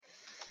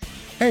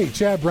Hey,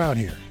 Chad Brown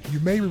here. You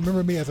may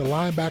remember me as a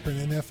linebacker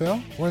in the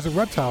NFL or as a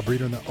reptile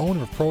breeder and the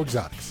owner of Pro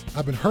Exotics.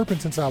 I've been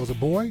herping since I was a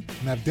boy,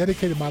 and I've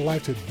dedicated my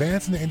life to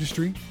advancing the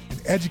industry and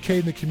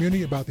educating the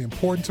community about the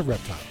importance of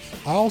reptiles.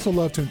 I also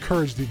love to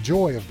encourage the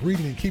joy of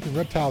breeding and keeping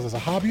reptiles as a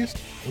hobbyist,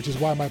 which is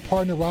why my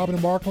partner Robin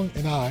and Markland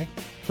and I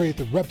created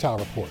the Reptile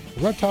Report.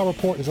 The Reptile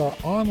Report is our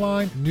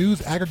online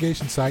news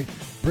aggregation site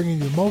bringing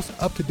you the most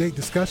up-to-date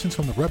discussions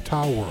from the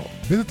reptile world.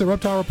 Visit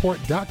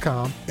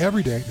thereptilereport.com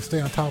every day to stay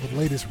on top of the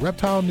latest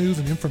reptile news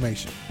and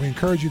information. We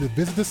encourage you to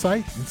visit the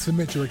site and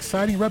submit your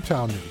exciting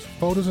reptile news,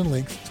 photos, and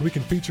links so we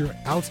can feature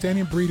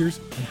outstanding breeders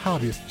and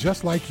hobbyists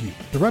just like you.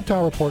 The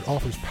Reptile Report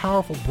offers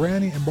powerful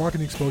branding and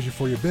marketing exposure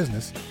for your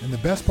business, and the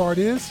best part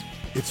is,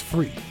 it's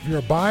free. If you're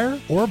a buyer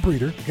or a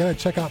breeder, you gotta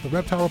check out the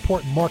Reptile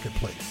Report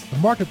Marketplace. The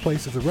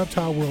Marketplace is the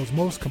reptile world's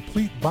most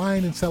complete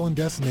buying and selling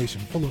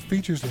destination, full of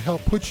features to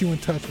help put you in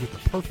touch with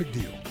the perfect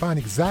deal. Find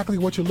exactly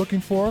what you're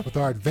looking for with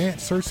our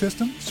advanced search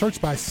system.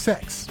 Search by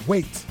sex,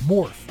 weight,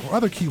 morph, or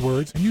other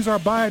keywords, and use our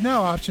Buy It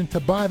Now option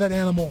to buy that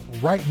animal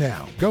right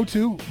now. Go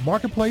to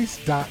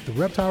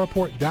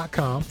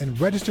marketplace.thereptilereport.com and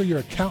register your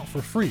account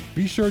for free.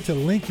 Be sure to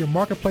link your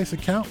Marketplace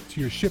account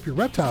to your Ship Your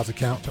Reptiles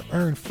account to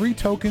earn free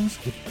tokens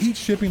with each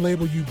shipping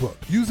label you book.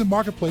 Use the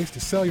Marketplace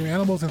to sell your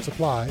animals and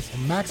supplies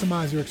and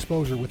maximize your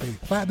exposure with a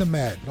platinum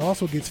ad. It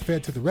also gets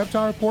fed to the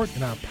Reptile Report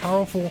and our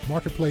powerful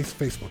Marketplace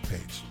Facebook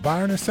page.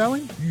 Buying or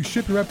selling? Use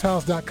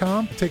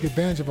ShipYourReptiles.com to take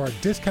advantage of our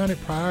discounted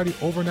priority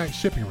overnight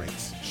shipping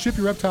rates.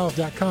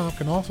 ShipYourReptiles.com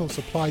can also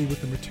supply you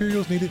with the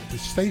materials needed to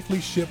safely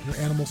ship your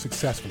animals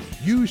successfully.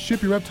 Use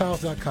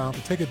ShipYourReptiles.com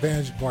to take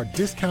advantage of our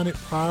discounted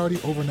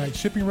priority overnight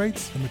shipping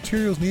rates, the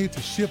materials needed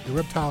to ship your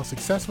reptiles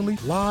successfully,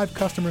 live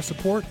customer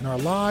support, and our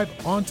live,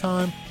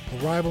 on-time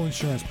arrival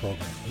insurance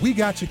program. We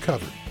got you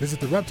covered. Visit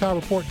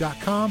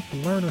thereptilereport.com to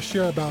learn or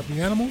share about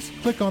the animals.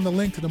 Click on the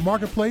link to the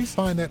Marketplace,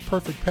 find that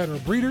perfect pet or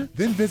breeder,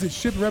 then visit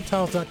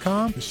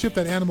ShipReptiles.com to ship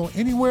that animal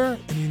anywhere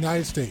in the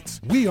United States.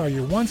 We are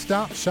your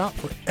one-stop shop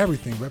for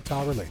everything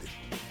reptile related.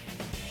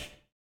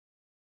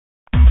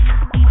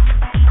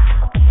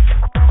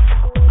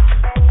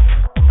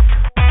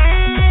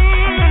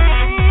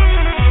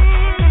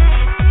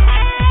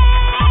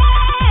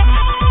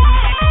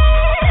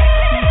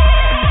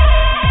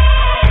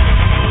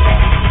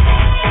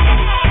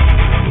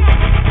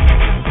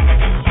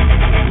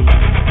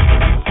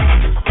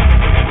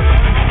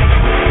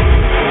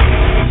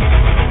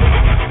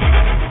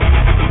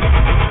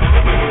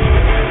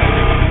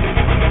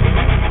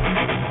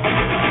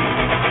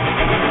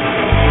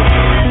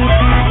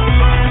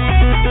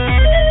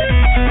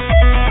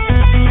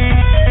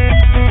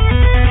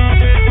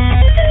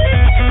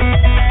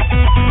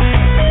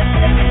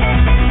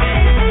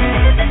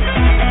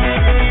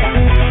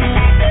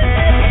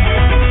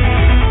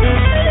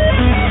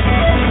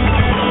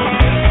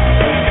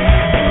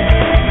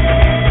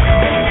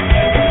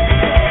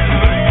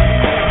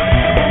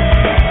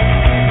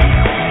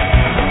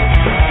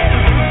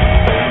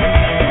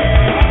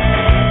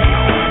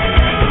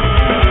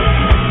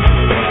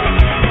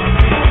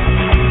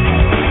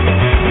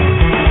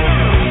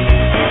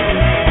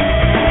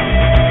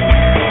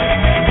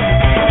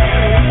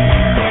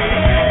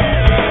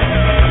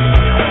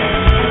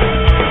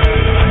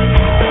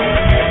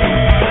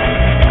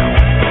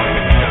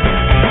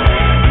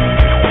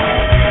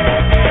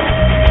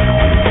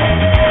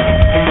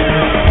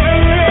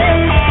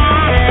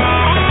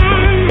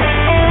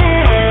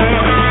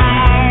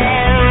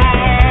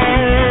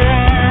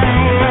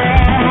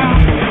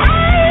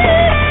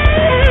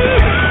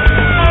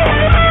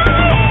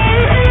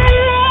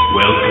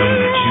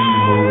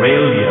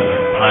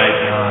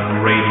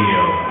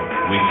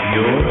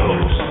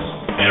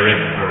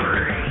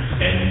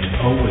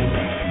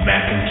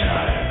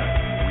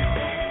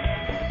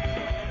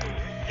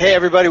 Hey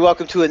everybody,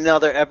 welcome to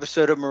another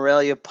episode of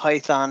Morelia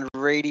Python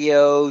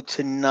Radio.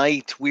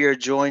 Tonight we are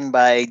joined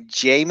by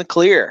Jay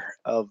Mclear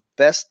of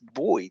Best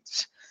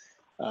Boids.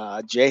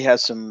 Jay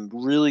has some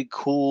really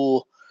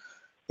cool,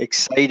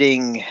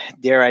 exciting,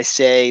 dare I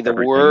say the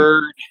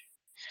word,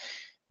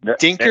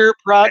 dinker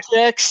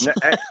projects.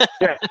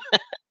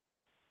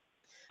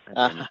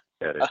 A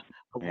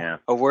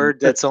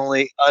word that's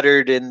only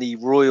uttered in the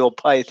Royal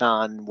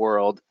Python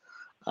world.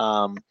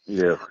 But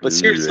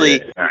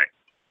seriously,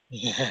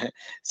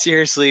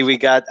 seriously, we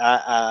got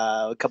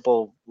a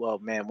couple. Well,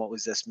 man, what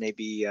was this?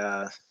 Maybe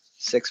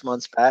 6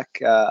 months back.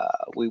 I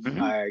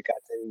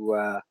got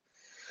to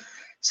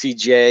see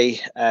Jay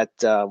at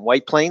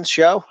White Plains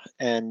show,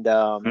 and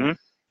I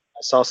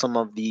saw some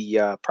of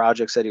the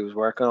projects that he was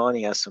working on.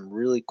 He has some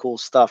really cool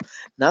stuff.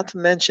 Not to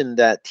mention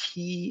that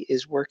he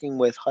is working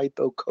with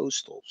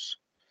hypocoastals.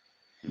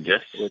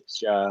 Yes,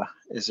 which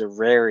is a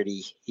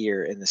rarity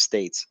here in the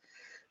States.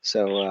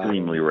 So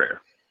extremely rare.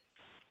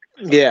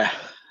 Yeah.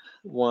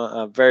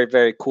 Very,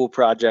 very cool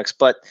projects,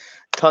 but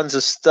tons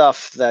of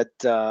stuff that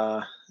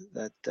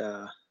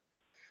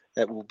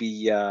we'll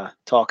be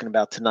talking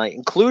about tonight,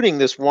 including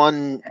this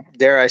one,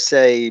 dare I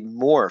say,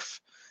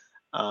 morph.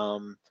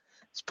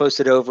 It's It's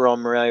posted over on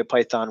Morelia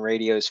Python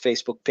Radio's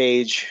Facebook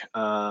page.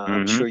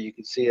 I'm sure you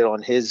can see it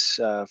on his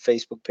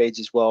Facebook page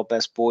as well,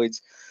 Best Boids.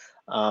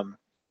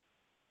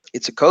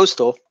 It's a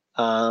coastal.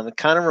 It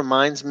kind of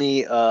reminds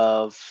me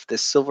of the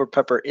Silver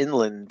Pepper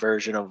Inland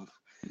version of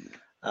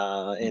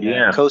in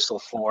a coastal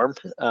form,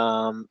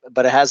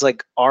 but it has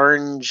like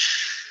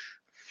orange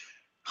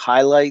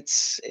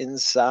highlights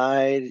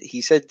inside. He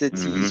said that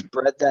he's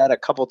bred that a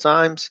couple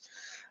times,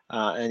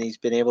 and he's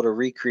been able to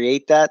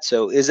recreate that.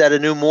 So is that a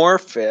new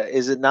morph?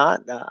 Is it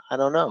not? I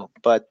don't know,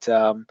 but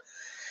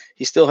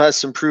he still has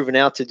some proving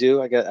out to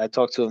do. I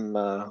talked to him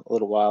a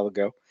little while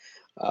ago,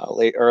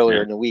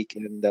 earlier in the week,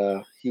 and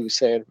he was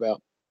saying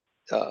about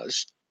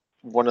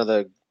one of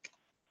the,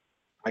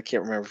 I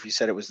can't remember if he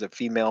said it was the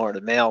female or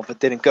the male, but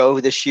didn't go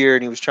this year,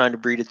 and he was trying to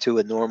breed it to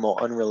a normal,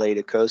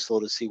 unrelated coastal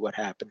to see what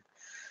happened.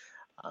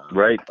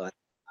 Right. But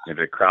if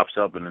it crops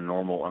up in a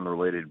normal,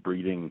 unrelated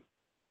breeding,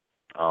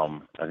 I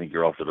think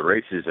you're off to the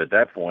races at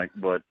that point,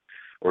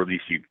 or at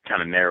least you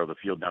kind of narrow the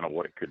field down to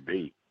what it could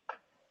be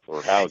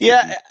or how it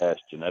could be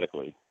passed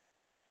genetically.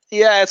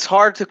 Yeah, it's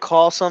hard to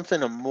call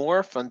something a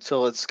morph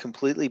until it's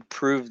completely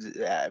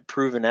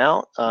proven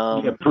out.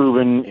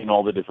 Proven in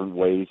all the different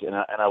ways, and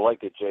I like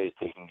that Jay is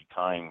taking the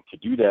time to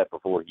do that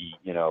before he,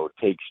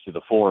 takes to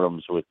the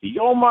forums with the,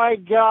 oh my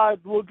God,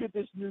 look at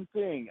this new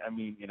thing. I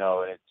mean,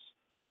 it's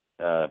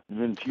there's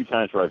been a few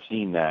times where I've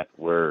seen that,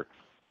 where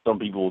some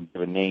people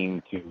give a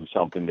name to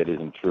something that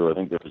isn't true. I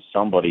think there was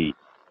somebody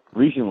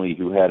recently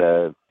who had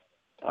a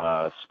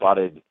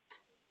spotted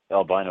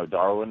albino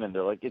Darwin, and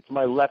they're like, it's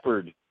my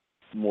leopard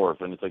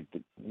morph, and it's like,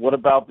 what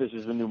about this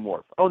is a new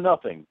morph? Oh,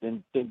 nothing.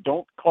 Then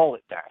don't call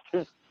it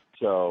that.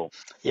 So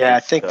yeah, I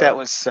think that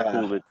was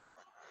cool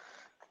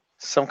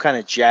some kind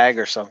of jag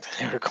or something.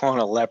 They were calling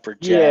a leopard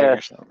jag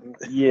or something.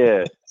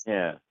 Yeah.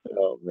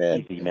 Oh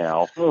man, easy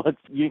now.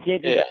 You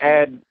can't just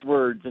add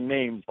words and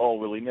names all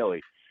willy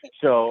nilly.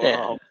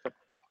 So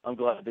I'm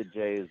glad that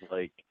Jay is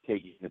like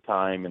taking the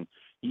time, and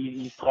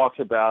he talks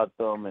about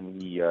them,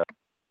 and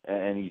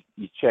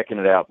he's checking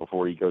it out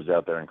before he goes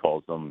out there and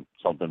calls them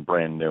something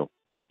brand new.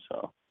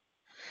 So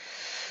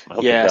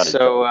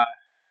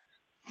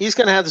he's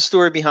going to have the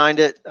story behind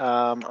it.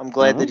 I'm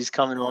glad that he's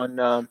coming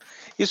on.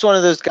 He's one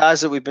of those guys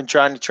that we've been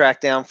trying to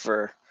track down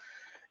for,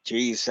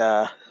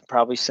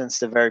 probably since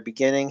the very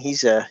beginning.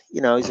 He's a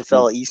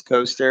fellow East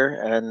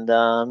Coaster, and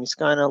he's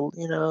kind of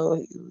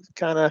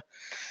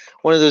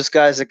one of those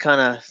guys that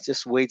kind of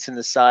just waits in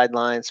the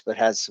sidelines, but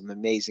has some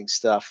amazing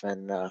stuff.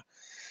 And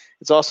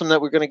it's awesome that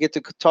we're going to get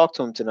to talk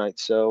to him tonight.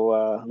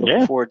 So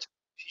looking forward to.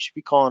 He should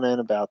be calling in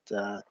about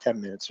 10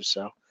 minutes or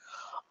so.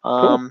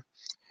 Cool.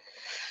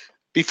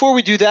 Before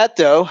we do that,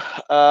 though,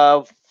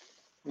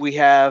 we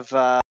have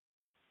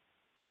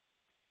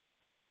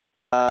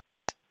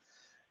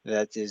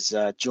that is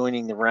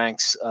joining the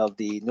ranks of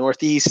the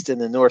Northeast and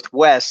the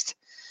Northwest.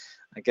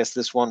 I guess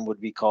this one would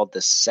be called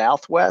the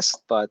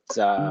Southwest, but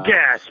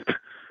gasp!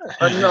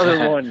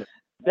 Another one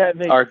that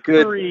makes our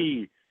good,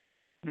 3.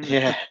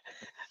 Yeah.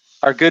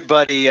 Our good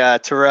buddy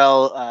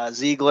Terrell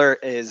Ziegler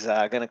is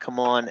going to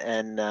come on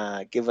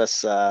and give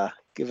us the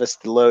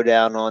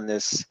lowdown on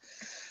this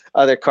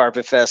other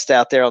Carpet Fest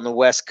out there on the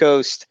West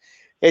Coast.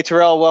 Hey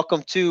Terrell,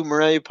 welcome to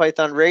Morelia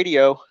Python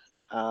Radio.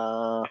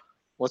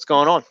 What's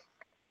going on?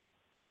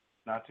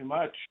 Not too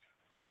much.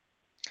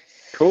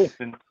 Cool.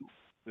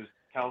 This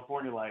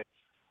California life,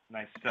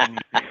 nice 70.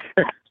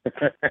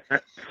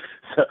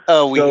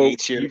 We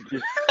hate you.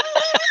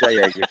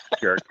 You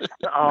jerk.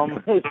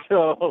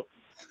 So.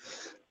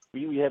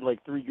 We had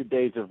like 3 good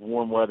days of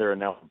warm weather, and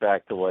now we're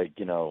back to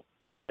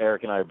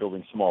Eric and I are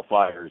building small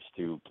fires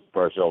to keep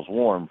ourselves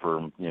warm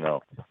for,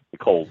 the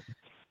cold.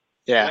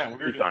 Yeah. We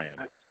were it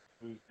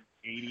was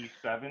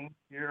 87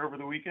 here over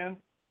the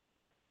weekend.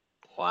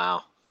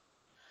 Wow.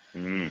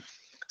 Mm.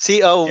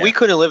 See, we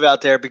couldn't live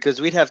out there because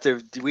we'd have to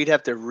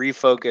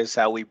refocus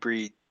how we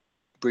breed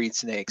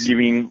snakes. You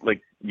mean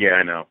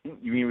I know.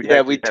 You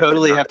mean we'd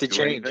totally have to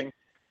change.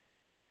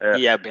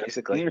 Yeah,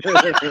 basically.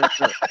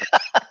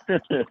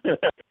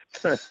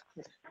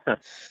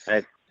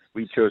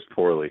 We chose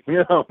poorly.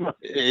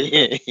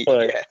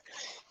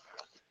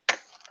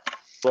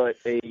 But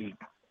a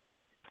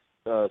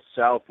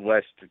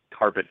Southwest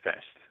Carpet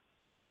Fest.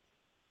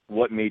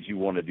 What made you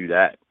want to do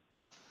that?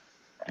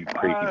 You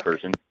crazy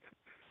person.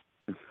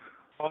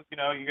 Well,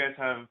 you guys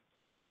have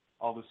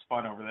all this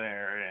fun over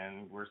there,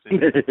 and we're sitting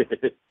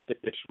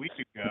we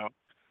should go.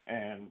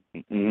 And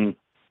we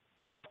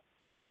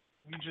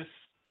just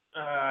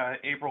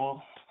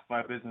April,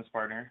 my business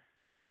partner,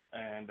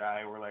 and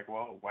I were like,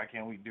 well, why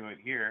can't we do it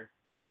here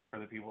for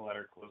the people that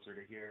are closer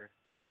to here?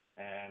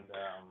 And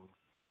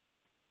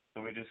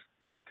so we just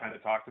kind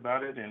of talked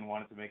about it and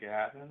wanted to make it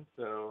happen.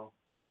 So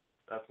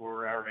that's where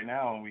we're at right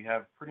now, and we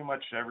have pretty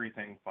much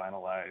everything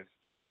finalized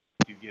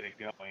to get it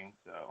going.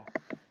 So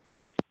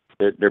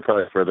they're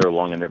probably further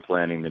along in their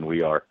planning than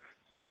we are.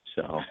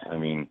 So, I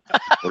mean,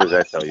 what does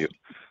that tell you?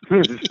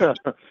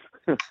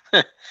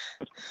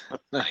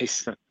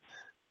 Nice.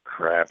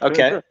 Crap.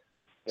 Okay.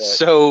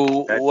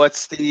 So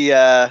what's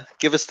the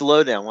give us the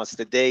lowdown? What's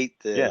the date?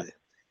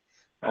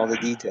 all the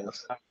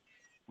details.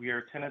 We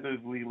are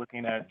tentatively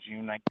looking at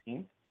June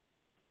 19th,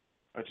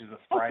 which is a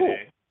Oh,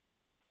 Friday.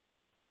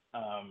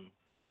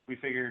 We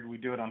figured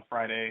we'd do it on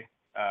Friday,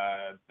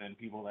 then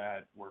people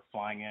that were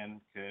flying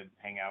in could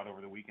hang out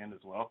over the weekend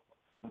as well,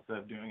 instead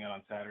of doing it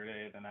on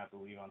Saturday, then have to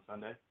leave on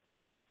Sunday.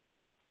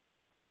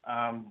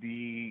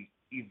 The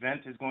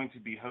event is going to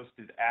be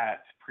hosted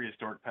at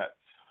Prehistoric Pets.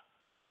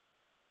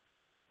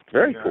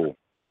 Very cool.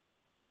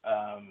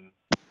 I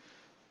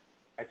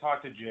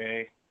talk to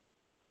Jay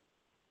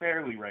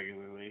fairly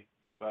regularly,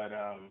 but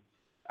I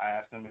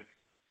asked him if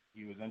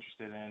he was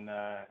interested in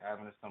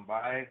having us come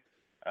by.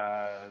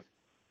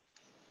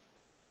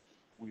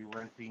 We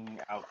renting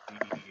out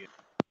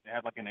they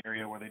have like an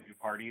area where they do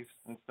parties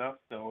and stuff,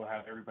 so we'll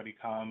have everybody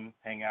come,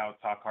 hang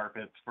out, talk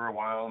carpets for a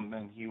while, and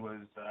then he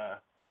was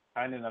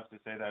kind enough to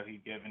say that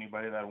he'd give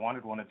anybody that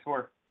wanted one a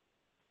tour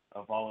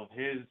of all of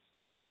his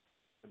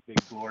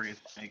big glorious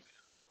snakes.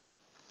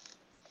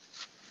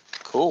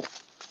 Cool.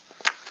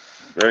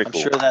 Very I'm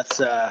cool. sure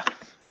that's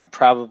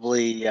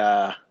probably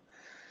a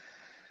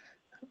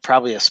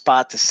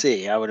spot to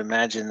see. I would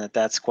imagine that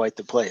that's quite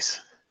the place.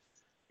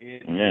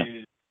 It Yeah.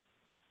 is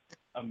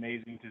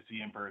amazing to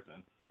see in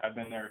person. I've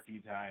been there a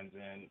few times,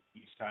 and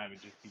each time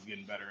it just keeps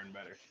getting better and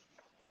better.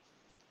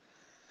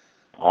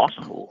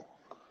 Awesome. Cool.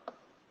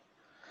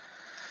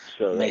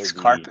 So Makes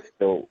that would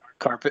be,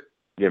 carpet.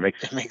 Yeah,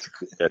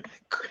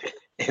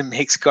 It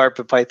makes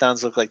carpet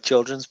pythons look like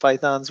children's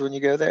pythons when you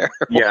go there.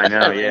 Yeah, I know.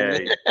 I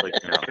mean, Yeah, like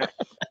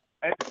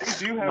They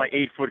do have my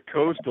 8-foot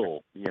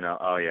coastal.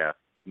 Oh yeah,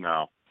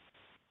 no.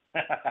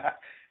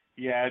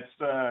 Yeah, it's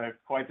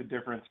quite the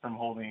difference from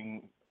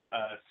holding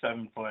a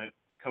 7-foot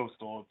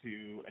coastal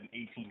to an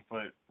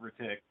 18-foot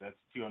retic that's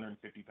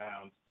 250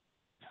 pounds.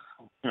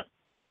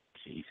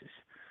 Jesus.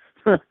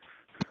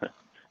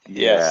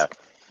 Yes.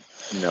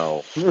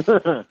 No.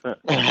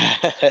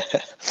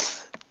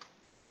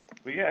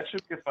 But yeah, it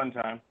should be a fun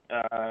time.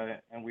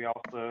 And we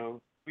also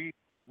we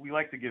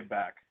like to give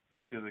back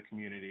to the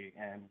community,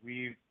 and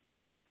we,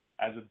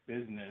 as a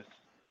business,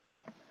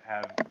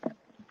 have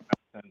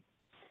since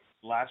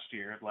last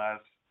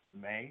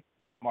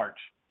March.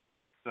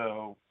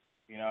 So,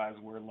 as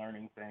we're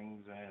learning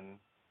things and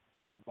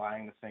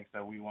buying the snakes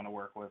that we want to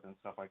work with and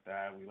stuff like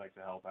that, we like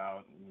to help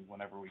out and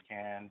whenever we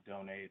can,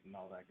 donate and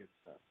all that good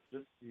stuff.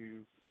 Just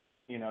to,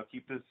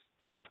 keep this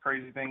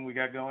crazy thing we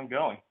got going.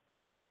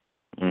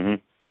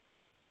 Mhm.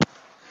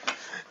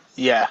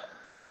 Yeah.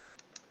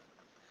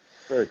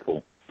 Very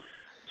cool.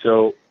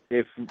 So,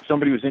 if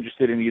somebody was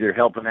interested in either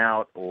helping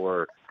out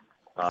or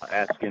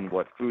asking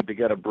what food they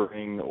got to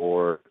bring,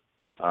 or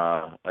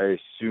I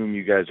assume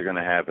you guys are going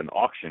to have an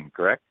auction,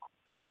 correct?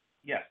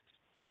 Yes.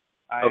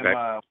 I'm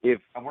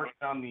working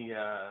on the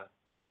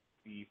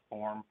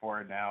form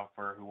for it now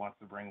for who wants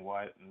to bring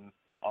what and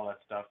all that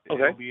stuff.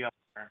 Okay. It'll be on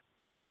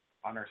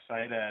our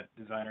site at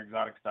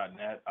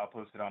designerexotics.net. I'll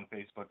post it on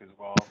Facebook as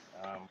well.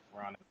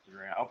 We're on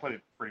Instagram. I'll put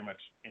it pretty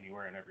much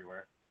anywhere and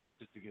everywhere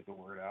just to get the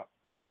word out.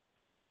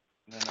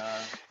 And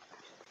then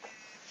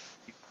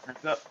keep it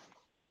turned up.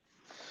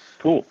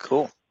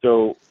 Cool.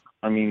 So,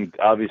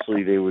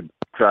 obviously they would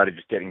try to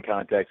just get in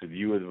contact with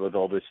you with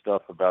all this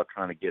stuff about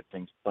trying to get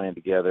things planned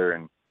together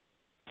and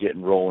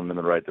getting rolling in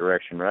the right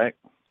direction, right?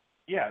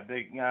 Yeah,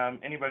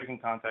 anybody can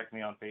contact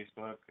me on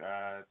Facebook,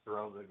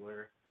 Terrell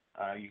Ziegler.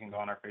 You can go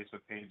on our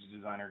Facebook page,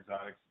 Designer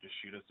Exotics, just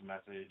shoot us a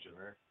message,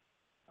 or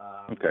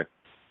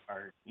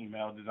our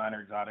email,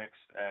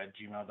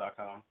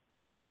 designerexotics@gmail.com.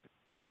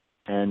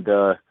 And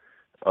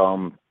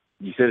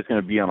you said it's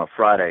going to be on a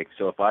Friday,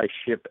 so if I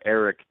ship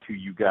Eric to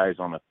you guys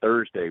on a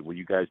Thursday, will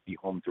you guys be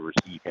home to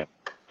receive him?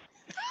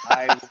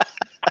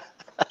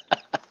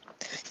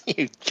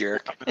 You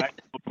jerk.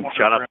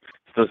 Shut up.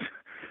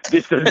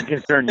 This doesn't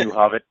concern you,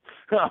 Hobbit.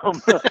 I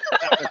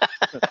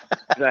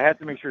have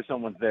to make sure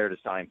someone's there to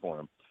sign for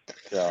him.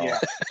 So, yeah.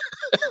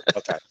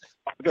 Okay.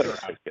 Good.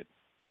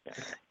 Yeah.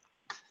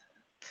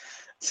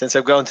 Since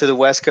I'm going to the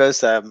West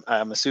Coast,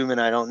 I'm assuming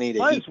I don't need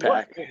a heat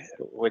pack,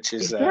 which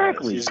is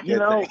exactly. Which is a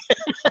good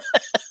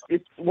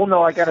thing.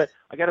 No, I gotta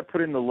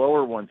put in the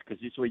lower ones because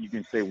this way you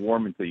can stay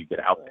warm until you get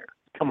out there.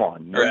 Come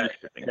on, no Right.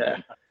 shipping.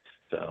 Yeah.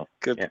 So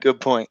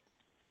good point.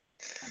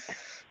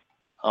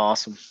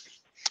 Awesome.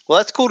 Well,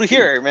 that's cool to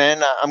hear,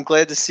 man. I'm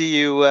glad to see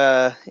you,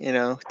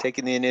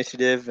 taking the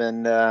initiative,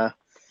 and I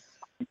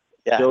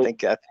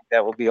think that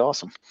will be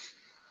awesome.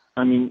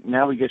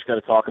 Now we just got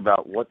to talk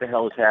about what the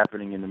hell is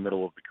happening in the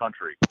middle of the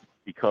country,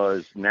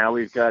 because now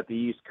we've got the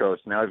East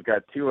Coast, now we've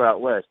got 2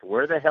 out West.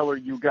 Where the hell are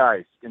you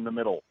guys in the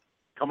middle?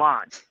 Come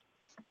on,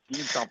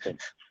 do something.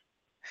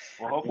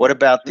 Well, what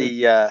about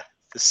the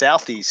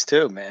Southeast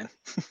too, man?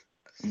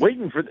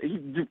 Waiting for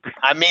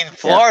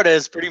Florida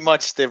is pretty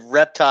much the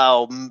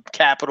reptile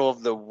capital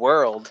of the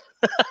world.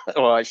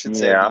 Well, I should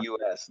say the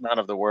U.S., not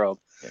of the world.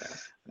 Yeah,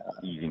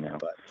 easy now.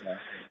 But,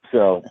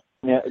 so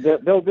yeah,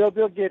 they'll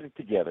get it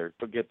together.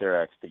 They'll get their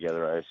acts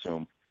together, I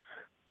assume.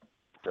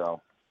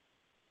 So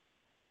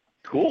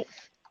cool.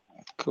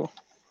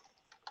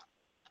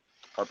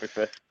 Carpet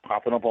Fest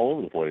popping up all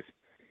over the place.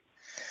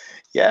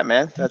 Yeah,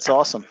 man, that's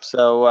awesome.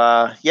 So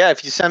yeah,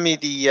 if you send me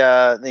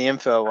the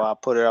info, I'll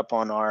put it up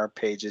on our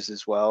pages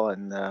as well,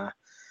 and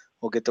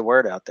we'll get the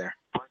word out there.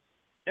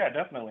 Yeah,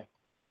 definitely.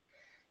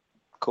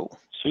 Cool.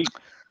 Sweet.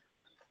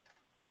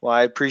 Well,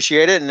 I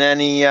appreciate it. And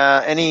any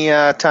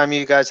time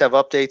you guys have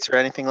updates or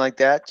anything like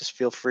that, just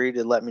feel free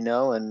to let me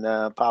know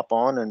and pop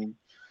on, and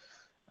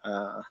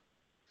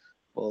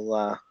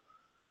we'll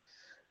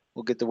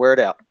get the word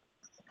out.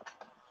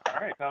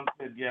 All right, sounds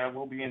good. Yeah,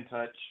 we'll be in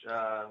touch.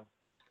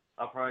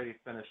 I'll probably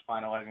finish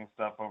finalizing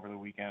stuff over the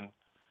weekend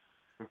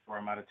before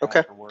I'm out of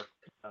town for work.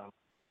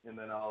 And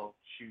then I'll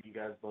shoot you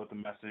guys both a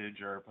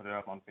message or put it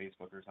up on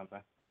Facebook or something.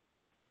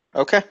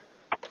 Okay.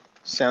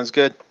 Sounds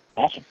good.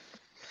 Awesome.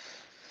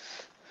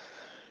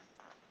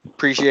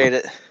 Appreciate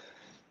it.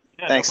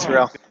 Yeah, Thanks, no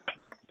Terrell.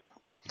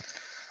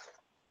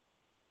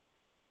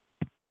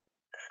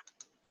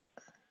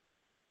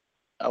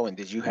 Oh, and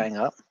did you hang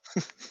up?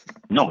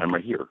 No, I'm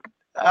right here.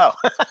 Oh.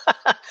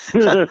 I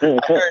heard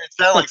it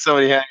sound like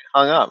somebody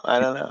hung up. I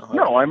don't know.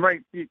 No, I'm right.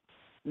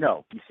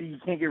 No, you see, you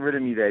can't get rid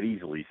of me that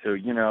easily. So,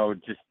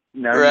 just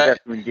now Right. you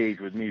have to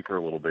engage with me for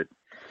a little bit.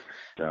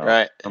 So,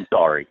 right. I'm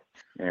sorry.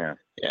 Yeah.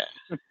 Yeah.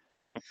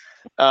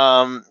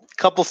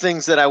 Couple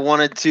things that I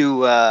wanted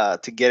to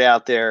get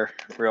out there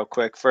real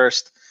quick.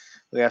 First,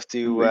 we have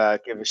to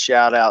give a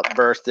shout out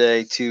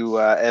birthday to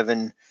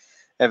Evan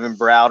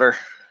Browder.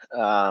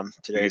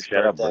 Today's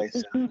birthday.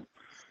 So.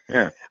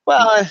 Yeah.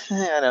 Well,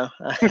 I know.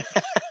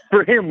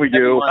 For him, we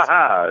do.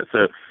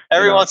 So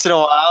every once in a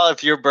while,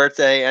 if your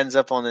birthday ends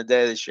up on the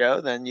day of the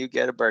show, then you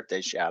get a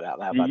birthday shout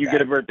out. How about you that?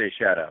 get a birthday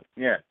shout out.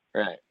 Yeah.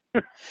 Right.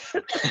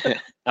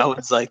 I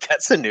was like,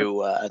 that's a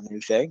new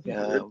thing.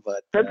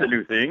 But that's a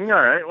new thing.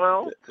 All right.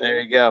 Well,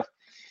 there you go.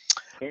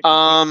 You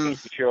can't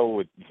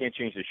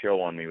change the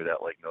show on me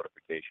without like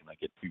notification. I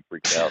get too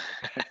freaked out.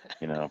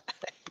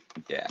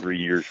 Yeah. 3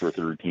 years worth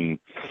of routine.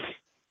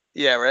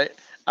 Yeah. Right.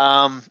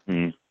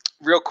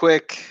 Real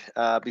quick,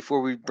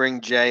 before we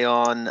bring Jay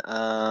on,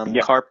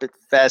 Carpet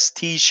Fest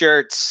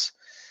T-shirts.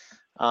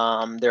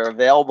 They're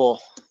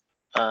available.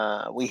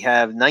 We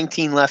have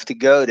 19 left to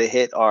go to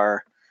hit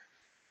our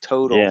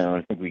total. Yeah,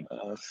 I think we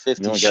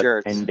 50 only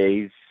shirts. Got 10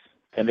 days.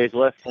 10 days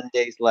left. 10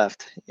 days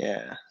left.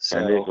 Yeah. So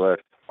 10 days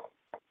left.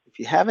 If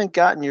you haven't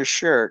gotten your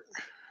shirt,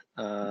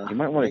 you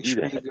might want to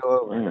do that. You go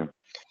over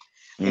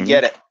and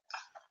get it.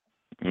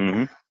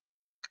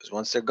 Because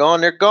once they're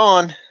gone, they're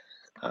gone.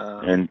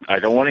 And I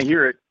don't want to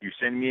hear it. You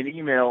send me an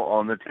email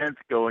on the 10th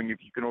going,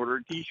 if you can order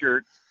a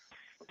T-shirt.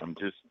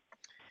 It's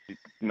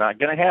not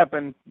going to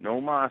happen.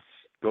 No mas.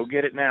 Go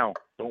get it now.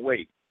 Don't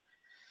wait.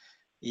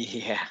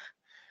 Yeah.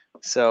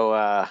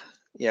 So,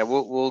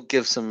 we'll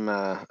give some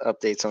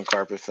updates on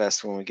Carpet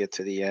Fest when we get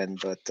to the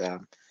end, but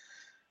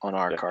on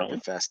our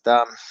Carpet Fest.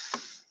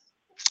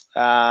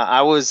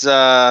 I was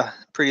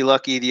pretty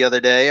lucky the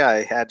other day.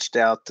 I hatched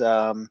out.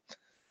 Man,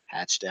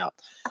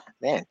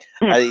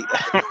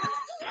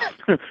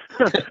 that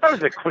was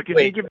the quickest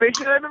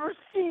incubation I've ever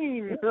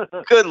seen.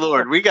 Good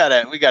Lord, we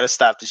gotta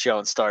stop the show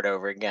and start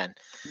over again.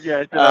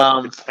 Yeah,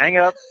 hang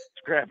up,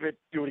 scrap it,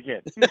 do it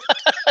again.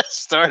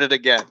 Start it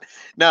again.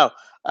 No,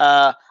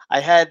 I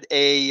had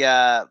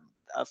a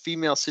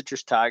female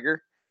citrus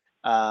tiger.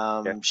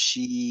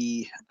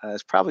 She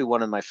is probably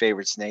one of my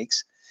favorite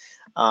snakes.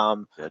 I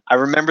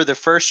remember the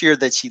first year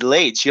that she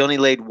laid. She only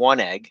laid one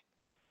egg.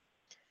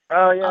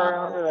 Oh yeah, I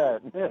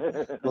remember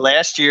that.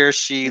 Last year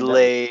she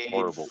laid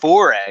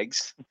 4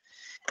 eggs,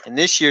 and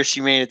this year she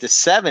made it to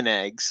 7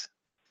 eggs,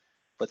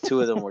 but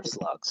 2 of them were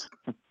slugs.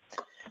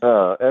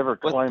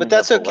 But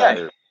that's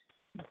okay.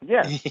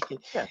 Yeah.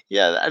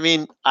 Yeah. I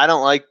mean, I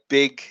don't like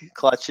big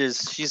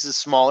clutches. She's a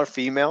smaller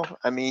female.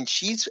 I mean,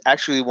 she's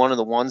actually one of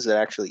the ones that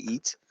actually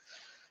eats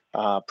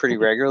pretty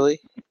regularly.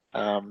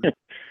 What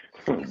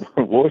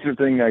was the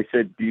thing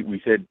we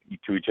said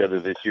to each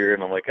other this year?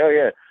 And I'm like, oh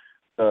yeah.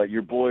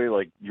 Your boy,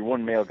 like your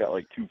one male got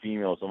like 2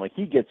 females. I'm like,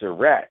 he gets a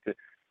rat.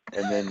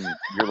 And then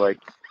you're like,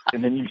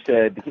 and then you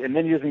said, and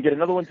then he doesn't get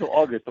another one until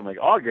August. I'm like,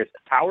 August,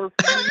 power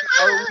feeding,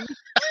 are we?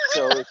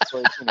 So it's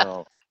like,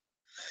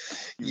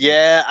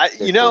 Yeah,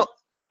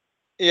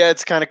 yeah,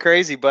 it's kind of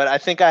crazy, but I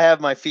think I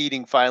have my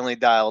feeding finally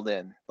dialed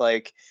in.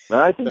 Like,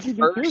 I think you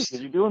do too, because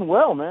you're doing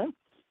well, man.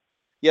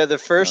 Yeah, the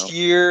first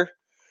year,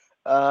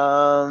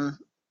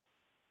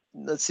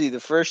 let's see, the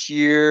first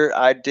year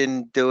I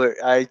didn't do it.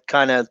 I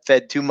kind of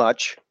fed too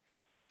much.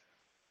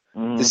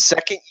 The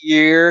second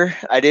year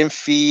I didn't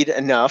feed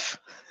enough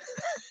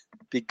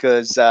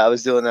because I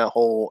was doing that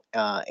whole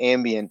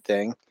ambient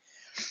thing.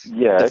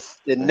 Yeah.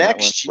 The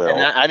next year,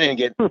 and I didn't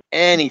get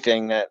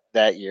anything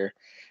that year.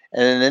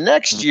 And then the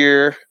next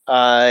year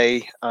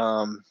I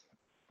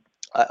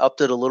upped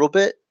it a little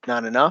bit,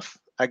 not enough.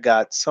 I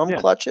got some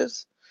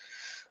clutches.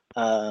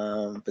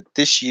 But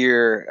this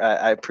year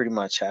I pretty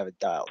much have it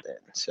dialed in.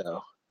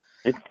 So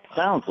it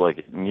sounds like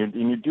it, and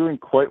you're doing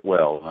quite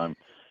well.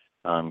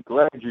 I'm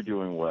glad you're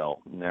doing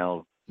well.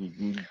 Now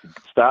you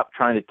stop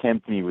trying to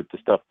tempt me with the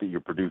stuff that you're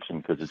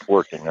producing because it's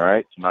working. All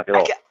right, so knock it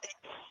off.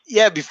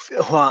 Yeah.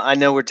 Well, I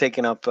know we're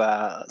taking up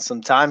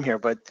some time here,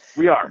 but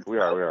we are.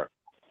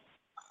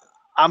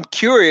 I'm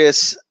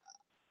curious.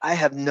 I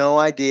have no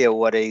idea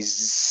what a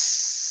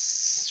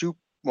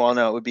well,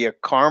 no, it would be a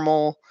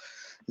caramel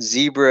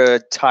zebra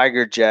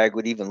tiger jag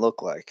would even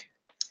look like.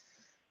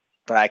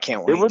 But I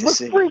can't It wait would to look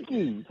see.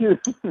 freaky.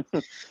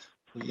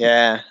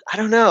 Yeah, I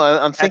don't know.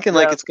 I'm thinking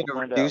like it's going to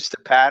find reduce the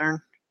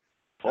pattern.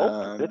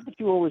 Well, that's what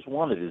you always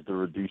wanted, is the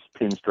reduced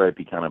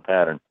pinstripey kind of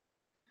pattern.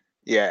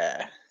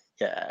 Yeah.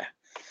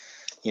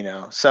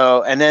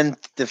 So, and then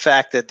the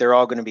fact that they're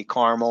all going to be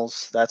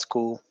caramels, that's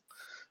cool.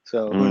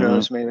 So who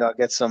knows? Maybe I'll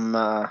get some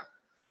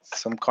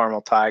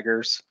caramel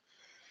tigers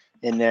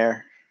in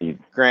there.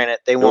 Granted,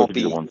 they won't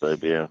be the ones that'd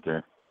be out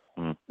there.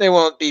 They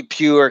won't be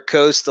pure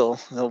coastal.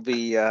 They'll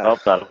be. I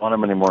don't want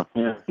them anymore.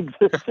 Yeah.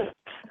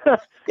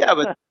 Yeah,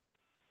 but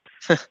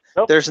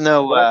nope. there's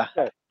no.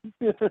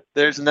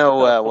 There's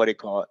no. What do you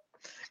call it?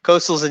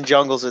 Coastals and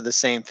jungles are the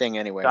same thing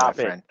anyway, my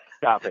friend.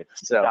 Stop it.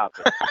 So Stop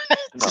it.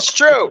 No. It's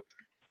true.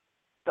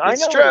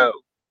 It's true.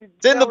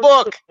 It's in the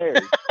book.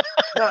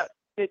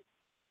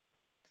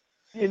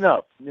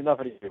 Enough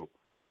of you.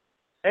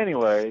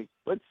 Anyway,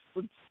 let's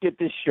get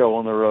this show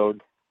on the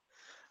road.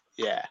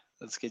 Yeah,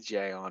 let's get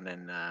Jay on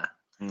and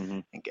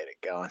get it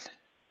going.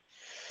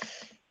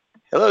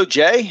 Hello,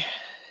 Jay.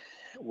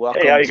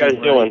 Welcome. Hey, how you guys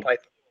doing?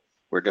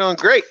 We're doing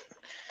great.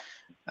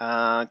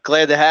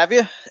 Glad to have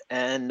you,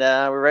 and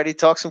we're ready to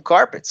talk some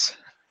carpets.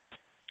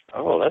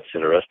 Oh, that's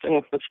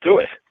interesting. Let's do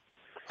it.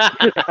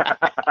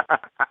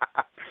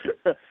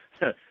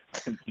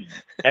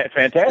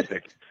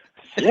 Fantastic.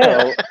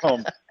 Yeah.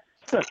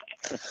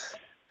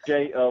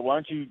 Jay, why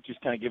don't you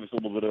just kind of give us a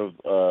little bit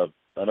of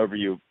an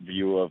overview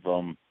of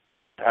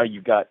how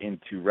you got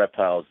into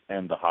reptiles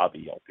and the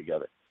hobby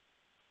altogether?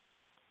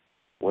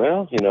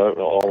 Well, it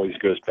always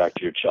goes back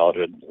to your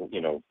childhood.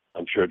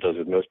 I'm sure it does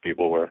with most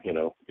people, where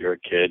you're a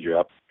kid, you're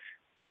up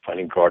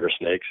finding garter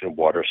snakes and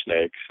water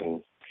snakes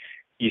and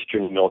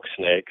eastern milk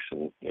snakes,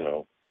 and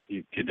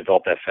you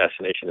develop that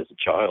fascination as a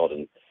child,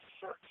 and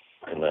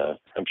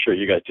I'm sure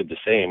you guys did the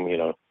same.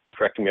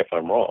 Correct me if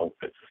I'm wrong,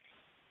 but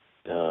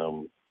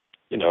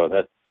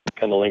that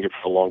kind of lingered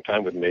for a long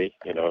time with me.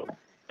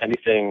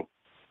 Anything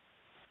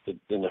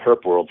in the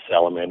herp world,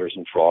 salamanders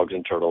and frogs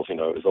and turtles,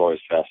 is always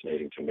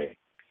fascinating to me.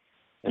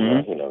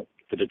 And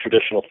the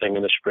traditional thing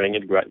in the spring,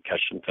 you'd go out and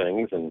catch some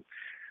things and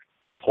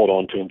hold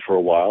on to them for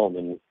a while, and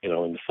then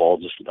in the fall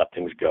just let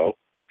things go.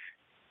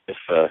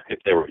 If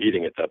they were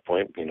eating at that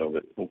point, but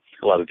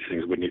a lot of these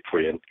things wouldn't eat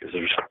for you, because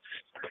there's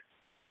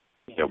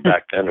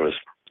back then there was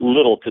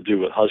little to do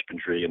with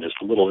husbandry, and there's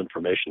little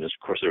information. Of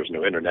course, there was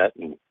no internet,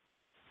 and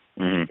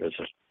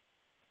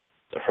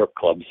the herp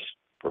clubs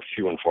were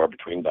few and far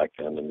between back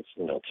then, and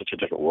it's such a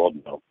different world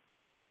now.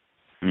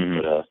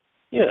 But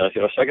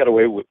so I got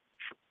away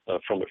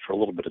from it for a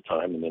little bit of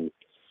time, and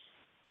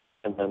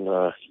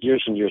then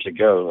years and years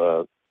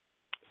ago,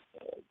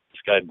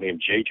 this guy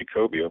named Jay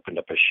Jacoby opened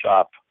up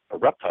a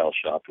reptile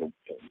shop in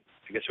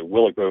I guess in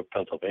Willow Grove,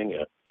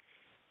 Pennsylvania.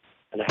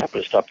 And I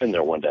happened to stop in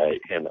there one day,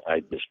 and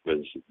I just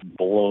was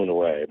blown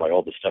away by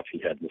all the stuff he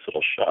had in this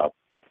little shop.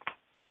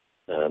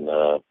 And,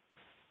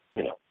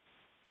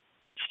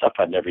 stuff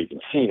I'd never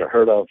even seen or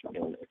heard of.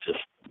 And it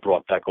just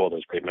brought back all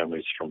those great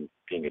memories from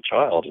being a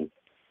child. And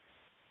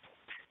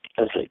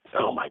I was like,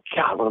 oh, my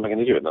God, what am I going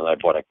to do? And then I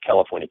bought a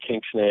California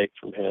king snake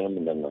from him,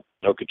 and then the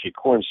Nocatee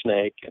corn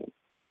snake. And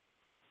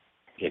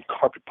he had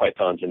carpet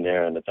pythons in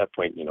there. And at that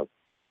point,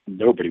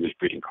 nobody was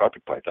breeding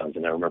carpet pythons,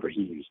 and I remember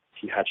he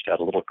hatched out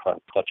a little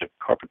clutch of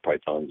carpet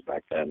pythons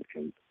back then,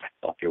 and I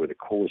thought they were the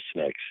coolest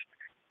snakes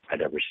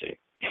I'd ever seen.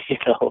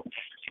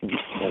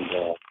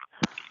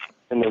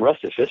 And the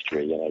rest is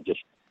history. I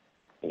just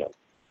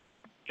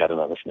got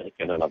another snake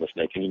and another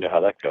snake, and you know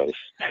how that goes.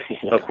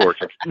 Of course.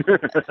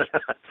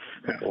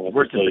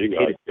 We're still you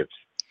guys.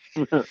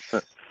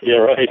 Yeah,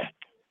 right.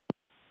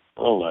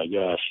 Oh my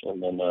gosh!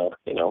 And then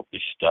you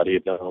study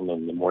them,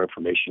 and the more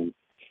information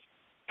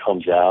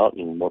comes out,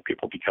 and more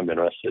people become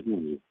interested,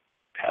 and you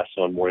pass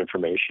on more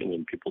information,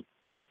 and people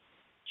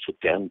sit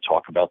down and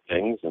talk about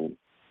things, and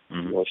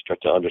start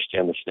to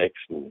understand the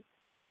snakes, and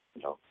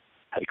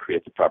how to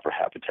create the proper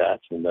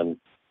habitats, and then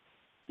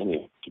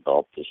you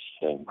develop this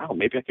thing. Wow,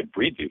 maybe I could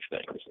breed these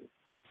things.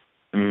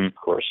 And of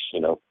course,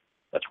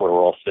 that's where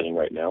we're all sitting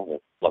right now. We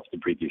love to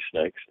breed these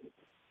snakes.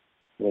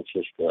 And it's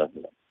just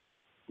an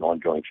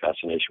ongoing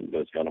fascination with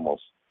those animals.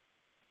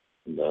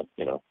 And,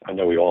 I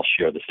know we all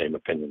share the same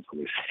opinions on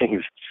these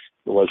things.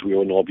 Otherwise, we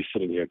wouldn't all be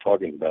sitting here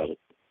talking about it.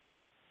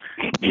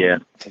 Yeah.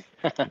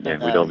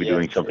 We'd all be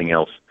doing something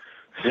else.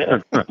 Yeah,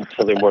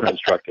 something more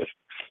constructive.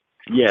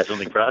 Yeah,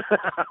 something. I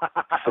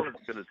was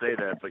going to say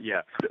that, but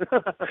yeah.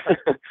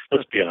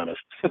 Let's be honest.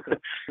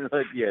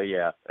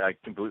 Yeah, I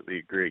completely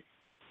agree.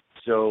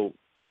 So,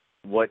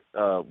 what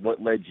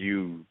led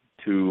you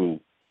to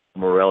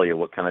Morelia?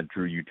 What kind of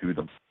drew you to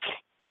them?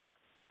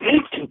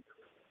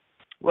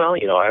 Well,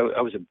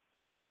 I was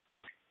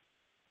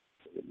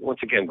once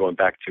again going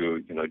back to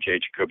Jay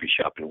Jacoby's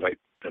shop in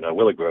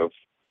Willow Grove.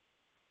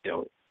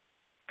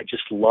 I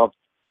just loved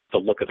the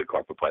look of the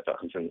carpet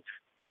pythons, and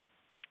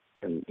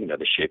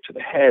the shapes of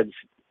the heads,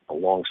 the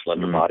long,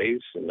 slender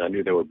bodies, and I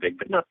knew they were big,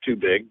 but not too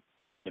big.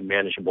 a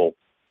manageable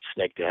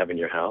snake to have in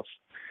your house.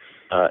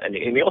 And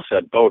he also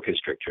had boa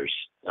constrictors.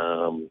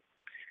 And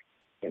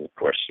of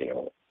course,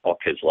 all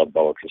kids love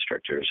boa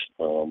constrictors.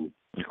 Of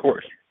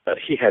course.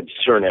 He had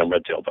Suriname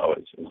red-tailed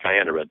boas and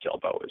Guyana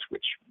red-tailed boas,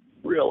 which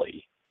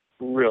really,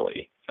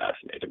 really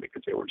fascinated me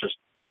because they were just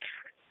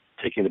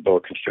taking the boa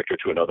constrictor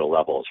to another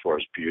level as far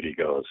as beauty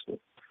goes. And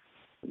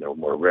they were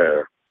more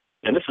rare.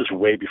 And this is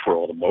way before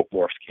all the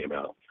morphs came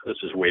out. This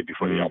is way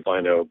before the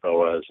albino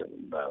boas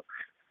and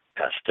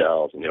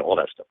pastels and all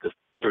that stuff.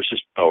 There's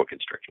just boa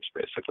constrictors,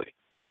 basically.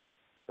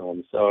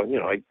 So,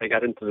 I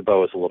got into the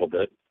boas a little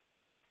bit.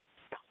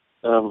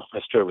 I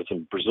started with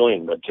some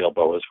Brazilian red-tailed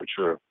boas, which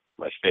were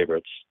my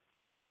favorites.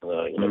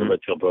 The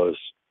red-tailed boas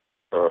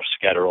are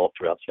scattered all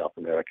throughout South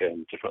America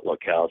in different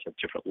locales, have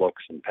different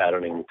looks and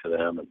patterning to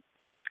them.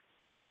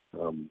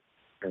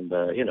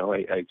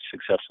 I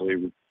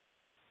successfully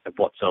I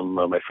bought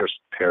my first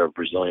pair of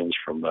Brazilians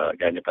from a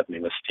guy by the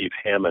name of Steve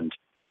Hammond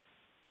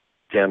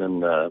down in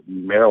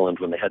Maryland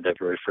when they had that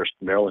very first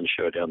Maryland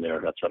show down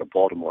there outside of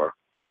Baltimore.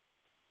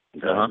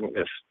 And,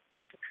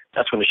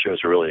 that's when the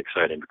shows were really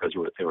exciting because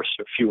they were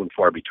so few and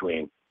far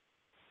between.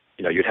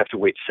 You'd have to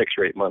wait 6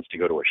 or 8 months to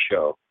go to a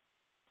show.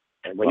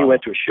 And when you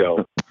went to a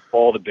show,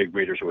 all the big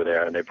breeders were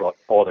there, and they brought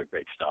all their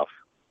great stuff.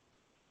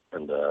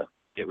 And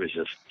it was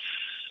just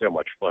so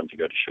much fun to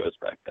go to shows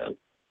back then.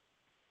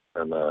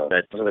 And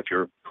I don't know if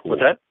you're cool with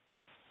that.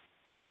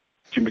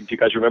 Do you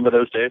guys remember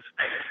those days?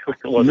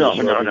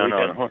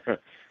 No.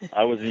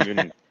 I wasn't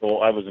even.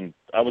 Well, I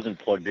wasn't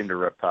plugged into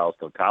reptiles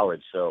till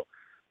college, so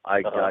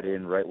I got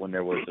in right when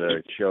there was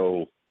a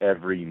show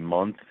every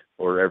month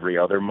or every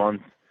other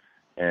month,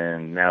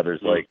 and now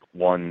there's like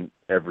one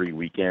every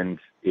weekend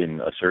in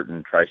a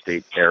certain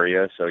tri-state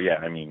area. So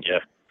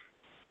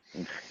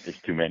there's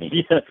too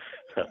many.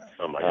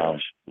 Oh my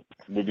gosh, it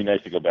would be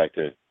nice to go back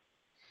to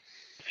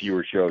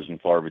fewer shows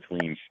and far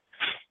between.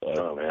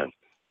 Oh man,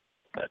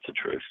 that's the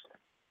truth.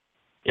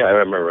 Yeah, I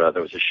remember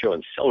there was a show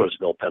in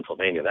Sellersville,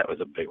 Pennsylvania. That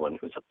was a big one.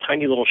 It was a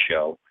tiny little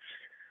show.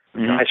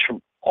 Guys from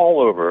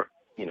all over,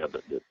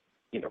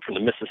 from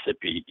the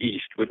Mississippi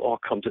east would all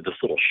come to this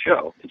little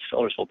show in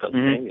Sellersville,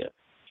 Pennsylvania,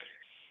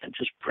 and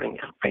just bring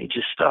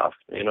outrageous stuff,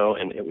 and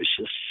it was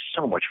just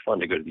so much fun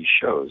to go to these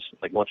shows.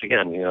 Like once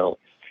again,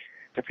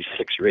 every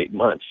 6 or 8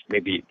 months,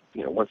 maybe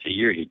once a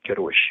year, you'd go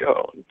to a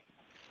show,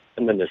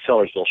 and then the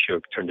Sellersville show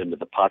turned into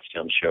the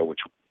Pottstown show,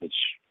 which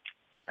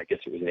I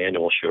guess it was an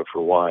annual show for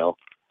a while.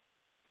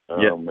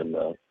 And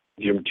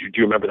do you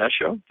remember that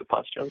show, the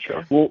Pottstown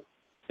show? Well,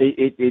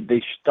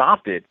 they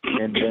stopped it,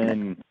 and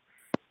then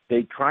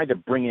they tried to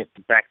bring it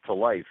back to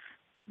life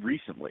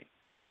recently.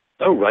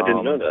 Oh, I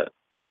didn't know that.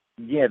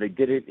 Yeah, they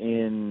did it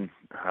in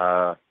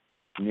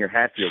near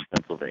Hatfield,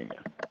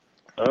 Pennsylvania.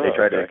 Oh, they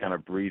tried to kind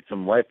of breathe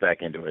some life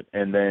back into it,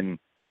 and then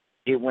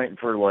it went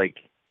for like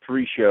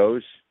 3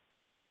 shows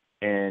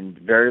and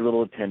very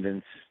little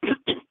attendance,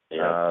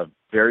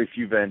 very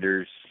few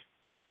vendors.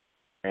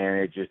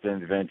 And it just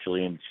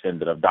eventually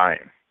ended up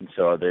dying. And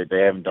so they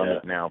haven't done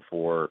it now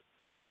for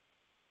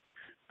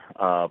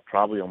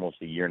probably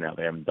almost a year now.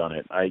 They haven't done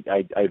it.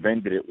 I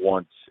vended it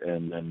once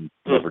and then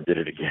never did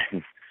it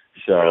again.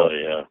 So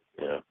really,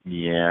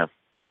 yeah.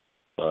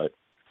 But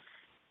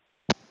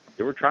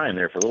they were trying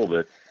there for a little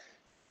bit.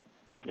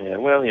 Yeah,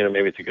 well,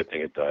 maybe it's a good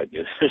thing it died.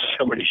 There's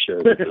so many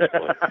shows at this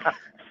point.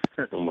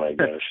 Oh my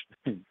gosh.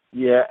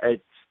 Yeah,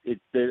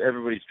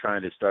 everybody's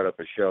trying to start up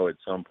a show at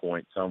some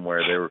point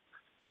somewhere.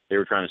 They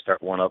were trying to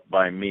start one up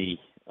by me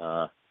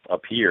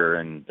up here,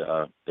 and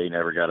they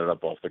never got it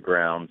up off the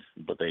ground.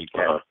 But they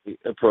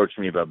approached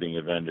me about being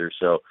a vendor.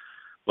 So,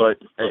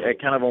 but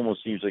it kind of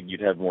almost seems like you'd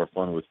have more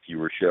fun with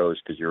fewer shows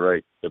because you're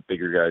right. The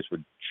bigger guys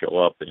would show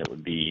up, and it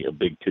would be a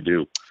big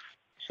to-do.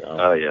 So.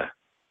 Oh yeah.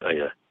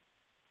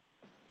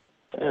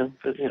 Yeah,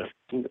 but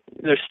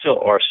there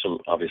still are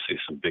obviously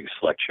some big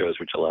select shows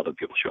which a lot of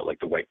people show, like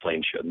the White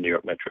Plains show, the New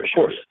York Metro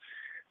show. Of course,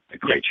 a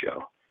great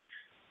show.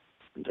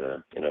 And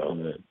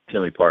and the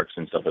Tinley Parks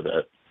and stuff like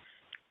that.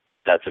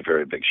 That's a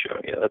very big show.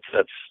 Yeah,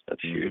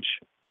 that's huge.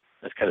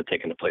 That's kind of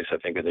taken the place, I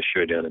think, of the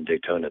show down in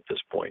Daytona at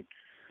this point.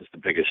 It's the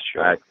biggest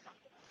show.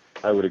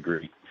 I would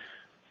agree.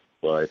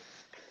 But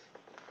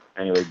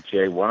anyway,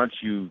 Jay, can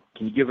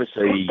you give us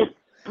a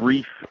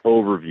brief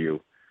overview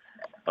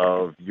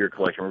of your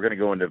collection? We're going to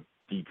go into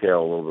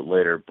detail a little bit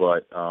later,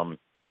 but kind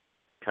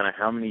of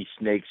how many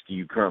snakes do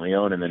you currently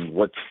own, and then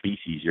what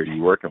species are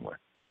you working with?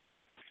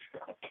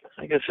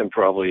 I guess I'm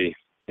probably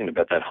in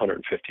about that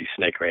 150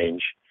 snake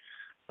range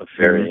of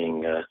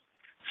varying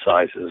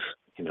sizes,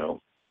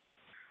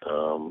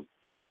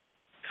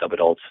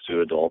 sub-adults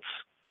to adults,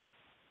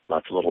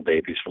 lots of little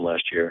babies from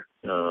last year.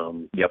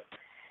 Yep.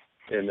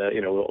 And,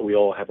 we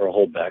all have our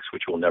holdbacks,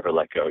 which we'll never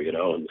let go,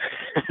 And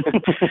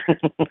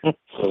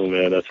oh,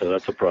 man,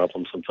 that's a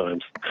problem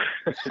sometimes.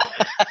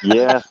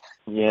 Yeah.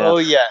 Oh,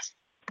 yes.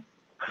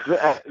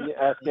 Ask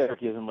Eric,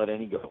 he hasn't let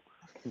any go.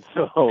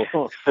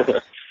 So...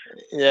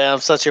 Yeah, I'm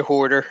such a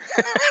hoarder.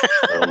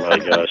 Oh my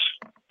gosh.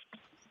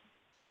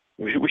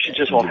 We should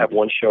just all have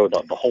one show,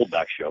 the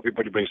holdback show.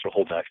 Everybody brings their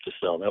holdbacks to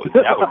sell. That would be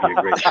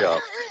a great show.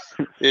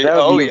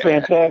 That would be a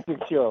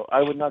fantastic show.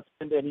 I would not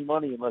spend any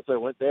money unless I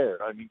went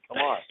there. I mean, come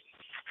on.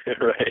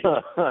 Right.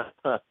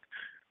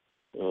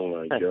 Oh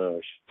my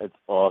gosh, that's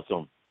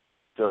awesome.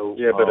 So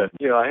yeah, but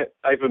I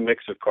have a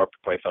mix of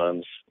carpet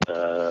pythons,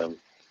 some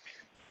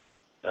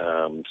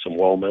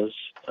womas,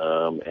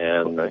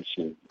 and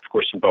some, of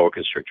course, some boa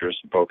constrictors,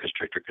 from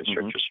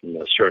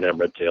Suriname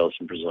red tails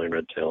and Brazilian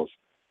red tails.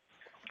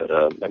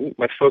 But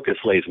my focus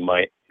lays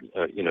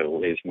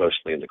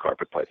mostly in the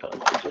carpet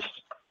pythons.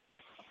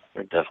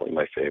 They're definitely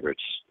my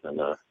favorites,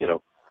 and I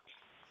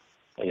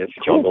have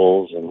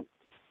jungles, and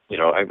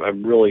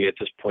I'm really at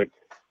this point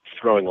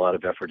throwing a lot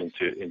of effort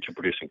into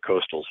producing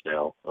coastals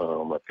now.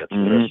 I've got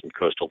some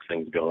coastal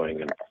things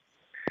going, and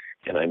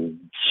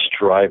I'm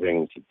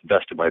striving to the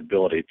best of my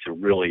ability to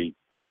really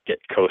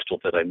get coastal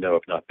that I know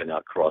have not been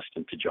outcrossed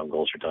into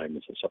jungles or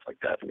diamonds and stuff like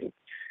that. I mean,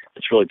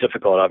 it's really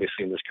difficult,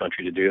 obviously, in this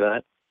country to do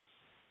that.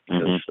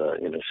 Because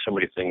so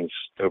many things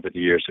over the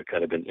years have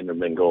kind of been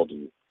intermingled,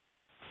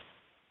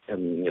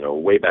 and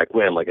way back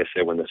when, like I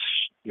said, when the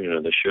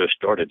show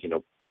started,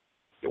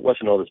 there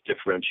wasn't all this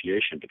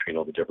differentiation between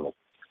all the different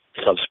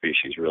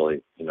subspecies,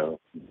 really. That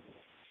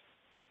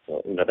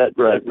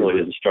really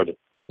didn't start.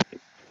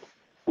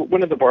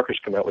 When did the Barkers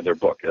come out with their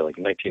book? Like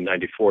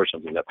 1994 or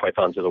something. That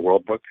Pythons of the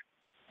World book.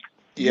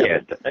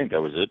 Yeah, I think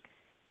that was it.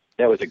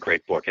 That was a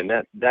great book, and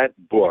that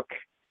book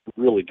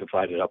really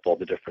divided up all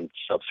the different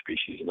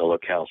subspecies and the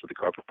locales of the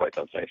carpet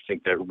pythons. I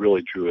think that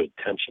really drew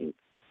attention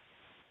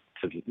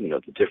to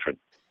the different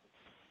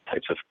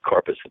types of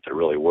carpets that there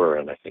really were.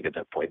 And I think at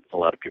that point, a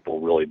lot of people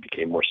really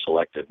became more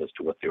selective as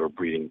to what they were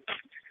breeding.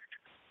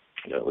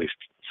 At least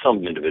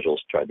some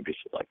individuals tried to be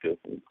selective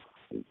and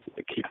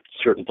keep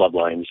certain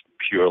bloodlines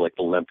pure, like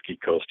the Lemke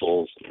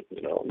coastals,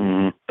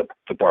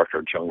 the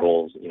Barker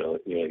jungles.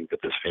 You've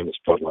got those famous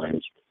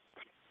bloodlines.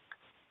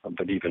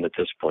 But even at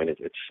this point,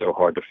 it's so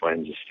hard to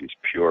find just these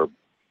pure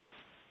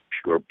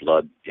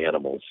blood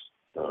animals.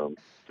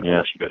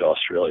 Unless you go to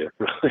Australia,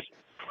 really.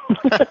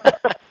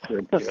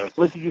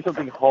 Unless you do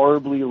something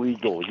horribly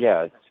illegal,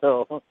 yeah.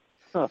 So,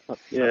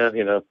 yeah,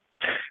 that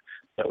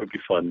would be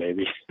fun,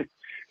 maybe.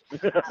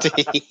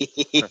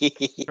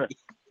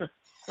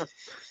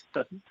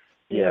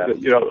 Yeah, but,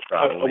 I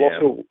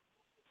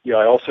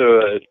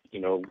also,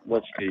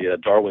 once the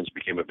Darwins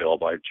became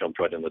available, I jumped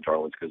right in the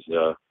Darwins because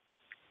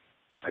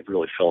I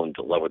really fell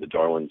into love with the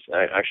Darwins.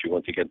 I actually,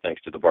 once again,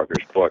 thanks to the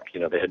Barker's book,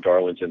 they had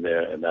Darwins in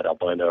there, and that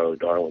albino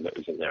Darwin that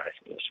was in there. I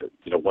said,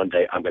 one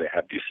day I'm going to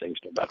have these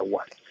things no matter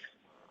what.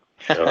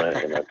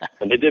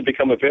 And they did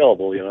become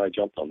available. I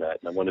jumped on that,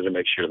 and I wanted to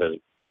make sure that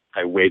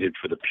I waited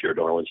for the pure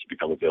Darwins to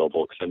become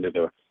available because I knew they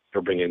were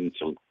bringing in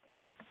some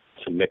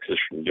mixes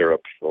from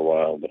Europe for a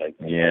while, but I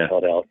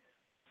held out.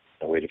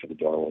 I waited for the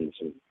Darwins,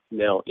 and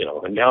now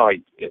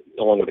I,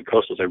 along with the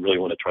coastals, I really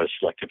want to try to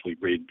selectively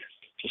breed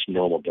just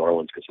normal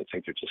Darwins because I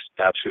think they're just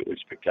absolutely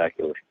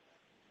spectacular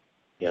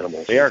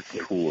animals. They are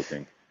cool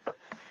looking.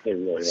 They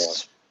really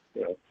are.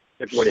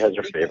 Everybody has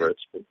their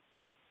favorites. But...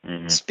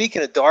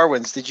 Speaking of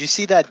Darwins, did you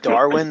see that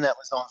Darwin that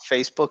was on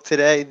Facebook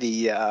today?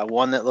 The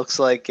one that looks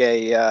like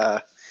it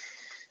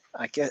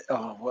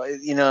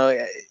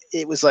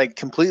was like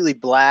completely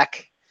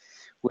black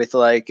with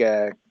like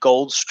a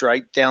gold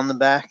stripe down the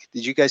back.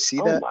 Did you guys see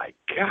that? Oh my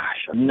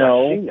gosh! I've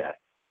not seen that.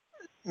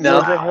 No.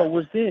 What the hell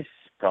was this?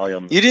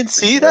 You didn't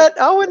see that,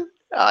 Owen?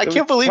 I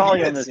can't believe you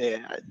didn't see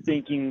it.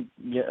 Thinking,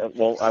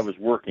 well, I was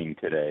working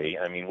today.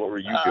 I mean, what were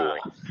you doing?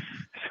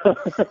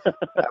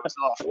 That was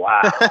awful.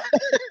 Wow.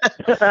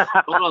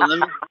 Hold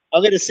on,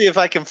 I'm going to see if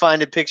I can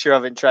find a picture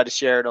of it and try to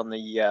share it on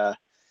the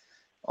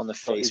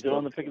Facebook. Is it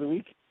on the pick of the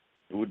week?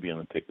 It would be on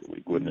the pick of the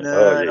week, wouldn't it?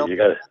 No, you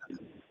got it.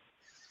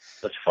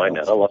 Let's find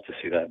that. I'd love to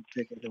see that.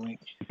 Pick of the week.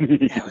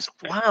 Yeah, it was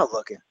wild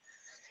looking.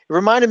 It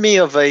reminded me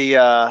of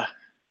a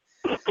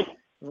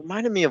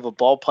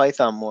ball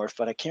python morph,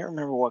 but I can't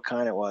remember what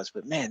kind it was.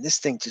 But man, this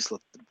thing just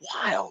looked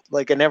wild.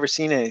 Like I never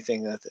seen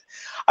anything like that.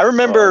 I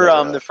remember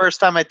the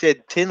first time I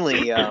did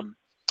Tinley.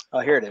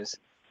 Here it is.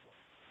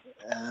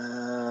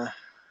 Let's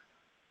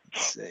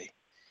see.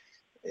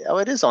 Oh,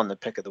 it is on the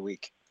pick of the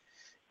week.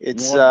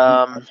 It's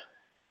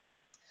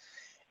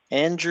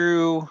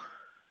Andrew.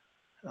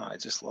 Oh, I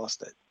just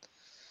lost it.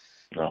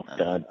 Oh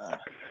God!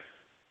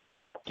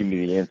 Give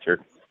me the answer.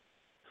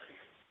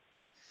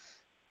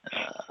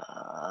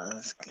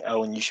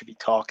 And you should be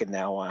talking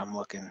now while I'm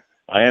looking.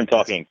 I am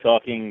talking.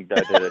 Oh,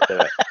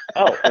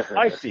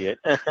 I see it.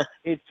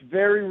 It's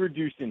very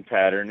reduced in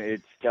pattern.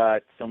 It's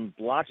got some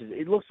blotches.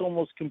 It looks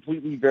almost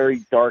completely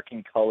very dark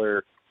in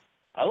color.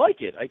 I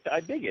like it. I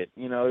dig it.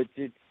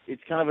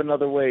 It's kind of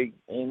another way,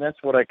 and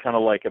that's what I kind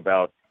of like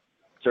about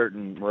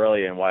certain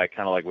Morelia and why I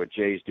kind of like what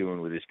Jay's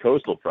doing with his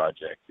coastal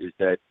project is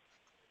that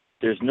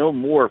there's no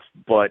morph,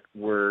 but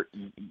where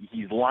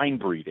he's line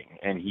breeding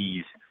and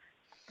he's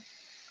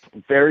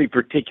very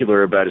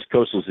particular about his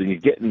coastals, and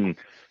he's getting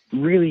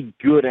really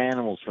good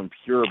animals from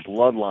pure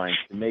bloodlines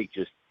to make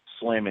just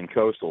slamming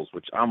coastals,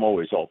 which I'm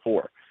always all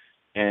for.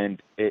 And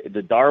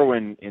the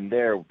Darwin in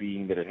there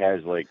being that it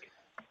has like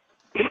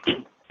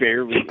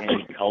barely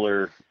any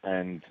color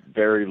and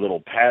very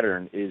little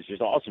pattern is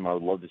just awesome. I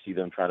would love to see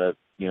them try to,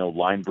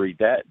 line breed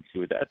that and see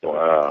what that does.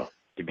 Wow.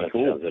 It'd be That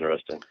cool. sounds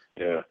interesting.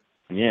 Yeah.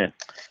 Yeah.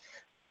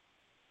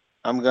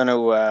 I'm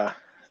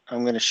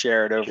gonna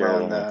share it over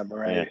on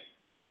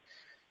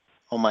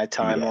on my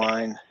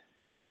timeline.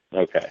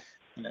 Okay.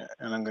 And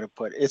I'm gonna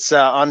put it's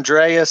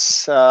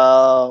Andreas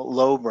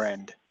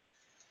Lobrand.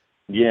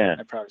 Yeah.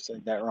 I probably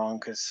said that wrong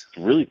because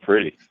It's really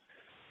pretty.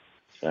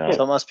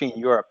 so it must be in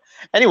Europe.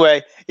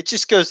 Anyway, it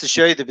just goes to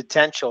show you the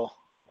potential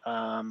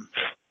Well,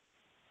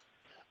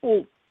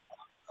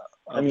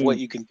 of what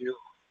you can do.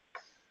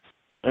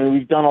 I mean,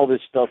 we've done all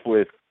this stuff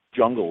with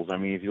jungles. I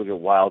mean, if you look at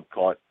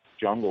wild-caught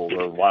jungles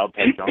or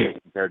wild-type jungles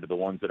compared to the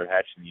ones that are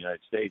hatched in the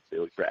United States, they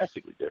look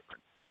drastically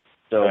different.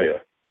 So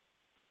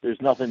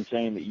there's nothing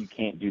saying that you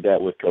can't do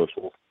that with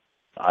coastal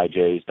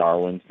IJs,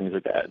 Darwins, things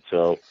like that.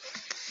 So,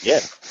 yeah,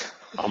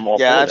 I'm all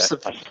for that.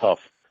 That's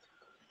tough.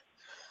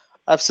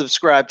 I've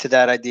subscribed to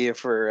that idea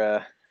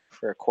for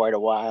quite a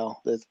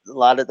while. There's a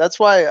lot of that's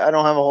why I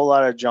don't have a whole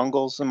lot of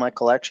jungles in my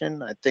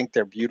collection. I think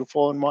they're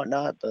beautiful and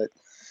whatnot, but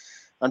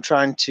I'm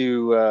trying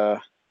to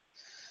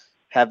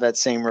have that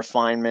same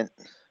refinement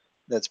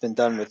that's been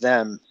done with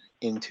them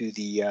into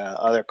the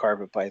other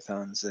carpet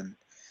pythons, and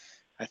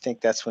I think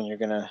that's when you're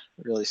gonna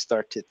really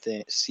start to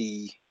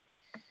see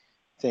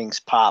things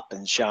pop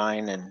and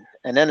shine,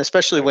 and then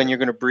especially when you're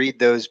gonna breed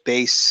those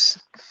base,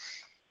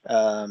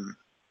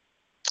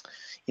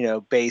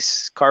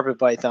 base carpet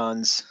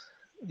pythons,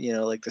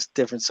 like the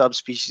different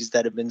subspecies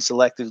that have been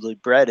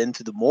selectively bred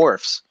into the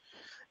morphs.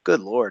 Good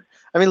Lord.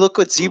 I mean, look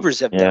what zebras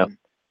have done,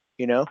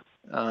 oh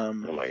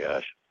my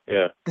gosh.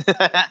 Yeah.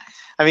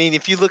 I mean,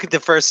 if you look at the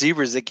first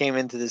zebras that came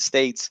into the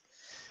States,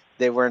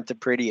 they weren't the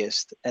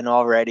prettiest. And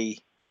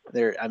already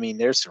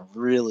there's some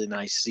really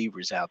nice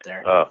zebras out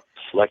there.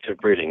 Selective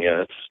breeding.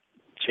 Yeah. It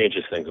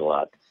changes things a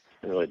lot.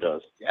 It really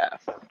does. Yeah.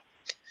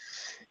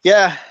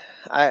 Yeah.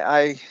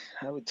 I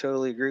would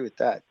totally agree with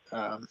that.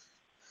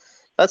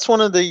 That's one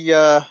of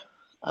the,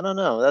 I don't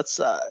know. That's,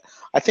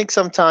 I think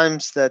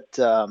sometimes that's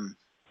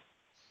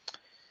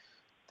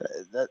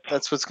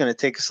what's going to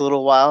take us a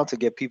little while to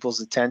get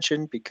people's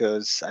attention,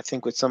 because I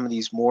think with some of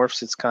these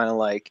morphs, it's kind of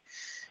like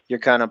you're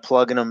kind of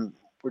plugging them.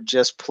 We're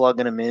just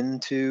plugging them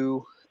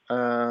into,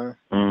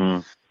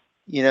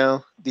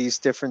 these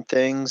different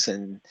things.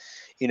 And,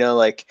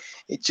 like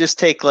it just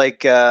take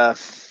like, I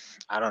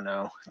don't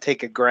know,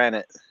 take a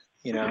granite,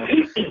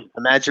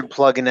 imagine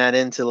plugging that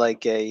into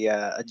like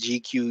a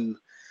GQ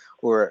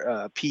or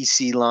a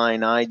PC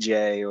line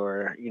IJ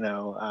or,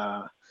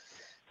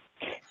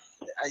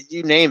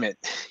 you name it,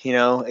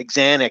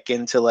 Exanic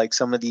into like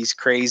some of these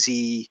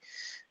crazy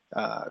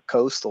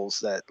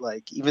coastals that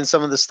like even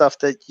some of the stuff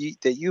that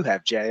you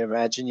have, Jay.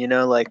 Imagine,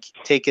 like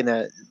taking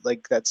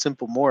like that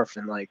simple morph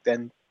and like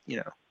then,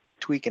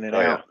 tweaking it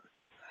out.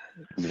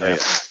 Yeah.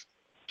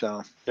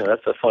 So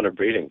that's the fun of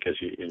breeding,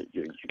 because you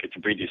get to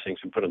breed these things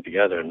and put them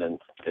together and then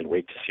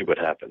wait to see what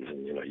happens.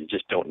 And, you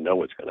just don't know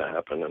what's going to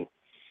happen. And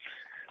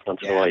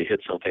once in a while you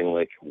hit something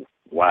like,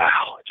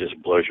 wow, it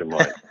just blows your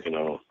mind,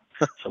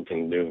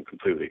 something new and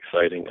completely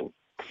exciting, and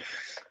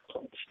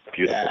it's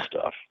beautiful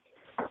stuff.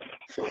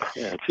 So,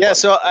 it's fun.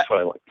 That's what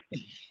I like.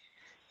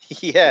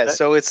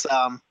 So it's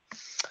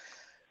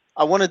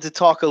I wanted to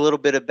talk a little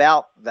bit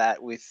about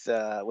that with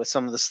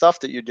some of the stuff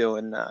that you're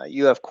doing.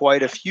 You have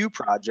quite a few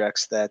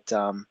projects that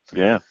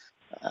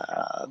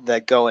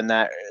that go in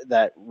that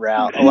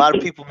route. A lot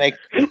of people make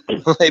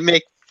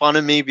fun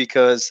of me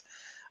because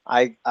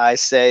I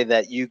say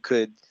that you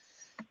could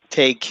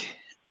take,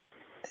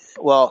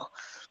 well,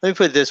 let me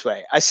put it this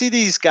way. I see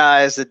these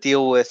guys that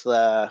deal with,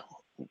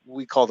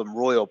 we call them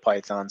royal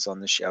pythons on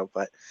the show,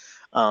 but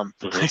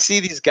I see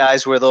these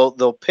guys where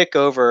they'll pick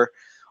over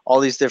all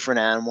these different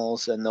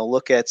animals and they'll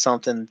look at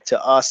something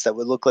to us that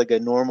would look like a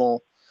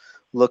normal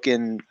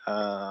looking,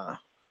 ball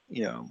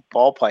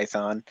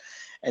python,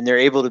 and they're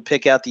able to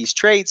pick out these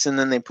traits, and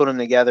then they put them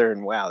together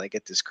and wow, they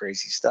get this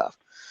crazy stuff.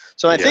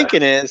 So my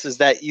thinking is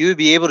that you would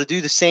be able to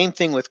do the same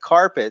thing with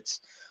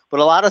carpets, but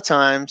a lot of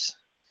times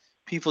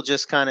people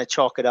just kind of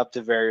chalk it up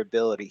to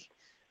variability.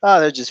 Oh,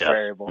 they're just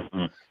variable,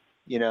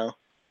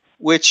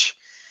 which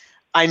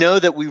I know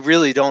that we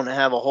really don't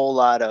have a whole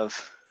lot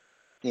of,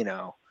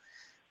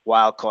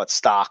 wild caught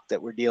stock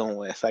that we're dealing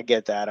with. I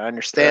get that. I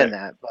understand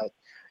that. But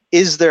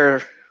is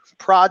there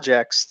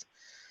projects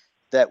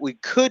that we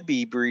could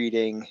be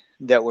breeding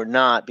that we're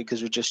not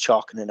because we're just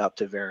chalking it up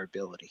to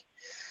variability?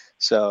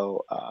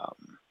 So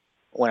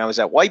when I was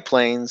at White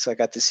Plains, I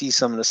got to see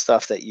some of the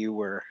stuff that you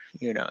were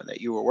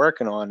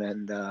working on,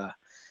 and I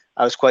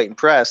was quite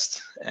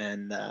impressed.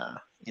 And I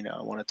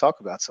want to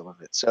talk about some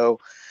of it. So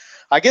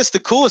I guess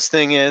the coolest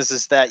thing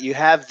is that you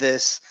have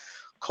this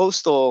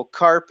coastal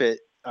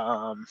carpet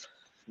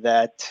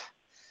that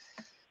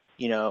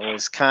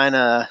is kind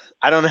of,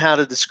 I don't know how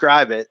to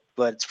describe it,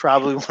 but it's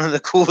probably one of the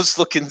coolest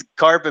looking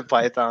carpet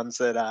pythons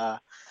that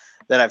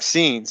I've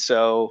seen.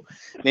 So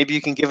maybe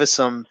you can give us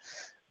some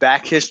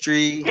back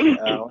history.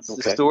 What's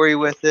the story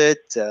with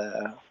it?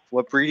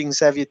 What breedings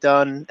have you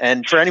done?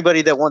 And for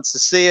anybody that wants to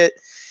see it,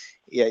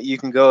 yeah, you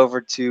can go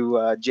over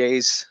to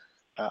Jay's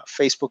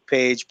Facebook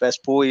page,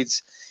 Best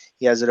Boids.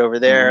 He has it over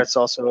there. Mm-hmm. It's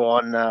also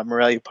on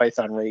Morelia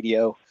Python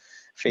Radio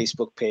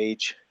Facebook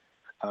page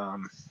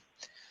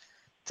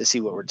to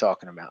see what we're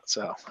talking about.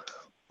 So,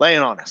 lay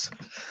it on us.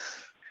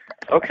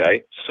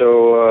 Okay,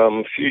 so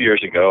a few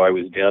years ago, I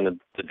was down at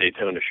the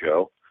Daytona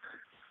show,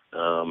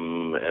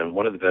 and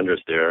one of the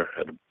vendors there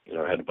had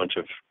a bunch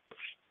of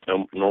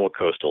normal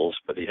coastals,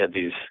 but he had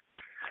these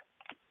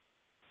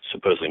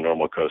supposedly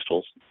normal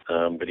coastals,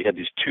 but he had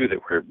these two that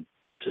were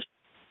just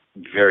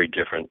very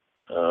different.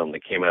 They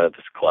came out of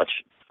this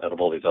clutch, out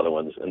of all these other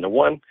ones, and the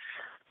one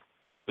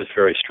was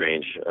very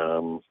strange.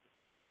 I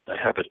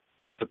have a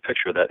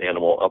picture of that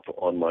animal up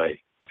on my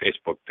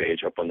Facebook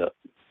page, up on the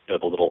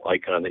little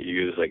icon that you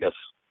use, I guess,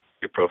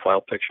 your profile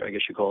picture, I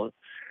guess you call it.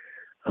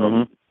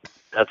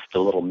 That's the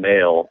little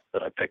male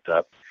that I picked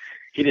up.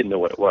 He didn't know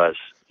what it was.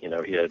 He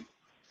had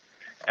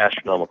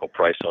astronomical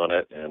price on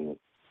it, and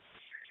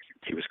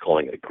he was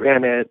calling it a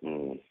granite,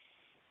 and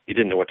he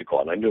didn't know what to call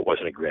it. And I knew it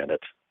wasn't a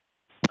granite,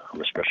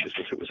 especially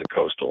since it was a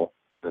coastal.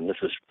 And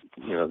this is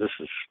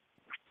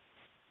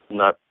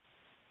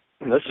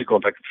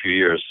going back a few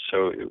years,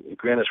 so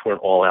granites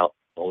weren't all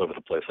over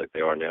the place like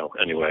they are now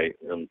anyway.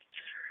 And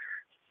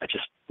I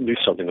just knew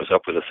something was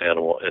up with this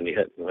animal. And he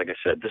had, like I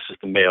said, this is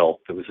the male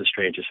that was the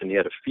strangest, and he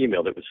had a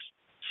female that was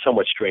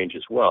somewhat strange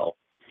as well.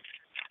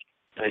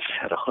 And I just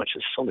had a hunch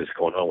that something's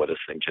going on with this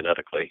thing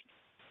genetically.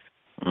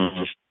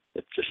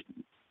 It's just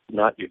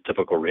not your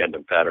typical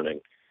random patterning.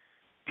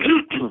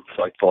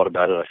 So I thought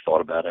about it. I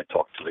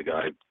talked to the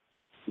guy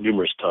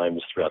numerous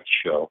times throughout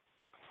the show.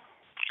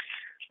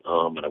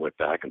 And I went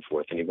back and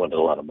forth, and he wanted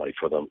a lot of money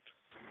for them.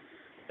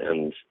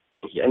 And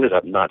he ended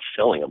up not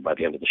selling them by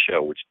the end of the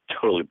show, which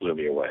totally blew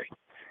me away.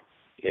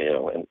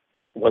 And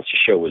once the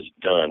show was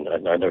done,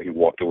 I know he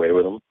walked away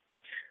with them.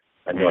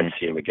 I know I'd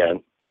see him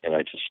again, and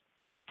I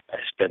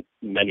spent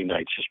many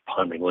nights just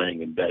pondering,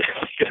 laying in bed,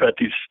 thinking about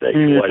these snakes.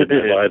 Why did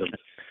I buy them?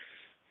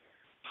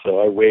 So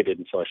I waited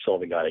until I saw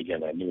the guy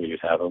again. I knew he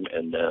would have them,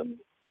 and then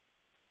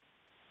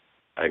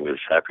I was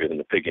happier than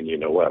the pig in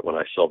you-know-what when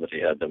I saw that he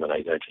had them, and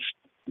I just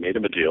made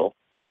him a deal,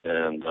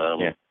 and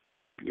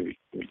we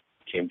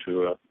came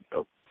to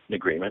an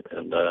agreement,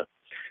 and I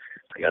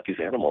got these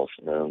animals,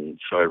 and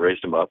so I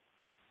raised them up,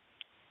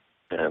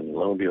 and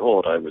lo and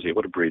behold, I was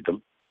able to breed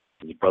them.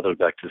 And he brothered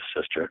back to his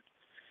sister,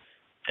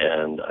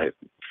 and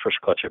first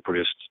clutch I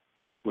produced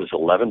was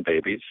 11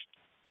 babies,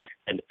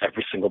 and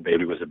every single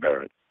baby was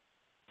aberrant,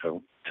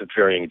 so to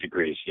varying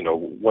degrees.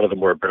 One of the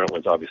more aberrant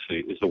ones, obviously,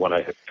 is the one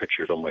I have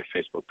pictured on my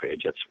Facebook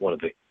page. That's one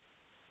of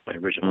my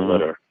original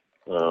litter.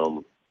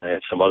 I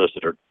had some others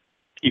that are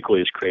equally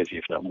as crazy,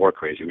 if not more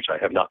crazy, which I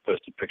have not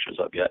posted pictures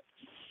of yet.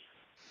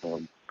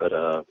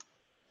 But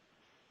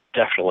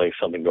definitely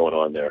something going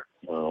on there.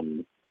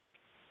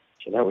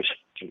 So that was,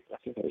 I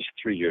think that was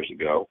 3 years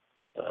ago.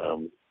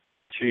 2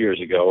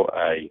 years ago,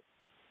 I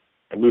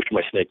moved to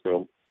my snake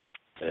room,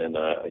 and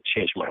I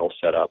changed my whole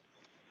setup.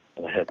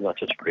 And I had not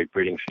such a great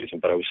breeding season,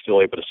 but I was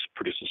still able to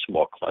produce a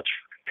small clutch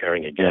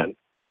pairing again.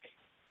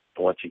 And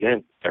once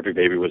again, every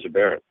baby was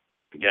aberrant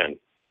again.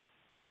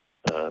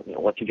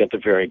 Once again, to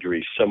varying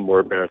degrees, some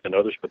more aberrant than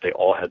others, but they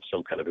all had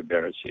some kind of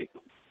aberrancy.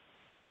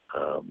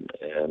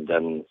 And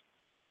then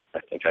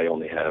I think I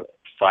only have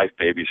 5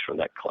 babies from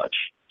that clutch.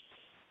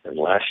 And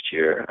last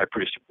year, I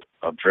produced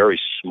a very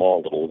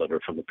small little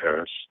litter from the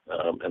parents,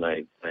 and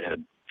I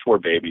had 4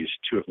 babies.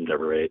 2 of them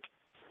never ate,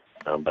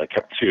 but I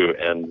kept 2,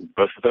 and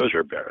both of those are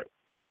aberrant.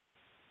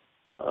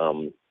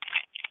 The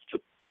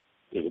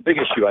big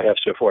issue I have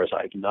so far is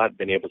I've not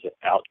been able to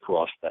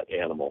outcross that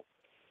animal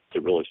to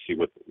really see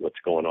what's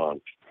going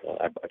on.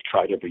 I've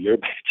tried every year,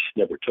 but it just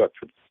never took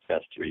for the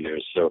past 3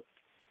 years. So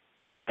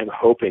I'm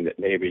hoping that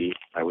maybe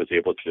I was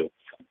able to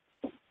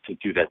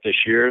do that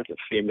this year. The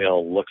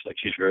female looks like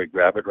she's very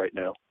gravid right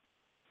now.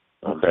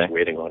 I'm just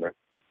waiting on her.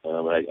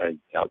 I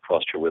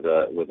outcrossed her with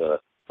a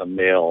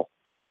male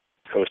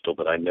coastal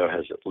that I know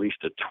has at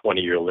least a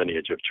 20-year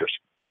lineage of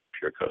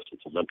pure coastal.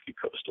 It's a Lemke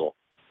coastal.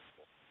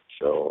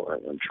 So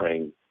I'm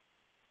trying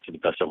to the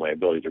best of my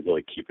ability to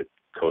really keep it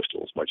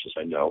coastal as much as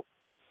I know.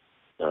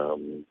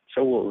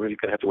 So we're really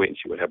going to have to wait and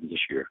see what happens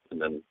this year.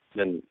 And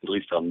then at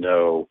least I'll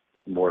know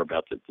more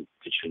about the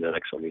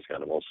genetics on these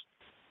animals,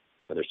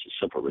 whether it's a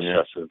simple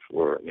recessive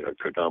or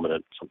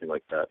predominant, something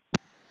like that.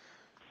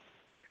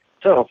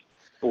 So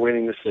we're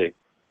waiting to see.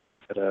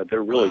 But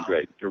they're really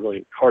great. They're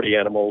really hardy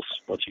animals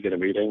once you get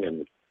them eating,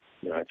 and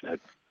they're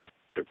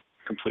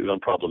completely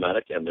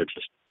unproblematic, and they're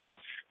just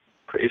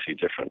crazy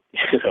different,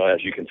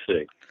 as you can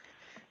see.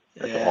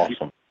 That's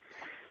awesome.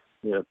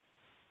 Yeah.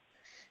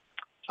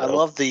 I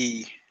love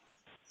the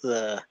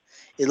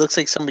it looks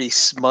like somebody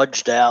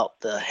smudged out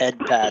the head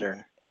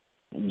pattern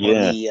on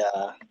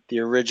the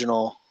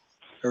original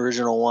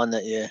one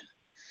that you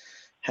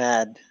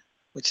had,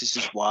 which is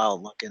just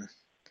wild looking.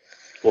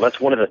 Well, that's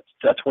one of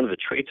the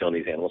traits on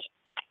these animals.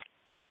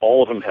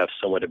 All of them have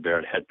somewhat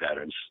aberrant head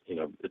patterns,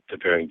 to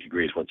varying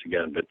degrees once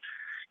again, but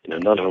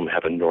none of them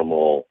have a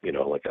normal,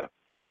 like a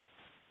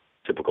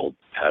typical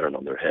pattern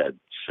on their head.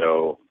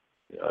 So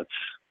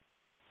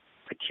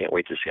can't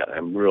wait to see it.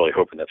 I'm really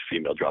hoping that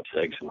female drops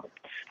eggs and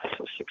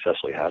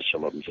successfully has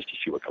some of them just to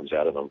see what comes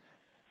out of them.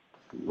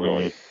 I'm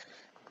really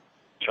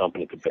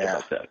chomping at the bit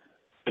about that.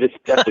 But it's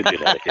definitely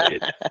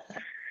genetic.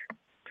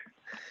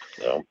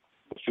 So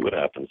we'll see what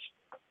happens.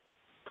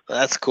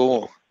 That's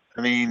cool.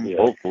 I mean,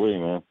 hopefully,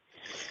 man.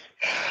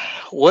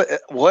 What?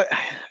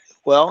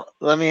 Well,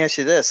 let me ask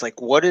you this: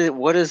 like, what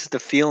is the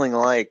feeling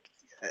like?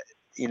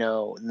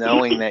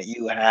 Knowing that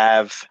you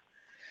have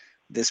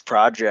this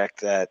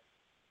project that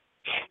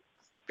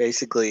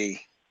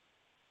basically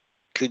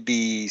could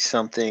be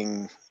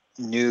something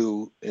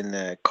new in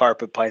the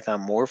carpet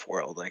python morph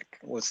world. Like,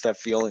 what's that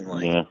feeling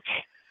like? Yeah.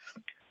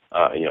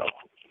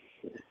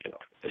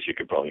 As you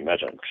could probably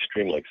imagine, I'm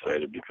extremely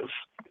excited because,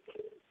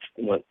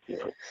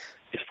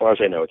 as far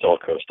as I know, it's all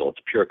coastal. It's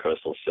pure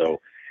coastal.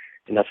 So,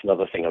 and that's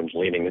another thing I'm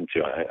leaning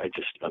into.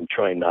 I'm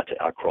trying not to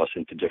outcross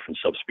into different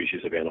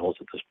subspecies of animals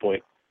at this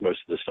point. Most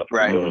of the stuff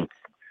I'm doing,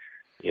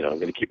 I'm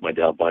going to keep my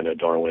albino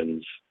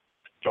Darwins,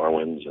 and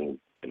I'm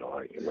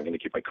going to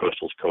keep my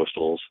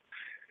coastals.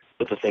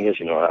 But the thing is,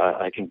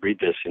 I can breed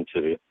this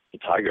into the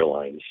tiger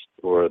lines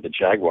or the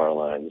jaguar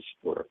lines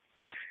or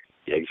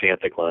the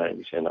axanthic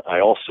lines, and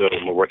I also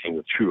am working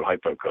with true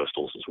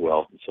hypocoastals as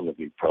well. Some of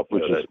you probably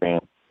know that. Which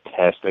is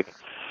fantastic.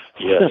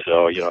 Yeah,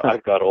 so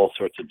I've got all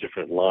sorts of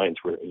different lines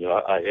where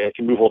I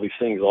can move all these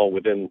things all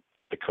within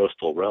the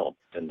coastal realm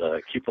and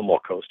keep them all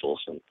coastals,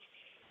 and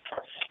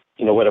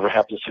whatever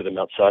happens to them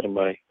outside of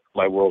my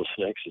world of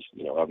snakes is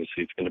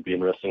obviously it's going to be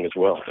interesting as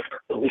well.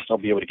 But at least I'll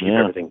be able to keep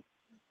everything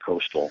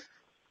coastal.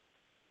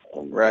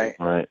 Right.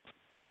 I'm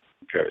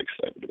very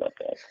excited about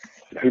that.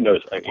 Who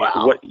knows?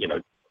 Wow.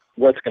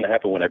 What's going to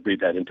happen when I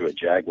breed that into a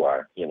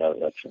jaguar?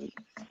 That's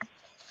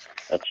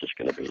just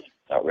going to be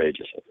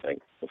outrageous. I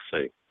think we'll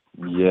see.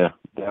 Yeah,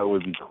 that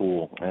would be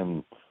cool.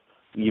 And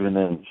even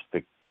then, just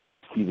to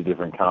see the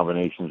different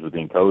combinations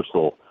within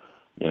coastal,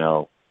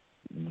 that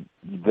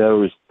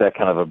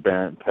kind of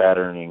aberrant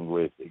patterning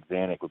with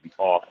Axanthic would be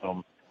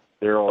awesome.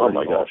 They're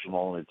already awesome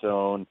on its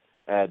own.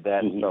 Add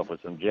that stuff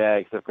with some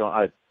jag stuff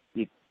going.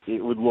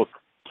 It would look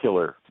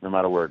killer no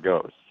matter where it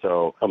goes.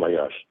 So, oh my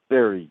gosh,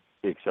 very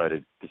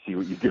excited to see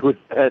what you do with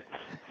that.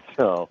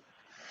 So,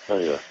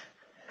 yeah,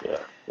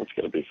 it's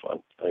going to be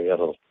fun. I got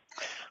a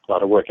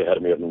lot of work ahead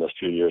of me over the next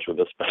few years with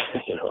this, but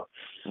it's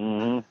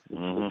going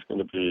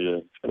to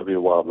be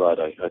a wild ride.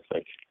 I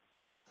think.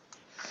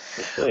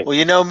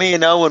 Well, me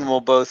and Owen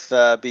will both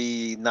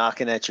be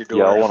knocking at your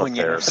door when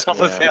you have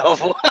some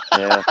available.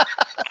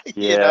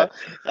 Yeah.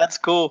 That's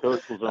cool.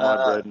 Coastals are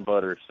my bread and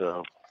butter,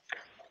 so.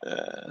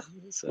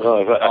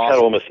 I've had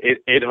almost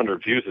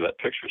 800 views of that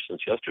picture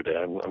since yesterday.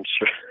 I'm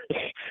sure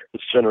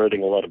it's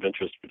generating a lot of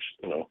interest, which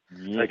I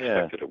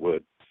expected it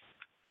would.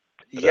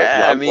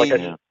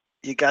 But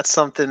you got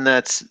something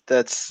that's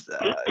it's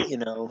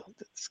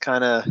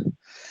kind of,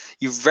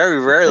 you very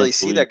rarely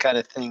see that kind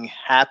of thing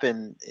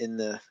happen in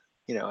the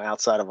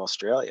outside of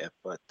Australia,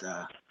 but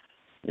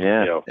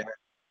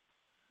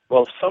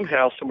well,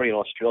 somehow somebody in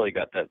Australia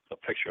got a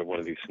picture of one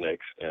of these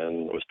snakes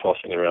and was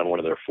tossing it around one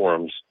of their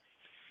forums,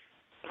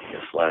 I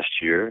guess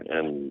last year,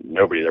 and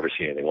nobody had ever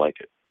seen anything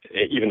like it,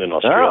 even in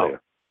Australia.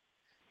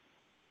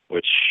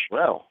 Which,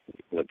 that's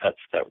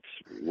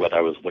what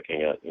I was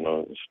looking at,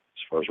 as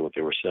far as what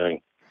they were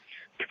saying.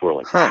 People were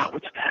like, "Wow,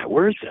 what's that?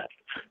 Where is that?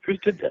 Who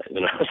did that?"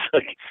 It's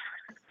like,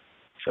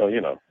 so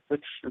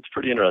it's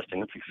pretty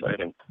interesting. It's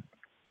exciting.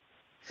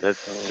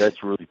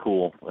 That's really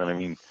cool. And I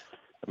mean,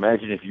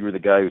 imagine if you were the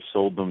guy who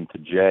sold them to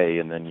Jay,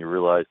 and then you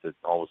realized that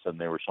all of a sudden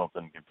they were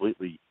something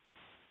completely,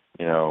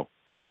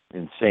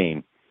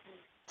 insane.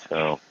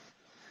 So,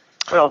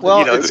 it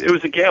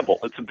was a gamble.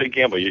 It's a big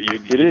gamble. You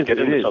get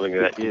into something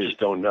that you just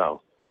don't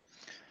know.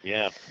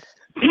 Yeah.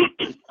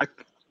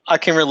 I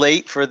can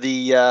relate for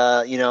the,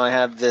 I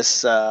have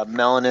this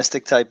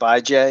melanistic type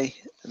IJ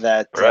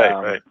that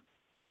right.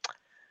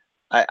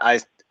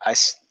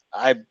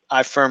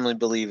 I firmly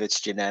believe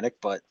it's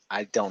genetic, but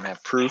I don't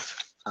have proof.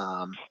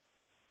 And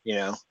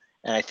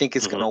I think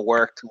it's going to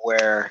work to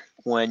where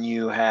when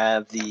you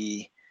have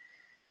the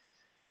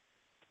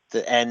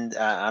end,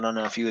 I don't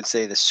know if you would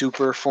say the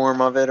super form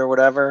of it or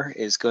whatever,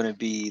 is going to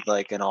be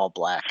like an all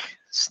black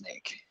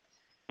snake,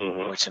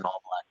 which an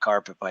all black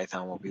carpet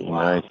python will be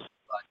wild. Nice.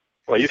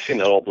 Well, you've seen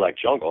that all black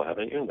jungle,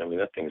 haven't you? I mean,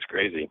 that thing's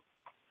crazy.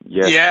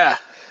 Yeah.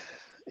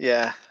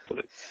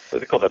 What do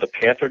they call that? The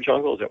panther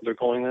jungle? Is that what they're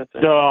calling that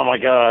thing? Oh my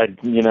God!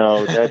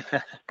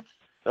 That.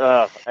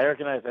 I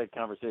recognize that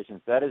conversation.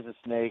 That is a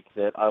snake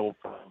that I will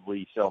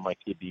probably sell my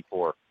kidney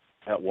for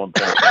at one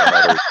point or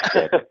another.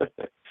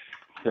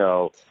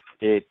 So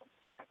it's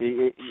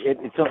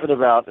something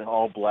about an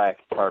all black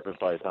carpet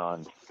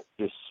python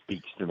just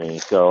speaks to me.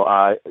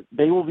 So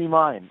they will be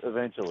mine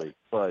eventually,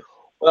 but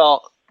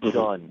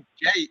done.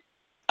 Jay,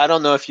 I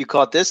don't know if you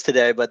caught this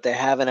today, but they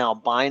have an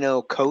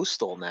albino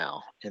coastal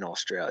now in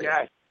Australia.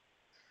 Yeah,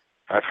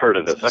 I've heard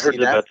of this. I heard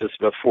about this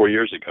about 4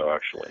 years ago,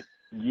 actually.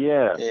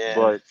 Yeah,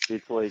 but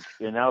it's like,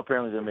 and now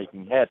apparently they're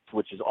making hets,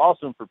 which is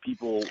awesome for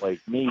people like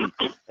me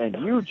and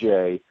you,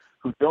 Jay,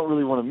 who don't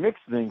really want to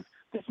mix things.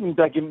 This means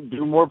I can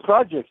do more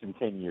projects in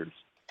 10 years.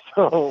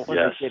 So when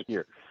Yes. they get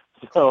here,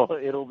 so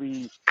it'll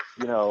be,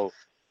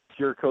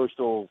 pure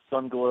coastal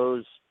sun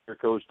glows, pure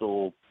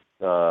coastal.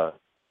 The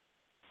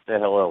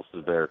hell else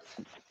is there?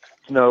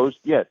 Snows.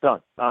 Yeah,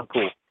 done. I'm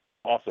cool.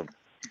 Awesome.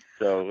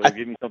 So it'll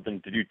give me something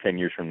to do 10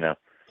 years from now.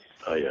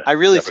 Oh yeah. I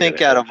really Never think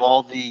gonna out have. of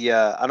all the,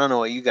 I don't know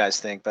what you guys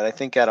think, but I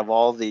think out of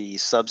all the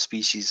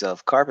subspecies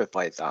of carpet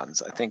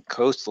pythons, I think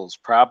coastals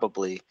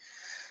probably,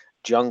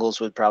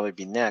 jungles would probably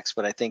be next,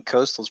 but I think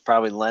coastals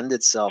probably lend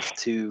itself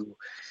to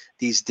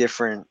these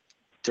different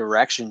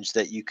directions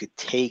that you could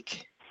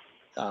take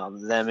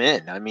them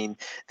in. I mean,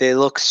 they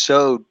look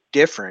so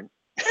different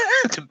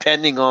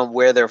depending on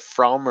where they're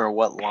from or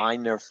what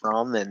line they're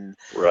from, and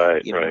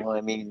Right.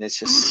 I mean, it's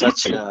just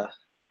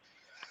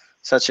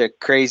such a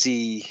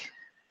crazy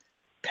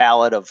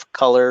palette of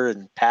color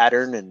and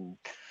pattern and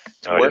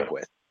to Oh, work yeah.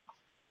 with.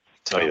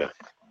 Oh yeah.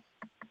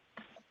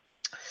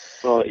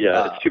 Well,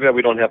 yeah. It's too bad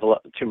we don't have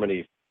too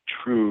many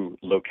true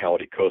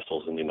locality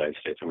coastals in the United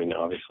States. I mean,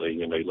 obviously,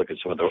 you look at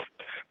some of the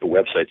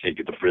websites. They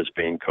get the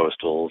Brisbane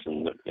coastals,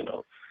 and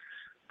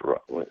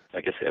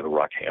I guess they have the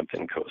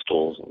Rockhampton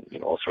coastals,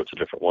 and all sorts of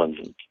different ones.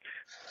 And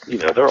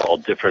they're all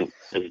different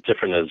as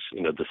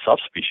the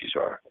subspecies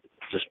are,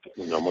 just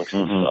amongst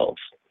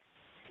themselves.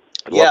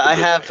 I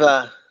have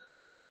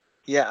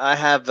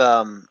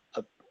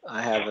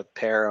a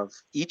pair of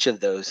each of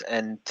those,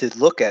 and to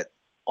look at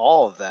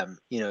all of them,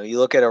 you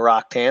look at a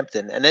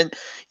Rockhampton, and then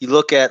you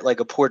look at like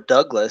a Port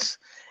Douglas,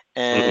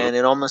 and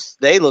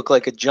they look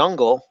like a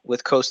jungle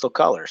with coastal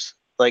colors.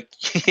 Like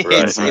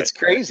it's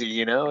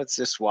crazy, it's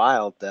just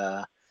wild.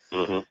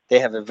 They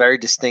have a very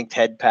distinct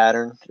head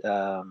pattern.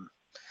 Oh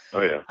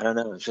yeah. I don't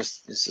know. It's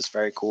just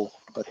very cool.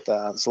 But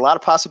there's a lot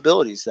of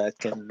possibilities that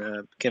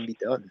can be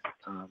done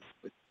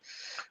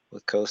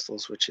with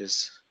coastals, which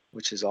is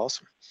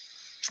awesome.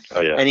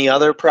 Oh yeah. Any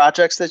other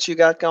projects that you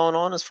got going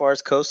on as far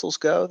as coastals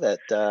go that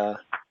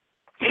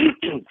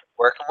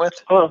working with?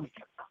 Well,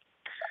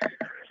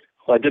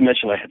 I did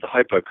mention I had the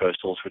hypo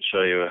coastals, which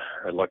I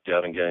lucked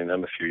out in getting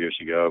them a few years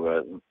ago,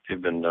 but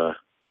they've been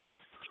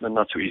it's been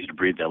not so easy to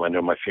breed them. I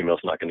know my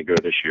female's not going to go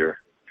this year.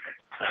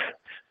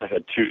 I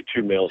had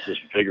two males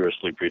just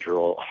vigorously breed her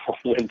all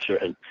winter,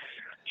 and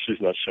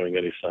she's not showing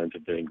any signs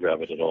of being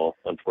gravid at all,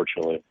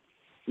 unfortunately.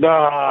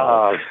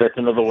 No, that's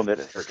another one that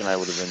Eric and I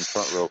would have been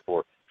front row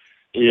for.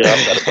 Yeah,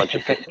 I've got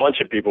a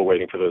bunch of people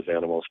waiting for those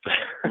animals.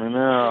 I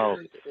know.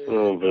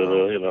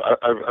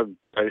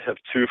 I have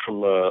two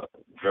from a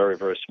very,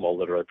 very small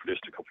litter I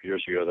produced a couple of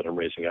years ago that I'm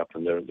raising up,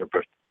 and they're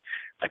both.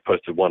 I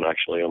posted one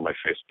actually on my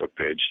Facebook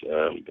page.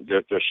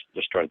 They're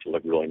starting to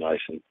look really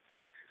nice, and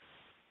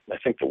I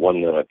think the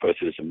one that I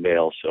posted is a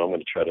male, so I'm going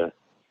to try to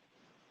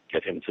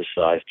get him to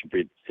size to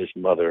breed his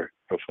mother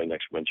hopefully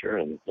next winter,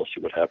 and we'll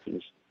see what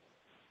happens.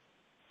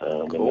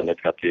 Cool. And then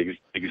I've got the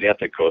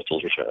Xanthic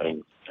coastals, which I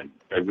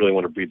really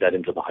want to breed that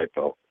into the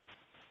hypo.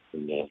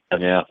 And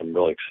I'm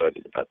really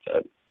excited about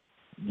that.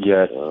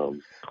 Yes,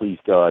 please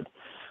God.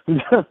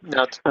 Now,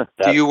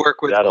 do you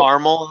work with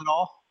caramel at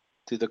all?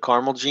 Do the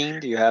caramel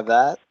gene? Do you have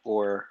that,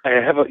 or? I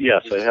have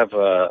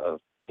I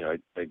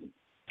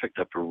picked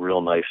up a real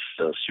nice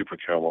super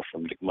caramel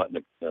from Nick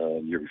Mutnick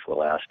year before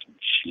last.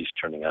 She's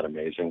turning out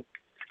amazing.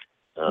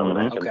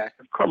 Okay. A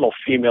caramel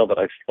female that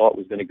I thought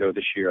was going to go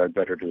this year. I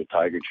better do a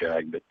tiger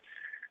jag, but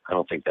I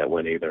don't think that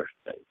went either.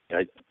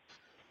 I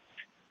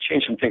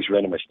changed some things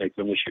around in my snake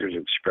room this year to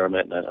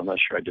experiment, and I'm not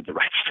sure I did the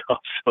right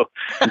stuff. So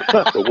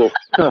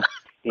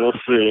we'll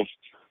see.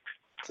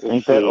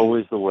 Ain't that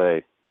always the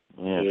way?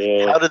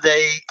 Yeah.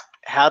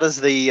 How does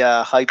the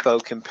hypo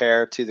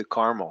compare to the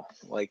caramel?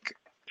 Like,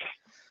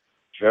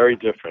 very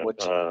different.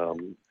 What I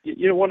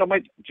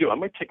might do? I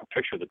might take a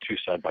picture of the two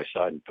side by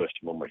side and post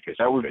them on my Facebook.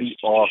 That would be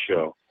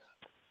awesome.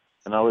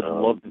 And I would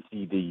love to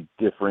see the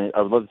difference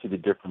of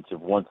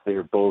once they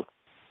are both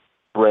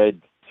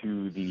bred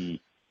to the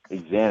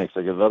Xanthics.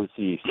 Like I'd love to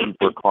see a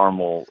super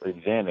caramel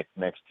Xanthic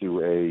next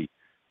to a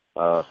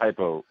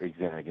hypo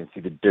Xanthic and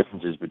see the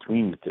differences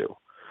between the two.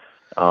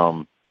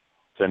 So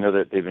I know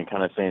that they've been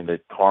kind of saying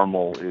that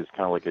caramel is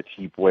kind of like a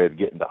cheap way of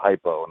getting to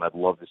hypo, and I'd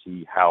love to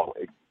see how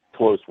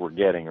close we're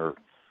getting, or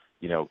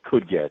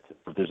could get,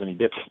 if there's any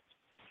difference.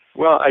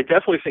 Well, I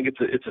definitely think it's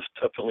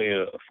definitely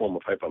a form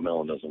of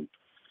hypomelanism.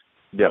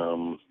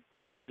 Yeah.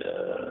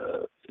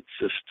 It's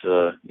just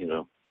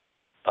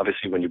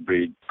obviously when you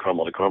breed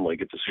caramel to caramel, you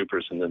get the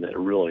supers, and then it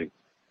really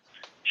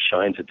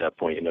shines at that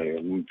point.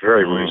 You're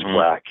very rose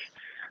black.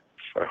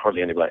 For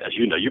hardly anybody, as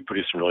you know, you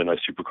produce some really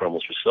nice super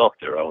caramels yourself,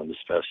 Darryl, in this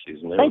past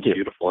season. They're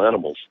beautiful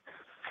animals.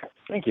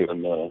 Thank you.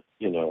 And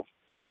you know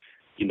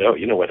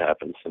what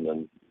happens. And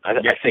then I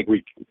think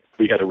we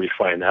got to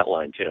refine that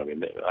line too. I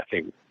mean, I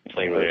think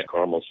plain rose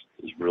caramels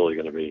is really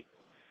going to be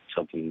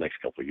something in the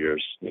next couple of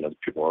years.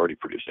 People are already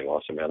producing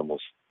awesome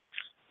animals.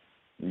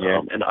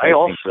 Yeah. And I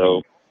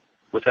also,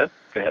 what's that?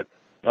 Go ahead.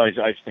 I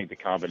just think the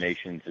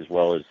combinations, as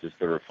well as just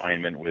the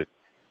refinement with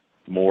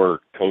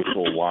more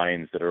coastal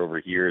lines that are over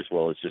here, as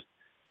well as just,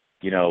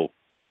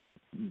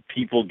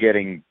 people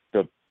getting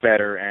the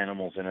better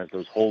animals, and as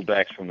those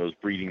holdbacks from those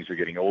breedings are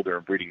getting older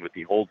and breeding with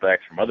the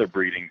holdbacks from other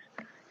breedings,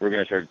 we're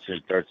going to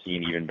start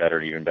seeing even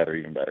better.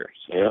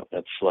 So. Yeah,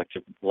 that's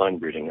selective line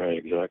breeding, right?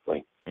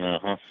 Exactly.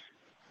 Uh-huh.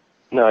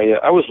 No, yeah,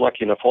 I was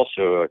lucky enough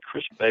also.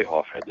 Chris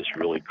Bayhoff had this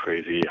really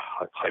crazy,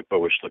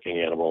 hypo-ish looking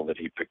animal that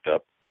he picked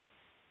up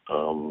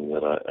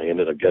that I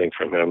ended up getting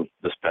from him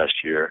this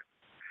past year.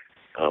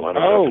 I don't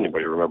know if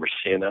anybody remembers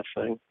seeing that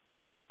thing.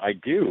 I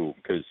do,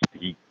 because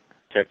he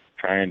kept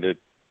trying to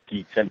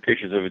send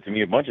pictures of it to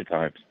me a bunch of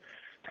times.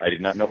 I did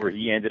not know where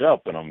he ended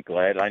up, and I'm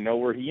glad I know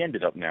where he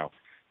ended up now.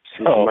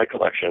 He's in my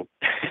collection.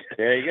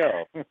 There you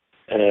go.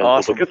 And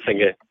awesome. The good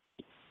thing is,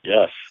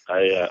 yes,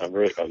 I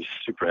was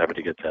super happy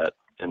to get that.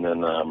 And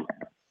then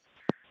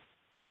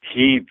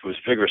he was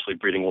vigorously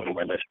breeding one of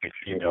my nice big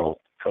female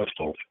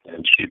coastals,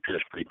 and she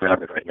appears pretty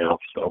gravid right now.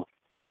 So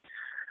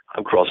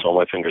I'm crossing all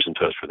my fingers and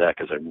toes for that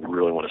because I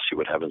really want to see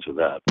what happens with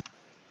that.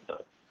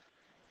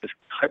 This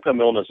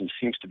hypomelanism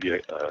seems to be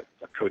a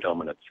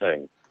co-dominant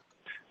thing,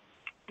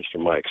 just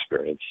from my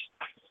experience.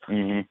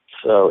 Mm-hmm.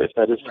 So if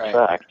that is a Right.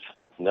 fact,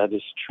 and that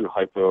is true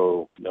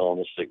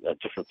hypomelanistic, a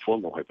different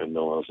form of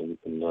hypomelanism,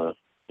 and I'll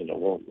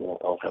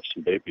have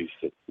some babies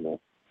that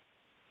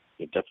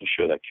they definitely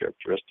show that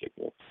characteristic.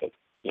 But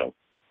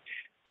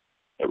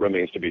it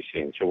remains to be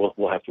seen. So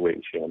we'll have to wait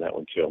and see on that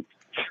one too.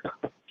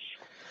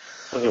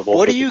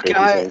 What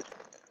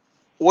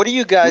do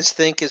you guys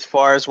think as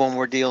far as when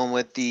we're dealing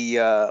with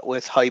the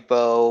with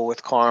hypo,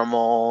 with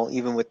caramel,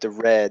 even with the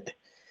red?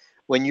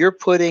 When you're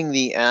putting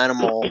the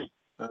animal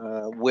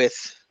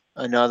with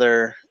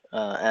another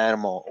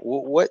animal,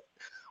 what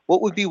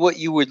would be what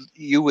you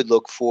would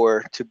look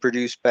for to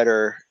produce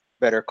better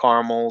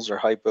caramels or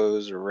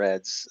hypos or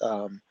reds?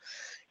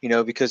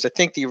 Because I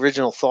think the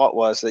original thought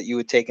was that you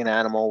would take an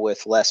animal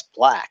with less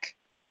black,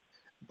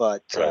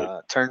 but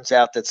Right. turns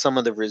out that some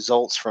of the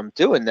results from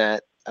doing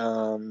that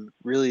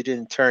really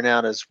didn't turn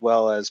out as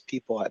well as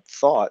people had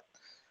thought.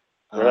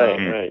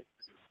 Right.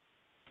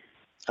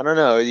 I don't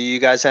know. Do you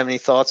guys have any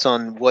thoughts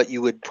on what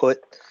you would put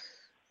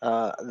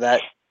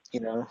that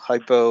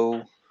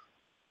hypo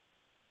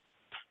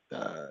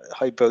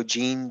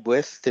gene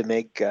with to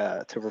make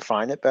to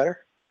refine it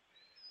better?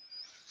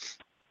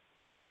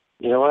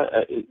 You know what?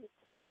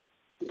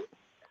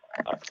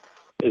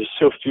 There's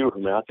so few of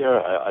them out there.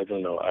 I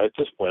don't know. At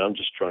this point, I'm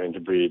just trying to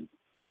breed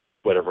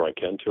whatever I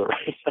can to it,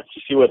 right?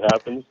 To see what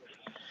happens.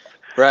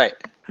 Right.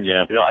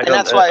 Yeah.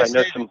 That's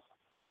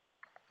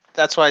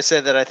why I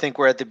said that I think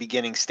we're at the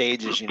beginning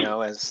stages.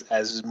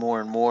 As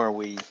more and more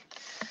we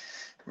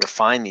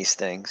refine these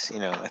things.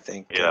 I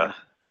think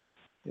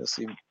you'll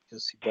see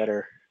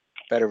better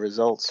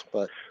results.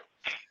 But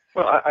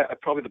well, I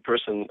probably the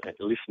person,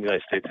 at least in the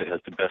United States, that has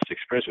the best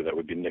experience with that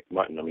would be Nick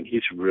Mutton. I mean,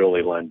 he's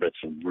really line bred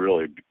some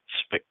really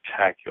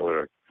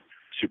spectacular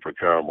super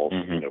caramels,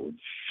 with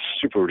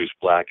super reduced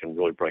black and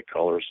really bright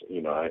colors.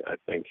 I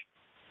think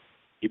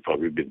he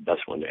probably would be the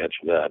best one to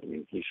answer that. I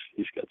mean, he's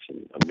got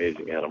some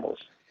amazing animals.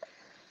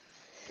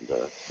 And,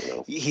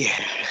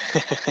 Yeah.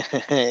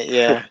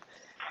 Yeah.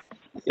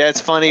 Yeah,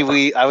 it's funny.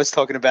 I was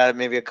talking about it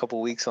maybe a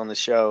couple weeks on the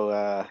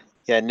show.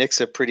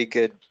 Nick's a pretty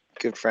good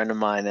friend of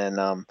mine,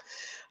 and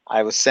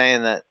I was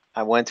saying that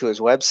I went to his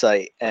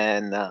website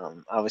and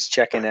I was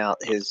checking out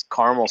his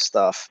caramel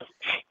stuff,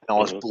 and I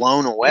was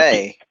blown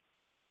away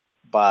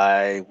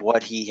by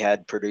what he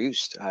had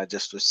produced. I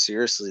just was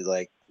seriously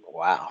like,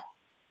 wow,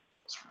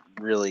 it's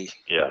really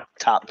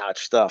top-notch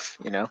stuff,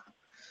 Yeah.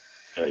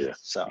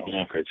 So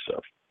great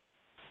stuff.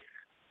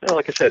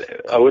 Like I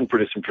said, I wouldn't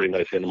produce some pretty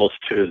nice animals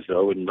too, so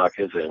I wouldn't knock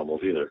his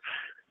animals either.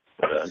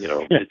 But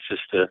it's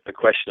just a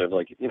question of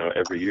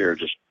every year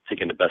just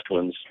taking the best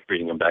ones,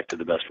 breeding them back to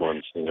the best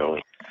ones,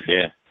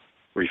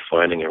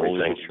 refining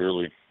everything.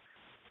 Surely.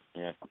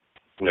 Yeah.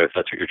 If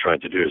that's what you're trying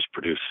to do is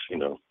produce,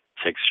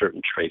 take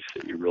certain traits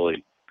that you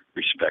really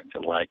respect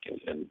and like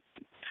and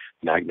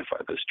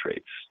magnify those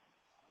traits.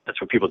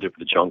 That's what people do for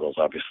the jungles,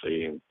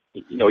 obviously. And,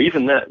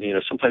 even that,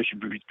 sometimes you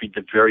breed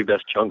the very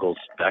best jungles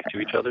back to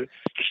each other.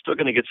 You're still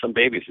going to get some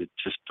babies that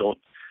just don't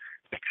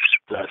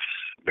express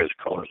various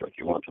colors like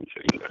you want them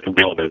to. And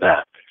we all know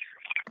that.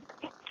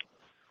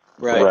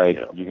 right.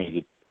 You're going to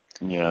get,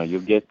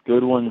 you'll get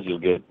good ones, you'll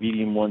get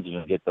medium ones, and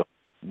you'll get the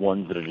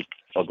ones that are just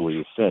ugly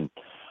as sin.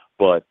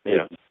 But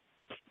and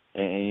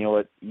you know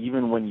what?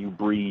 Even when you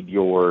breed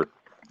your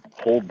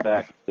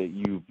holdbacks that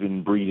you've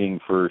been breeding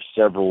for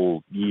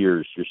several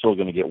years, you're still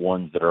going to get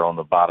ones that are on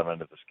the bottom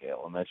end of the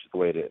scale, and that's just the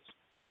way it is.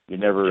 You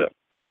never,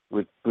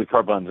 with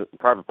carpet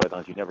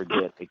pythons, you never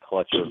get a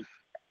clutch of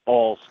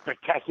all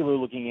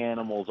spectacular-looking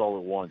animals all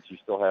at once. You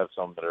still have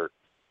some that are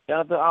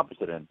down at the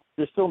opposite end.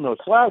 There's still no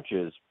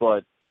slouches,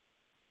 but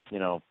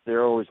there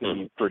are always going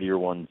to be prettier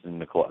ones in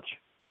the clutch.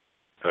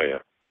 Oh yeah.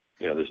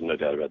 Yeah, there's no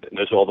doubt about that. And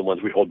those are all the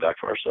ones we hold back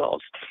for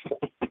ourselves.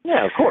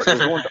 Yeah, of course.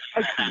 Those are the ones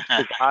I keep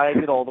because I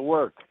did all the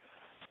work.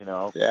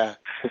 Yeah.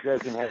 You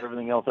guys can have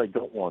everything else I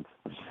don't want.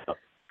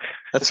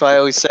 That's why I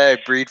always say I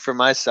breed for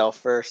myself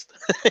first.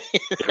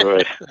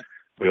 Right.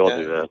 We all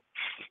do that.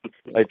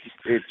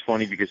 It's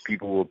funny because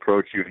people will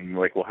approach you and you're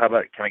like, well, how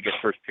about, can I get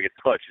first pick of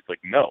the clutch? It's like,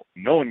 no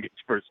one gets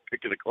first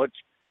pick of the clutch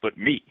but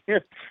me. Yeah.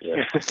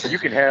 You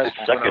can have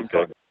second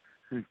pick.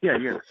 Yeah,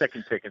 the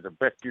second pick is the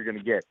best you're going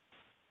to get.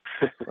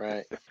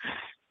 Right.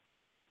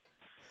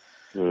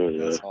 Yeah.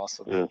 That's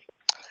awesome. Yeah.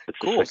 It's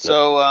a Cool. sickness.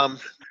 So,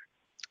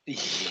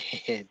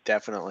 yeah,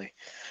 definitely.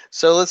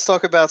 So let's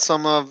talk about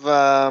some of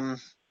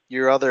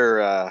your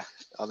other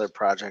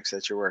projects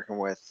that you're working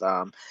with.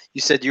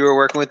 You said you were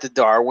working with the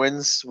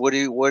Darwins.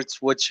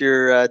 What's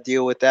your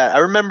deal with that? I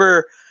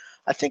remember,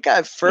 I think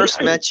I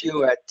first met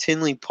you at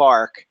Tinley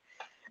Park,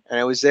 and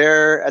I was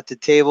there at the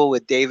table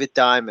with David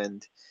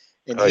Diamond,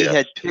 and Oh, he yes.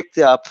 had picked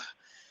up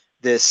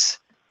this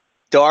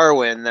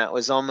Darwin that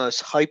was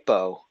almost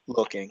hypo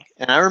looking.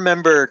 And I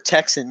remember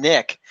texting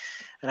Nick,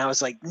 and I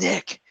was like,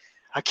 Nick,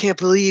 I can't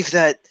believe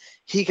that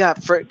he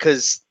got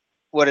because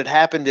what had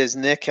happened is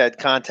Nick had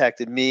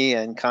contacted me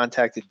and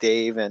contacted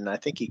Dave, and I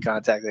think he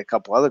contacted a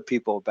couple other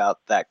people about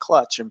that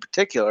clutch in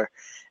particular.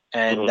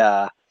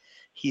 And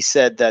he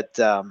said that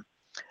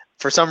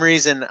for some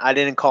reason I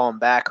didn't call him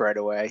back right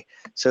away.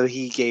 So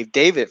he gave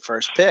David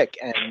first pick,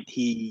 and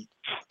he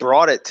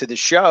brought it to the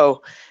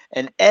show.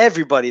 And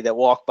everybody that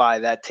walked by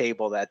that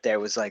table that day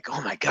was like,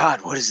 "Oh my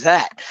God, what is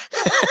that?"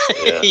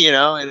 Yeah. You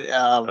know, and,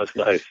 That's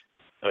nice.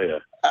 Oh, yeah.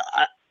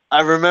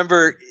 I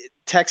remember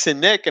texting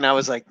Nick, and I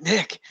was like,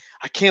 "Nick,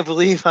 I can't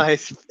believe I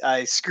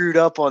screwed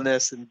up on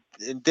this and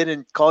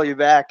didn't call you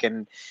back."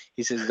 And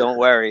he says, "Don't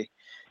worry,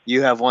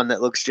 you have one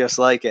that looks just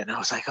like it." And I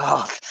was like,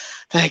 "Oh,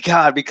 thank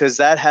God," because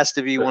that has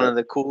to be one of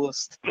the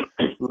coolest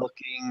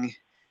looking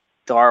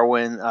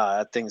Darwin.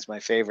 That thing's my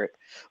favorite.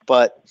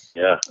 But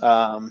Yeah.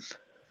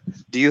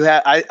 do you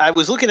have? I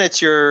was looking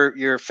at your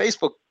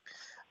Facebook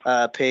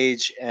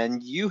page,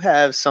 and you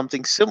have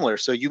something similar.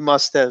 So you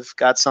must have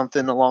got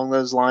something along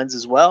those lines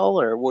as well,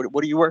 or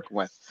what are you working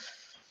with?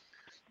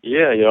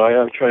 Yeah, I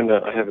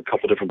have a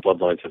couple different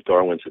bloodlines of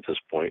Darwins at this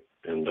point,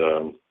 and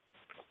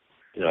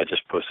I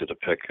just posted a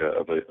pic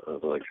of a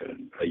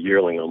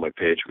yearling on my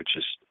page, which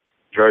is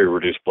very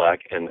reduced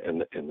black, and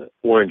the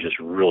orange is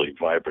really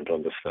vibrant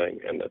on this thing,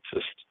 and that's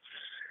just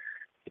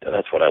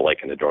that's what I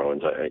like in the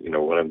Darwins.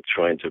 What I'm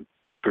trying to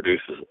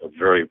produce is a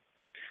very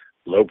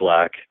low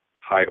black,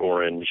 high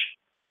orange,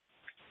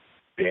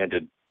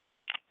 banded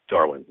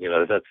Darwin.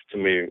 That's to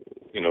me,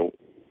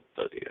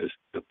 is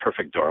the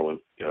perfect Darwin.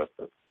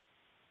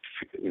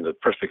 The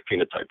perfect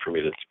phenotype for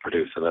me to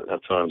produce, and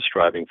that's what I'm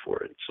striving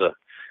for. It's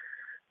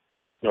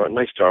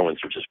nice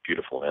Darwins are just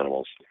beautiful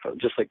animals,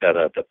 just like that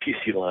the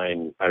PC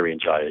line Irie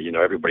and Jaya.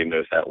 Everybody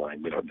knows that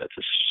line. That's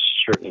a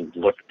certain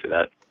look to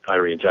that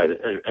Irie and Jaya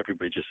that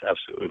everybody just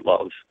absolutely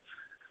loves.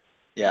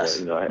 Yes.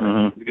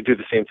 We could do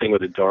the same thing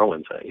with the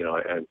Darwins.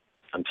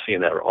 I'm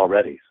seeing that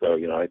already. So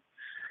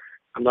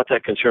I'm not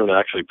that concerned with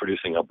actually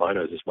producing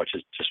albinos as much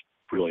as just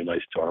really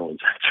nice Darwins.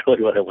 That's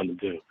really what I want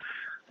to do.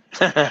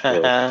 So,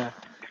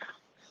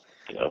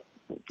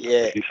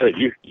 yeah. like you said,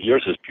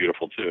 yours is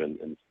beautiful too,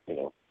 and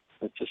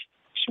it's just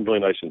some really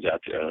nice ones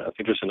out there. I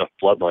think there's enough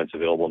bloodlines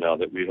available now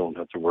that we don't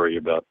have to worry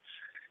about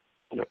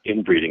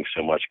inbreeding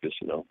so much, because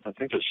I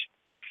think there's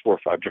 4 or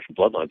 5 different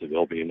bloodlines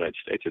available in the United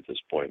States at this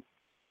point.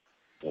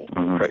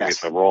 Correct me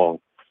if I'm wrong.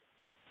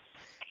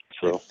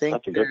 So I think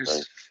that's a good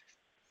there's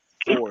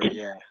thing. 4.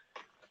 Yeah.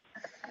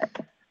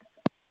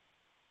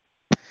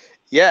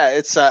 Yeah,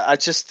 it's I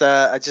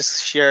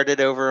just shared it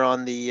over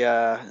on the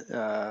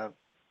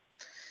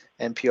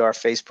NPR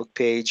Facebook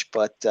page,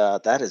 but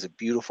that is a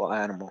beautiful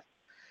animal.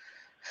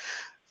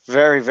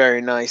 Very,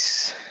 very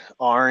nice.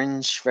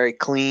 Orange, very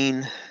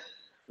clean.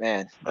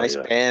 Man, nice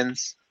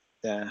bands.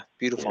 Yeah,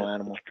 beautiful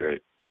animal. That's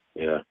great.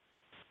 Yeah.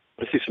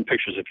 I see some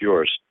pictures of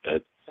yours.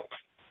 I'm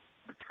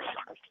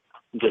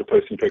going to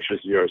post some pictures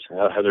of yours,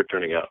 how they're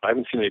turning out. I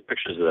haven't seen any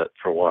pictures of that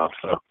for a while,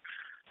 so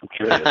I'm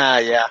curious.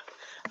 Yeah,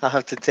 I'll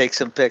have to take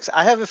some pics.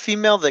 I have a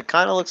female that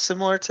kind of looks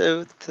similar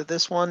to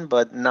this one,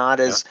 but not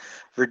as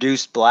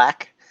reduced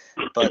black.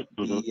 But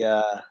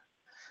the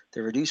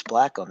reduced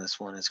black on this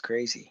one is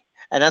crazy,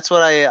 and that's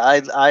what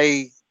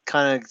I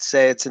kind of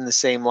say it's in the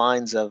same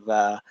lines of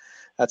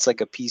that's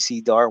like a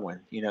PC Darwin,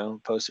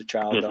 poster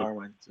child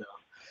Darwin. So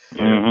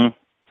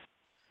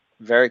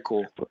very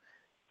cool.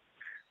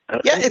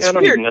 Yeah, it's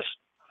weird.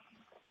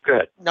 Go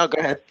ahead. No, go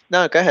ahead.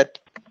 No, go ahead.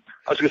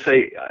 I was going to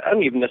say, I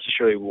don't even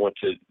necessarily want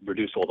to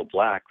reduce all the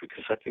black,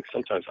 because I think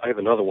sometimes I have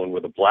another one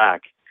where the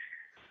black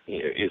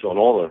is on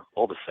all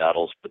the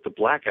saddles, but the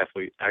black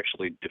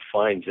actually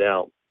defines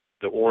out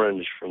the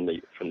orange from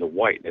the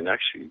white, and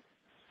actually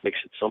makes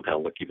it somehow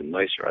look even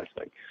nicer, I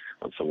think,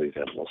 on some of these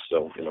animals.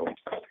 So it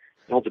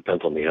all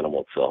depends on the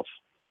animal itself.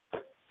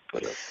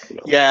 But,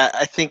 yeah,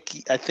 I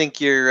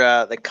think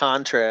your the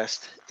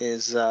contrast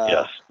is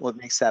what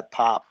makes that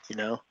pop.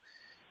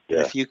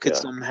 Yeah, if you could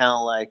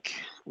somehow like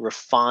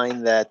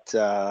refine that,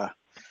 I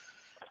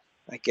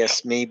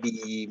guess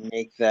maybe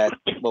make that,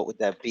 what would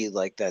that be,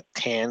 like that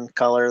tan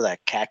color,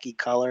 that khaki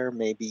color,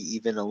 maybe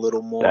even a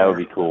little more. That would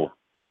be cool.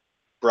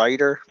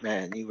 Brighter,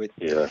 man. You would.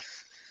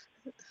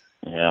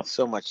 Yeah.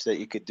 So much that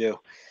you could do.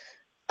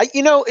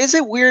 Is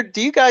it weird?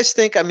 Do you guys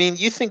think? I mean,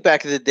 you think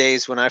back to the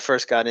days when I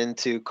first got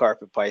into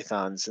carpet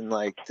pythons, and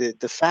like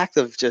the fact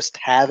of just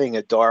having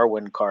a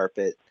Darwin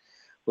carpet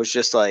was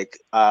just like,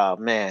 oh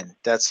man,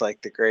 that's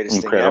like the greatest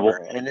thing Incredible.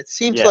 ever. And it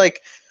seems Yeah.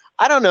 like,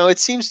 I don't know, it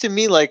seems to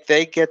me like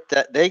they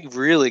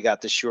really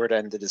got the short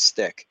end of the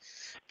stick,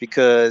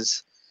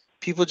 because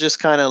people just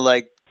kind of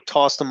like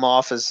tossed them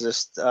off as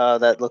just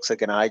that looks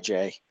like an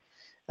IJ.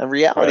 In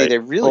reality, Right. they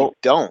really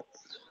don't.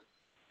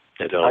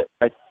 They don't.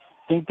 I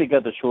think they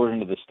got the short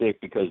end of the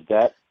stick because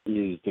that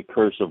is the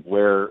curse of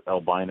where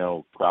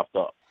albino cropped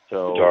up.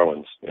 So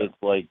Darwin's. Yeah. it's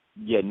like,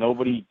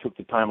 nobody took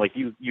the time. Like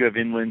you have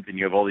inlands and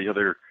you have all these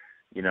other,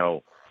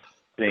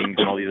 things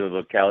and all these other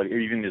localities, or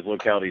even these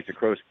localities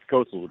across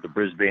coastal with the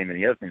Brisbane and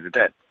the other things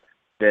like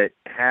that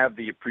have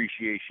the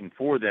appreciation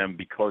for them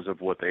because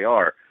of what they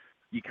are.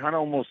 You kind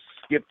of almost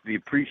skip the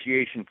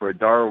appreciation for a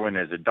Darwin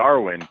as a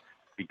Darwin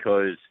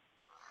because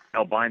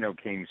albino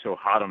came so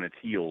hot on its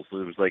heels. So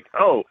it was like,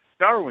 oh,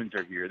 Darwins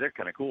are here. They're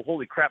kind of cool.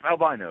 Holy crap,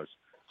 albinos.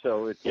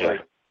 So it's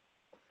like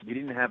you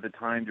didn't have the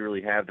time to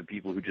really have the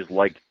people who just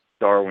like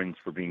Darwins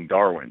for being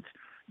Darwins.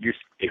 You're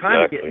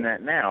kind of getting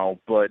that now,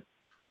 but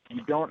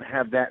you don't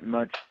have that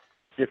much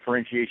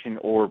differentiation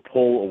or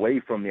pull away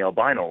from the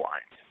albino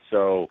lines.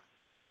 So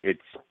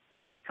it's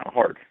kind of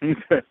hard.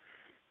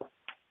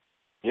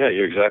 Yeah,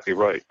 you're exactly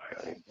right.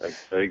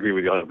 I agree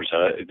with you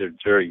 100%. They're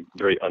very,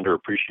 very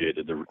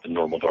underappreciated, the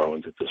normal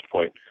Darwins at this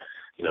point.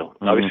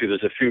 Obviously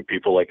there's a few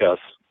people like us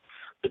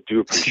that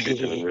do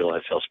appreciate them and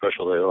realize how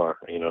special they are,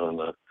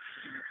 and I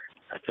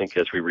think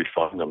as we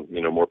refine them,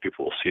 more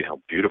people will see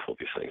how beautiful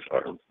these things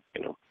are.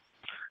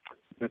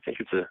 I think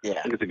it's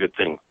a good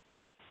thing.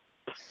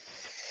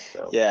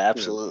 So, yeah,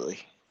 absolutely.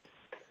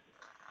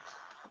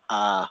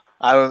 I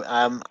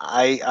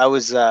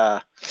was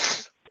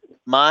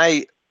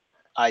my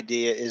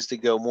idea is to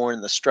go more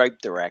in the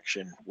striped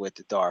direction with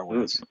the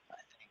Darwins. I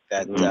think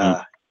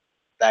that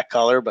that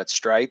color, but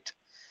striped.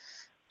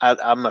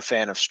 I'm a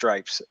fan of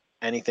stripes.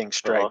 Anything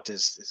striped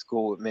is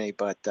cool with me.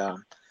 But I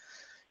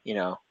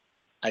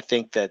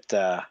think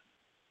that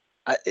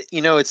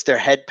it's their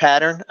head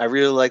pattern. I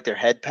really like their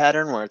head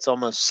pattern where it's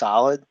almost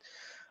solid.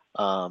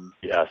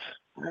 Yes.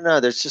 I don't know.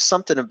 There's just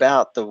something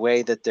about the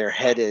way that their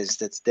head is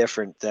that's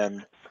different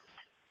than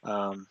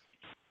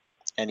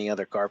any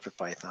other carpet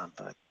python.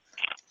 But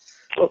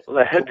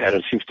the head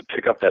pattern seems to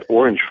pick up that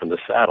orange from the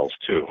saddles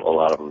too. A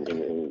lot of them,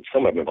 and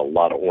some of them have a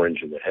lot of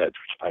orange in the heads,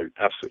 which I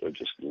absolutely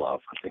just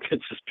love. I think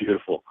it's just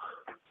beautiful.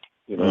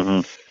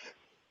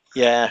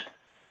 Yeah.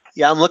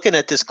 I'm looking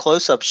at this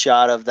close-up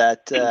shot of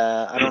that.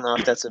 I don't know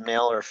if that's a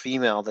male or a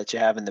female that you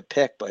have in the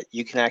pic, but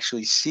you can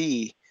actually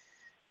see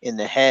in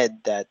the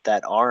head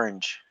that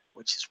orange,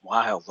 which is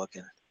wild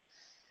looking.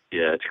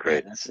 Yeah, it's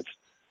great. Man,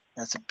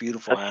 that's a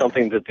beautiful That's animal.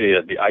 something that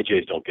the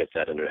IJs don't get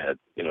that in their head.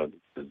 The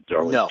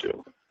Darwins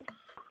do.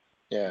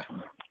 Yeah.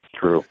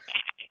 True.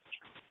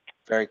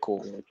 Very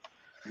cool.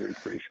 Very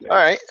pretty. All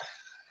right.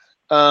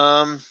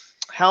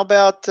 How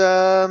about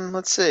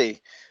let's see.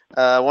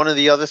 One of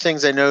the other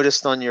things I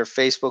noticed on your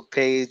Facebook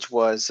page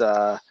was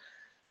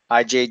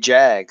IJ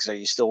Jags. Are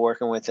you still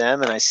working with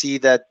them? And I see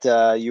that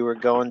you were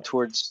going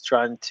towards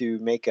trying to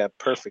make a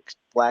perfect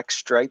black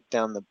stripe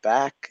down the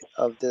back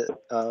of the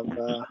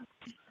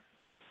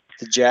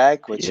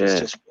Jag, which is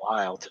just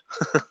wild.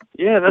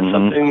 Yeah, that's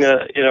something.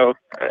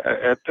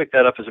 I picked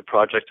that up as a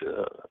project.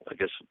 I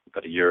guess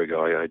about a year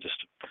ago. I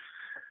just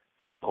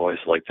always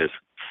liked this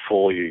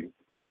fully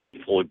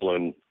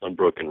blown,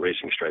 unbroken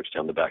racing stripes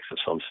down the backs of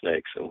some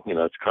snakes, and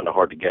it's kind of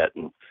hard to get.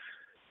 And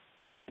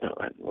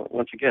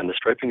once again, the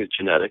striping is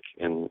genetic,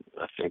 and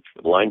I think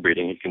with line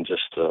breeding you can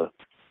just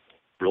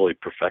really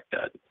perfect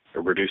that.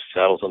 Or reduce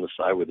saddles on the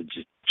side with a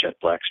jet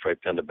black stripe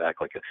down the back,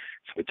 so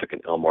we took an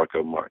El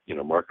Marco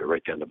marker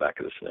right down the back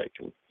of the snake.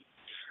 And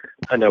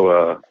I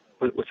know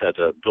what's that?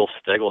 Bill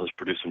Stegel has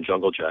produced some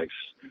jungle jags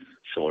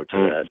similar to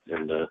that,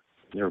 and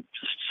they're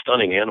just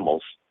stunning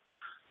animals.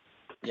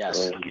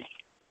 Yes.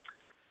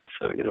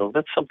 So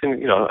that's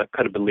something I've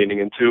kind of been leaning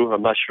into.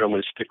 I'm not sure I'm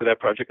going to stick with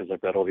that project because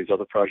I've got all these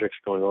other projects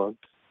going on.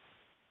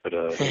 But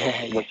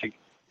once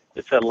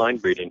it's that line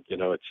breeding,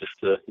 it's just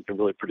you can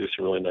really produce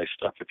some really nice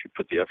stuff if you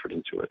put the effort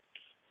into it.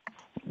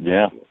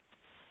 Yeah.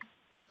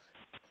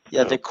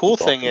 Yeah. The cool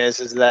thing is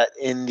that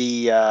in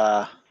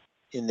the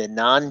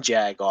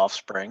non-Jag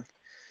offspring,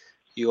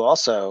 you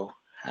also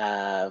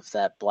have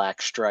that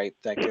black stripe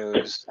that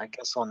goes. I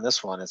guess on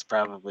this one, it's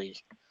probably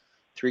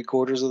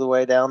 3/4 of the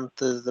way down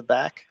to the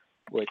back.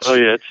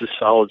 It's a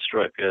solid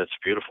stripe. Yeah, it's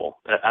beautiful.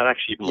 That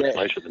actually even looks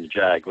nicer than the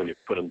Jag when you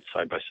put them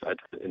side by side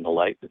in the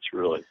light. It's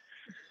really,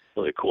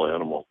 really a cool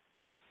animal.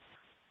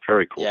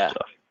 Very cool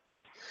stuff.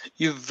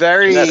 You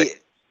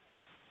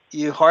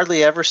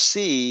hardly ever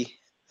see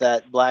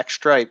that black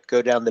stripe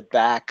go down the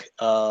back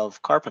of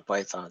carpet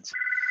pythons.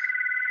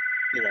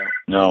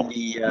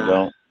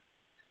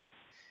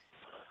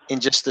 In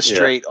just the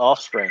straight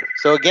offspring.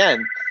 So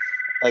again,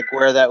 like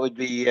where that would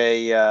be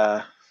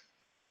a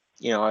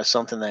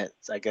something that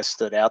I guess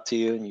stood out to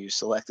you and you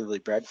selectively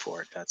bred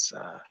for it. That's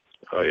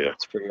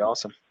it's pretty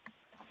awesome.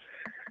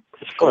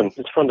 It's fun.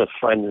 It's fun to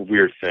find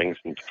weird things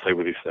and to play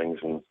with these things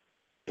and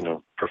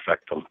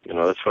perfect them.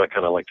 That's what I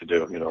kind of like to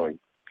do.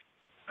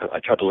 I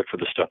try to look for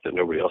the stuff that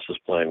nobody else is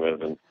playing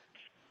with, and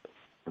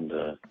and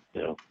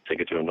take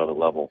it to another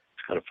level.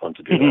 It's kind of fun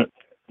to do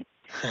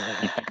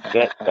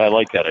that. I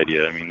like that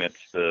idea. I mean,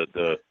 that's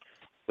the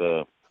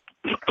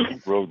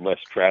road less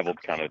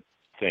traveled kind of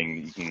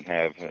thing you can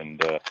have,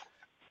 and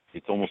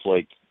it's almost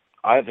like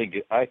I think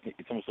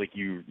it's almost like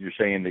you're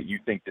saying that you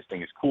think this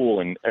thing is cool,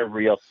 and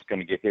everybody else is going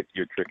to get hit to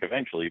your trick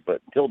eventually.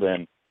 But until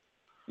then,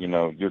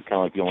 you're kind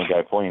of like the only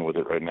guy playing with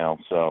it right now.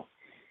 So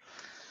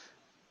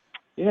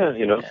yeah,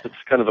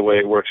 it's kind of the way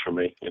it works for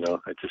me.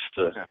 I just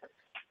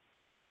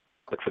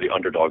look for the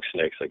underdog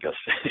snakes, I guess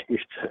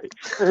you'd say.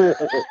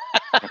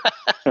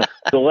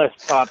 The less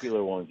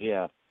popular ones,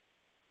 yeah.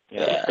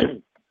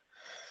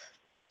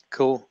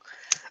 Cool.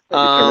 You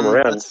turn them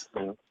around.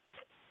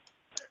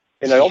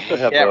 And I also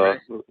have go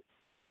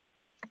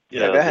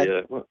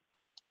ahead.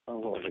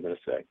 what was I going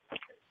to say?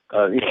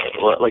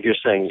 Like you're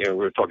saying,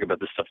 we're talking about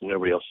this stuff that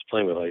nobody else is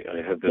playing with.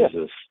 I have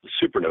those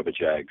supernova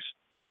jags,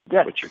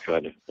 which are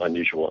kind of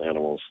unusual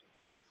animals.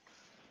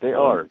 They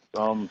are.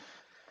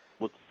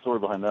 What's the story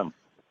behind them?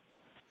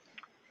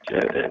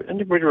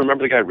 Anybody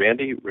remember the guy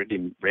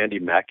Randy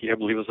Mackey, I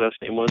believe his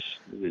last name was?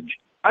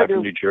 I do.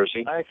 From New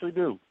Jersey. I actually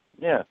do.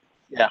 Yeah.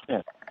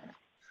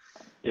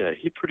 Yeah,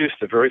 he produced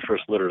the very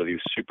first litter of these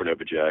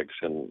supernova jags,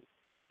 and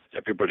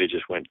everybody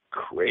just went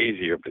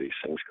crazy over these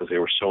things because they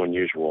were so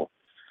unusual.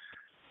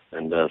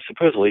 And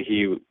supposedly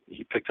he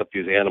picked up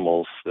these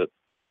animals that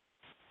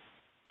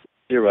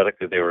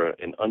theoretically they were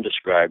an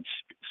undescribed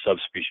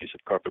subspecies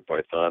of carpet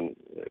python.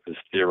 It was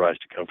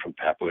theorized to come from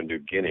Papua New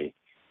Guinea.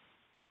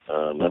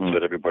 That's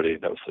what that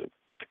was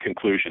the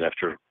conclusion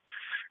after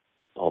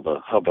all the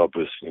hubbub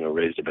was,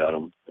 raised about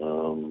them.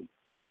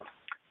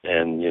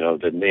 And,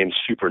 the name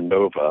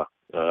supernova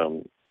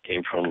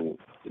came from,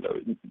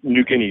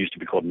 New Guinea used to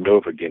be called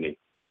Nova Guinea.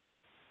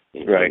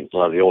 Right. A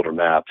lot of the older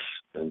maps,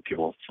 and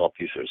people thought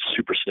these are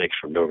super snakes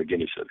from Nova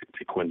Guinea, so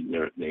they coined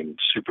their name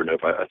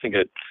supernova. I think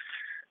it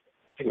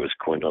was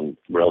coined on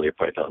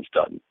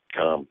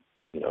RoreliaPythons.com,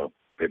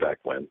 way back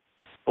when.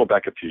 Well,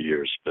 back a few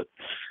years, but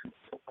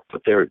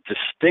they're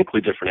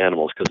distinctly different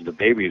animals because the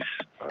babies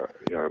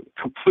are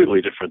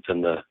completely different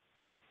than the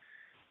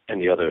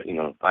other,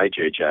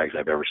 IJ jags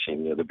I've ever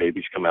seen. The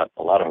babies come out,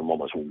 a lot of them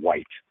almost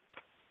white,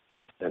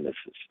 and it's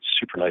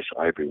super nice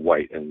ivory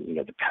white, and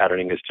the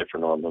patterning is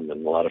different on them,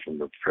 and a lot of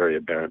them are very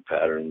aberrant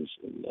patterns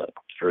and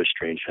very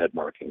strange head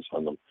markings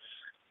on them.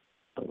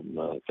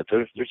 But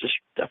they're just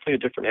definitely a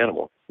different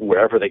animal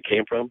wherever they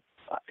came from.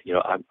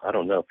 I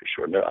don't know for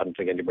sure. No, I don't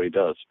think anybody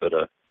does, but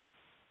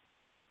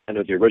I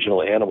know the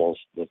original animals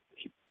that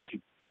he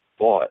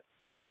bought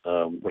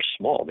were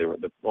small. They were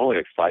only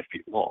like 5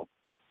 feet long.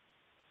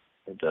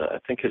 And I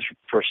think his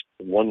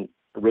one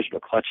original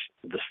clutch,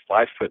 this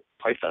 5-foot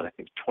python, I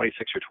think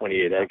 26 or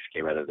 28 eggs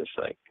came out of this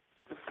thing.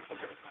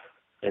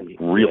 And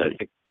really?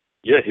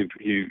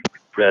 He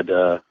bred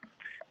a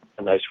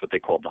nice, what they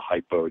called the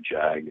hypo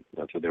jag.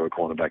 That's what they were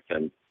calling it back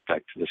then,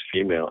 back to this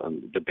female.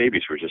 And the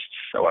babies were just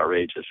so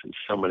outrageous, and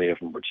so many of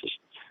them were just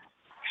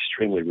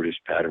extremely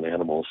reduced pattern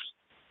animals.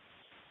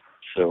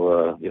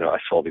 So, I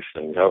saw these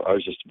things. I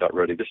was just about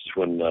ready. This is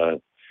when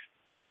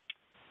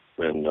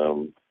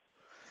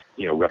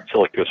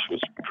Reptilicus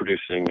was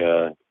producing,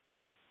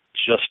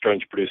 just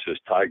starting to produce those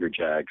tiger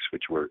jags,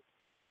 which were,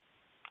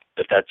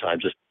 at that time,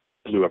 just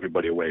blew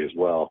everybody away as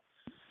well.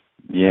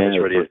 Yeah,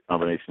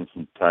 combinations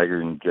from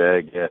tiger and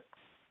jag, yeah.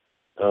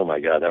 Oh my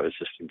God, that was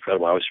just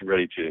incredible. I was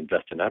ready to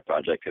invest in that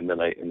project, and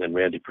then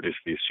Randy produced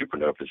these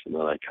supernovas, and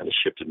then I kind of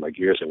shifted my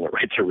gears and went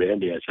right to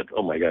Randy. I said,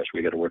 "Oh my gosh,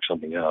 we got to work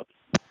something out."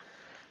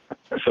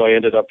 So I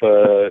ended up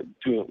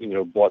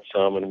bought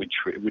some, and we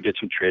did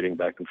some trading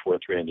back and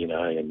forth, Randy and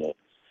I, and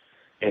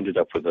ended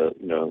up with a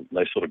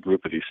nice little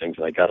group of these things.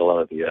 And I got a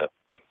lot of the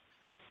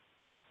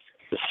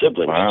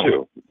siblings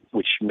too,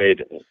 which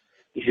made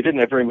he didn't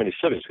have very many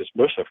siblings because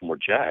most of them were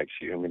jags.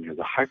 There's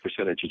a high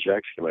percentage of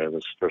jags came out of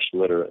this first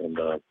litter, and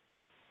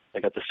I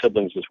got the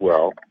siblings as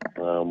well,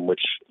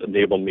 which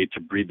enabled me to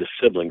breed the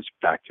siblings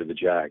back to the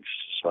jags.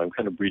 So I'm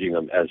kind of breeding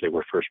them as they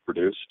were first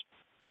produced.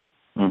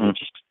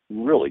 Just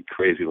really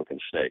crazy looking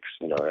snakes.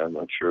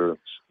 I'm sure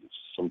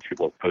some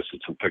people have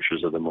posted some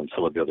pictures of them on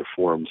some of the other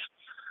forums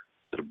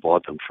that have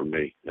bought them from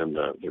me, and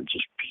they're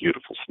just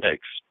beautiful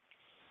snakes.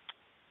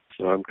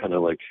 So I'm kind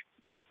of like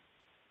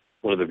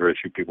one of the very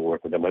few people who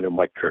work with them. I know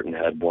Mike Curtin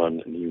had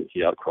one, and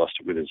he outcrossed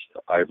it with his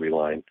ivory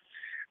line,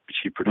 which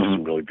he produced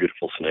some really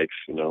beautiful snakes,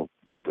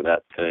 for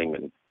that thing.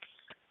 And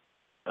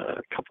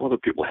a couple other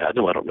people had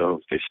them. I don't know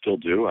if they still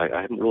do.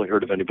 I haven't really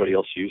heard of anybody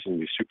else using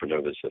these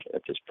supernovas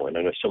at this point.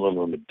 I know some of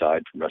them have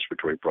died from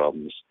respiratory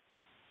problems.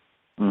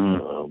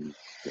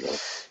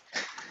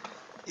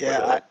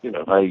 Yeah.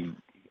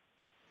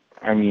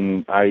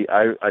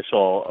 I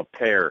saw a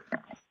pair. A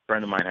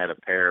friend of mine had a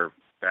pair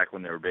back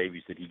when they were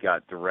babies that he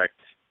got direct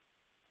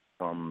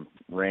from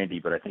Randy,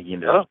 but I think he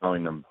ended up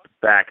selling them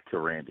back to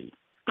Randy.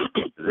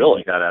 Really?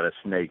 He got out of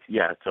snakes.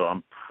 Yeah, so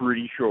I'm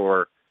pretty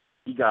sure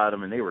he got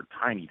them, and they were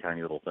tiny,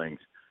 tiny little things.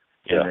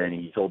 Yeah. And then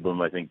he sold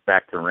them, I think,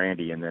 back to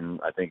Randy, and then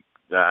I think,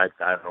 I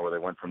don't know where they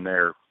went from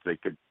there. They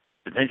could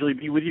potentially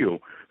be with you.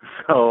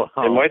 So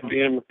it might have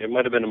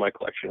been in my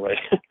collection, right?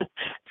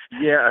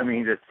 Yeah, I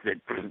mean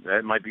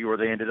that might be where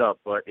they ended up,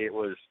 but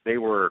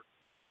you're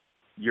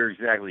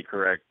exactly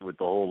correct with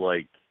the whole,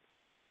 like,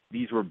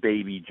 these were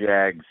baby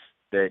Jags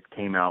that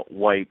came out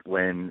white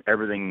when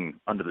everything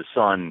under the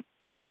sun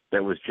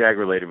that was Jag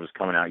related was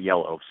coming out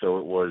yellow. So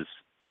it was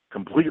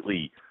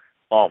completely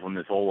off on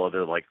this whole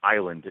other, like,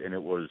 island, and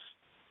it was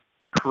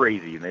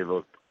crazy, and they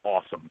looked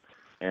awesome.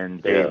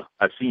 And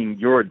I've seen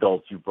your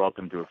adults, you brought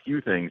them to a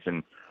few things,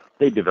 and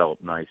they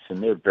developed nice,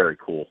 and they're very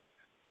cool.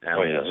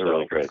 Oh yeah, they're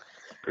really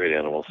great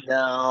animals.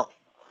 Now,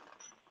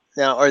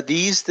 are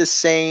these the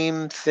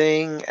same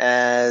thing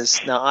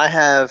as? Now, I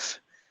have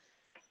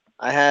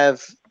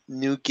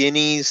New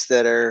Guineas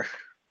that are,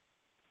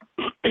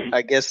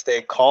 I guess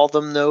they call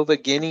them Nova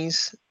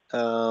Guineas,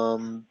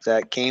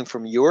 that came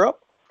from Europe.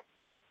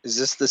 Is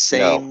this the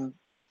same?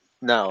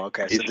 No.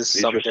 Okay, so this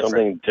is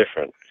something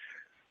different.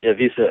 Yeah,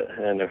 these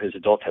and his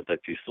adults had,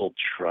 like, these little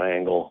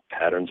triangle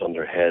patterns on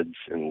their heads,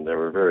 and they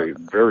were very,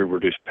 very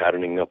reduced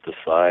patterning up the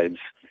sides.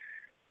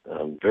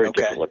 Very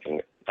different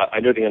looking. I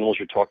know the animals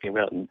you're talking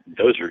about, and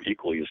those are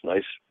equally as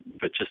nice,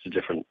 but just a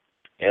different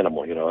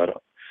animal. You know,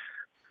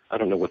 I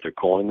don't know what they're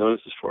calling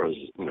those as far as,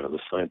 you know, the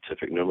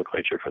scientific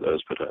nomenclature for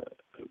those, but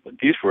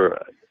these were.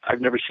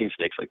 I've never seen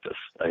snakes like this.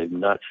 I have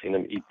not seen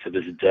them eat to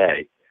this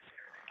day.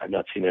 I've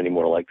not seen any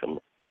more like them.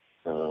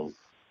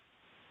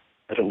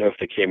 I don't know if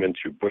they came in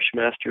through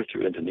Bushmaster,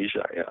 through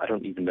Indonesia. I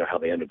don't even know how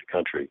they entered the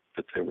country,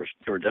 but they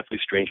were definitely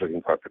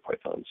strange-looking carpet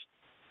pythons.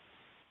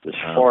 As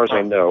far as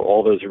I know,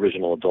 all those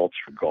original adults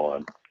are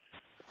gone.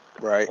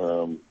 Right.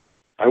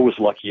 I was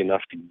lucky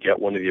enough to get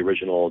one of the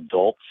original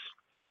adults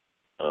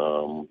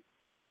a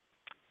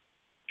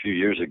few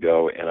years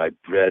ago, and I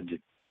bred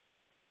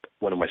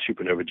one of my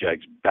supernova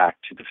Jags back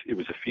to it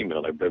was a female,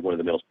 and I bred one of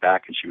the males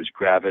back, and she was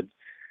gravid.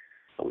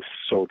 I was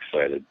so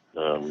excited.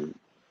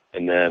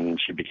 And then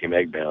she became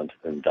egg-bound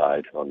and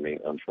died on me,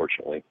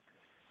 unfortunately.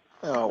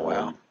 Oh,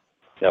 wow.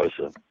 That was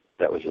a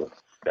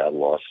bad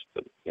loss,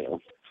 but, you know,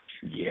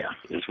 it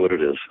is what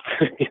it is.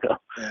 You know.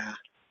 Yeah.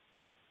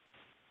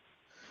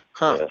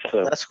 Huh. Yeah,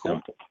 so, that's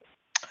cool.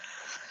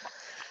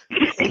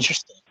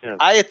 Interesting. Yeah.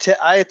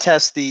 I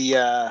attest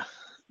the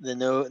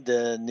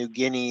New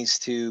Guineas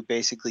to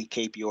basically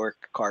Cape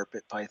York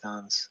carpet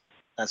pythons.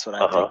 That's what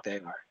I think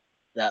they are.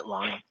 That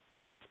line.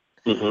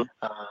 Mm-hmm.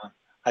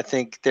 I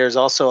think there's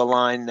also a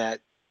line that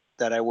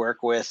I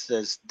work with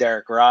is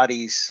Derek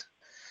Roddy's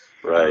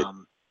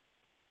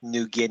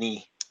New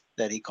Guinea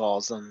that he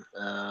calls them.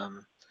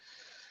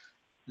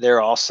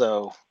 They're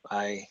also,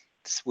 I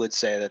would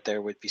say that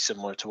there would be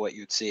similar to what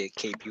you'd see at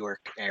Cape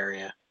York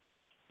area.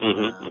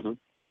 Mm-hmm.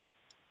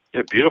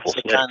 Yeah, beautiful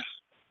snakes.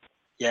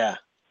 Yeah,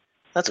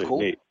 that's Really cool.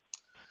 neat.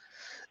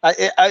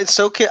 That's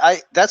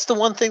the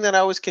one thing that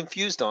I was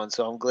confused on.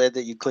 So I'm glad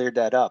that you cleared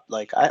that up.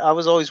 Like I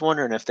was always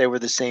wondering if they were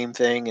the same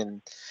thing,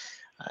 and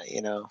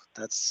you know,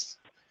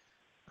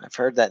 I've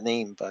heard that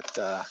name, but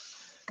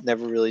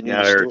never really knew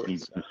the story.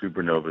 Some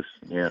supernovas.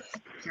 Yeah.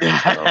 He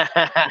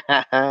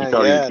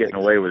thought he was getting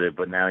away with it,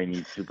 but now he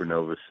needs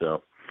supernovas.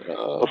 So.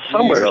 Well,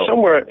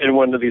 somewhere in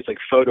one of these, like,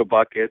 photo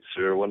buckets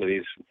or one of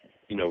these,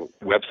 you know,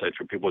 websites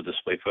where people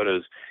display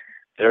photos,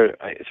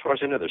 as far as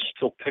I know, there's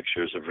still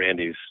pictures of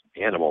Randy's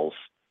animals.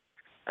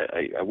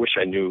 I wish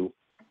I knew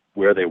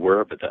where they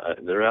were, but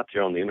they're out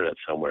there on the internet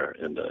somewhere.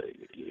 And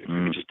if you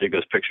could just dig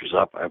those pictures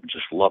up, I would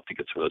just love to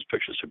get some of those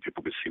pictures so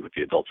people could see what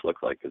the adults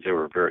look like, because they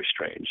were very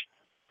strange.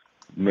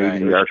 Maybe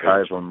the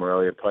archive on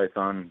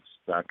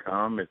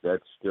MoreliaPythons.com, if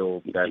that's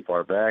still that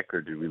far back,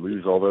 or did we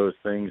lose all those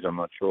things? I'm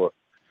not sure.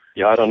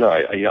 Yeah, I don't know.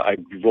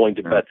 I'd be willing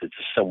to bet it's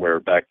somewhere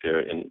back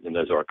there in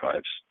those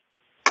archives.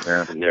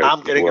 Yeah.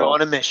 I'm going to go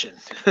on a mission.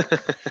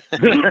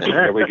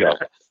 There we go.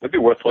 It'd be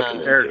worth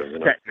looking into. You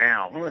know?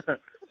 Now.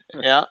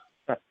 Yeah.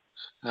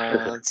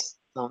 That's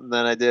something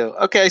that I do.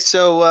 Okay,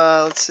 so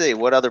let's see.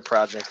 What other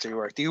projects do you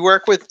work? Do you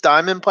work with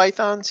diamond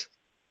pythons?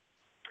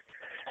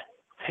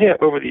 Yeah,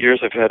 over the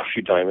years I've had a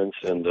few diamonds,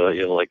 and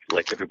you know, like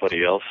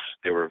everybody else,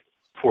 they were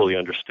poorly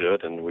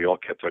understood, and we all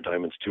kept our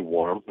diamonds too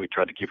warm. We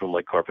tried to keep them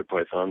like carpet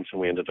pythons,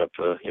 and we ended up,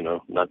 you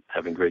know, not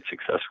having great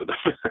success with them.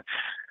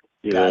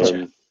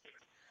 Gotcha.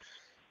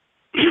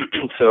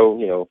 So,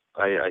 you know,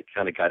 I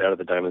kind of got out of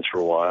the diamonds for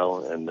a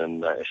while, and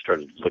then I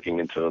started looking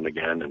into them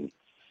again and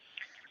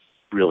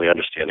really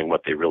understanding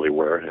what they really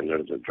were, and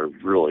they're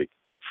really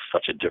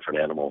such a different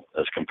animal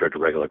as compared to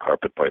regular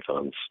carpet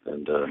pythons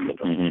and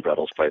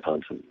Brettles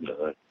pythons. And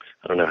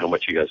I don't know how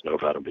much you guys know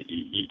about them, but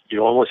you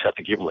almost have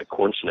to keep them like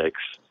corn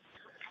snakes.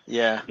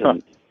 Yeah.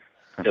 And,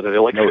 yeah, they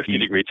like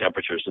 50-degree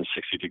temperatures and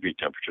 60-degree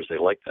temperatures. They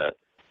like that.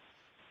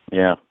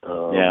 Yeah.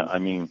 Yeah. I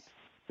mean,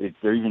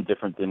 they're even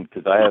different than,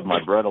 because I have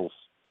my Brettles,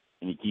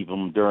 and you keep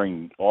them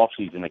during off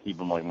season. I keep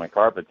them like my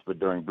carpets, but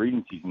during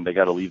breeding season, they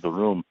got to leave the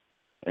room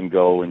and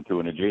go into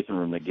an adjacent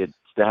room that gets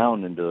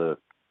down into,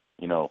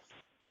 you know,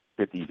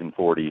 50s and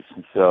 40s.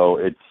 So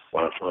it's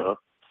kind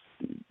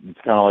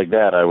of like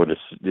that.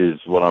 Is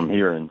what I'm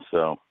hearing.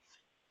 So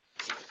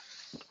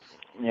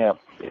yeah.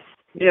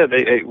 Yeah.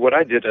 What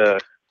I did.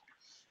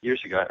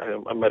 years ago.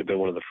 I might have been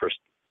one of the first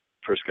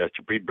guys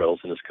to breed Bredls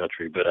in this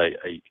country, but I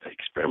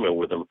experimented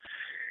with them,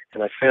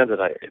 and I found that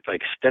if I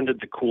extended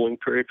the cooling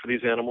period for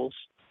these animals,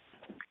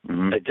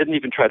 I didn't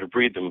even try to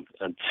breed them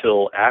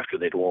until after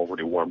they'd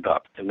already warmed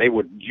up, and they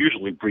would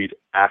usually breed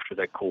after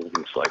that cooling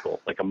cycle.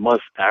 Like a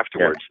month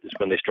afterwards is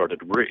when they started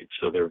to breed,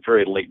 so they're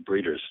very late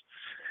breeders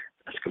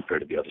as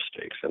compared to the other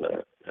steaks. And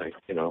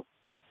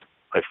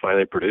I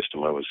finally produced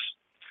them. I was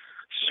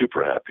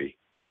super happy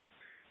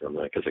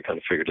because I kind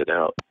of figured it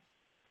out.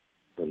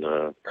 And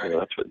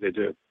that's what they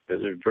do.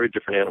 They're very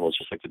different animals,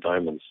 just like the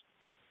diamonds.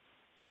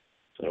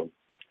 So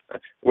I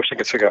wish I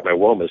could figure out my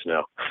womas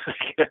now.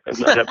 I'm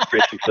not having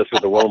great success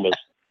with the womas.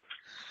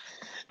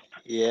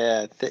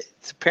 Yeah,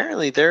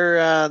 apparently they're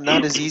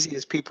not as easy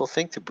as people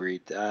think to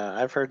breed.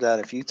 I've heard that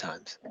a few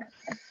times.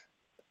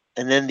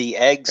 And then the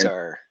eggs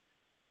are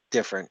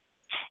different.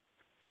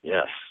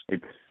 Yes.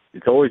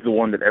 It's always the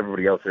one that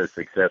everybody else has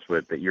success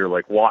with that you're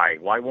like, why?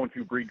 Why won't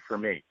you breed for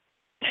me?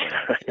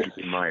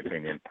 In my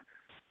opinion.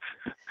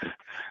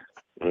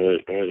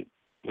 Right.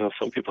 Well,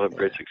 some people have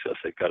great success.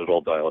 They've got it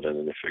all dialed in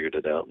and they figured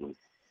it out. And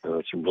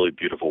there's some really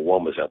beautiful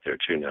womas out there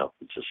too now.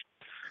 It's just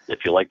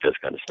if you like those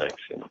kind of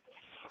snakes,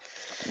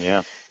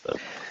 Yeah. So.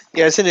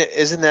 Yeah,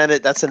 isn't that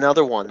it? That's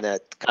another one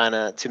that kind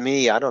of, to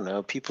me, I don't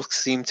know, people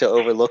seem to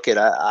overlook it.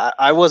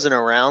 I wasn't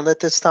around at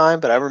this time,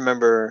 but I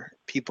remember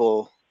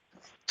people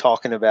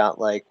talking about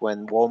like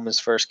when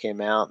womas first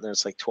came out, and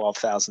there's like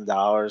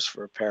 $12,000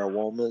 for a pair of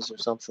womas or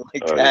something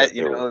like that.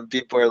 Yeah, and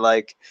people are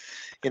like,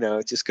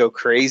 just go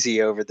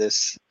crazy over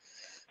this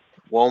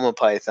woma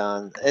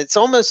python. It's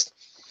almost,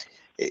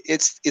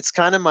 it's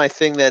kind of my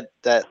thing that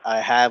I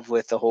have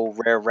with the whole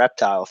rare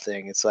reptile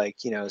thing. It's like,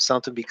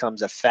 something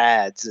becomes a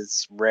fad.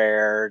 It's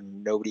rare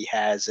and nobody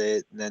has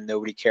it, and then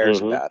nobody cares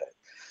about it.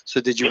 So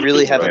did you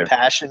really have a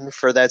passion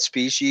for that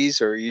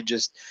species, or you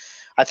just,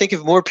 I think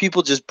if more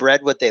people just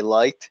bred what they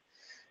liked,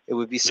 it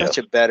would be such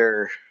a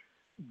better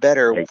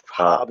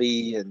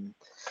hobby. And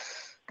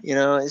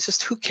it's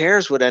just, who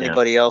cares what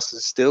anybody else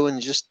is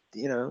doing? Just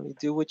you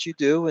do what you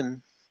do,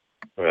 and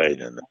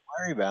don't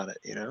worry about it.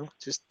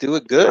 Just do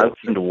it good. I was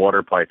into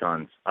water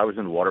pythons.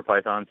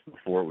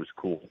 Before it was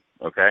cool.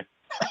 Okay,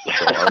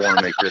 so I want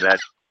to make sure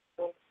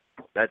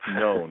that's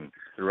known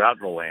throughout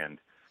the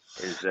land.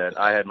 Is that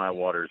I had my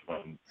waters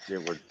when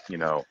it was,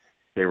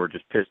 they were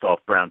just pissed off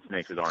brown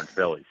snakes with orange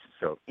bellies.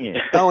 So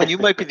Oh, and you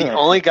might be the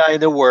only guy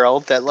in the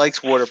world that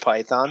likes water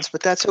pythons,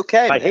 but that's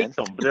okay, man. I hate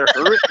them. They're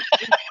horrific.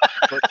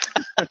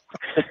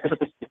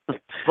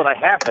 but I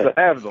have to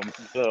have them.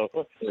 So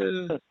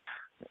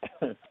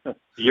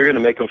you're going to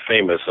make them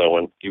famous,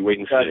 Owen. You wait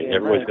and see.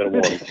 Everybody's going to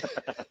want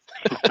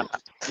them.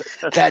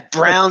 That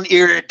brown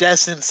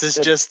iridescence is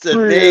just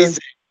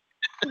amazing.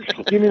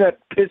 Give me that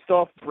pissed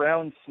off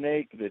brown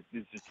snake that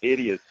is just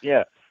hideous.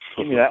 Yeah,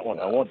 give me that one.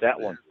 I want that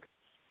one.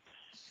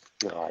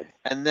 God.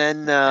 And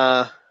then,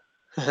 yeah,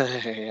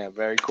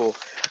 very cool.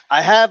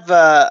 I have.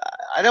 I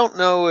don't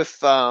know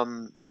if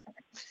I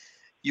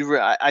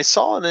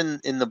saw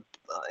it in the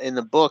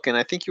book, and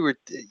I think you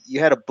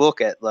had a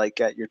book at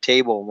your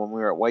table when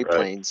we were at White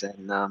Plains,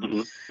 and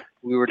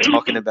we were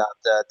talking about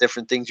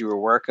different things you were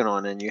working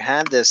on, and you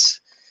had this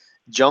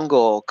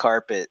jungle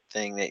carpet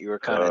thing that you were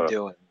kind of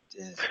doing.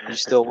 Are you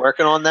still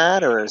working on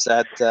that, or is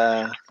that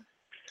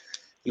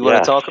you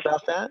want to talk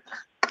about that?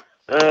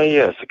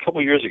 Yes. A couple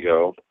years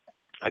ago,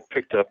 I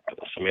picked up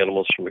some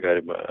animals from a guy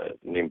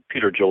named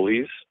Peter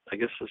Jolies. I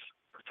guess that's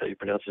how you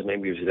pronounce his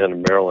name. He was down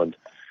in Maryland.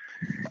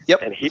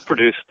 Yep. And he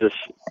produced this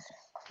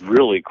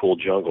really cool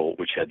jungle,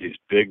 which had these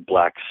big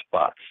black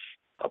spots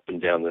up and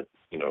down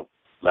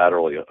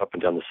laterally up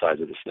and down the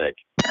sides of the snake.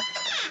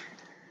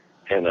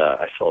 And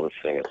I saw this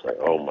thing. It's like,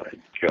 oh my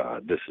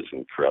God, this is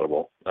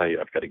incredible.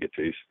 I've got to get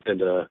these.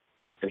 And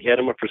he had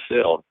them up for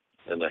sale.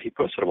 And he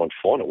posted them on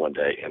Fauna one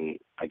day. And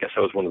I guess I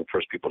was one of the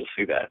first people to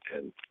see that.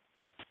 And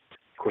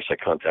of course, I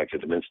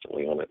contacted him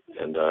instantly on it.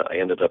 And I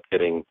ended up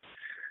getting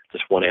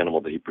this one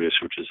animal that he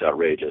produced, which is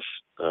outrageous.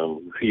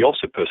 He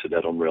also posted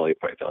that on Morelia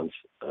pythons.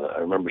 I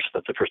remember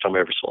that's the first time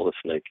I ever saw the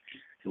snake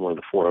in one of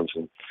the forums.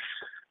 And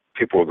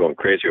people were going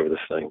crazy over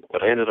this thing.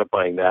 But I ended up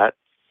buying that.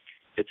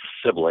 Its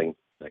sibling,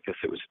 I guess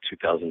it was a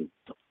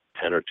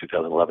 2010 or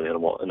 2011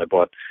 animal, and I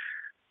bought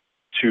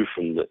two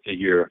from a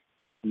year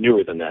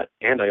newer than that,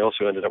 and I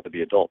also ended up with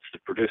the adults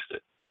that produced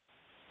it.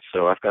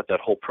 So I've got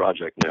that whole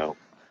project now,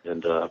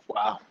 and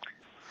wow,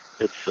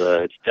 it's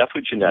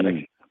definitely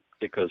genetic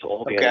because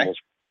all the animals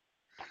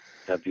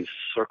have these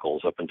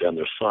circles up and down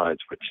their sides,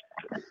 which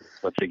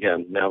once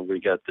again, now we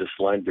got this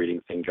line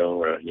breeding thing going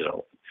where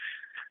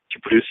to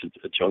produce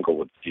a jungle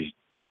with these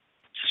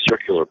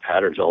circular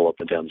patterns all up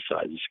and down the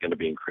sides. It's going to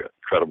be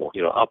incredible.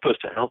 I'll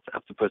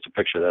have to post a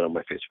picture of that on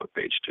my Facebook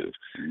page too.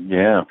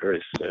 Yeah,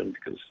 very soon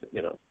because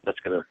that's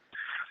going to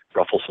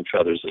ruffle some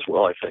feathers as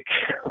well. I think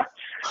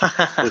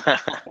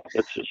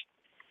it's just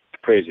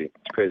crazy.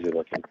 It's crazy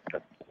looking.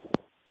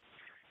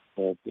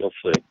 Well, you'll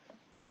see.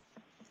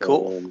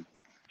 Cool.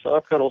 So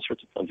I've got all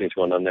sorts of fun things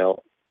going on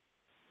now.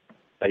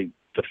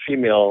 The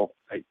female,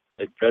 I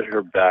bred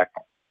her back.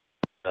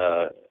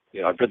 I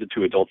bred the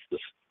two adults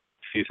this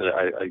season.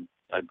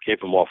 I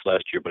gave him off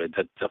last year, but I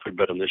definitely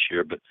bet him this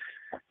year. But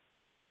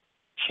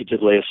she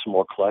did lay a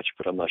small clutch,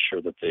 but I'm not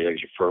sure that the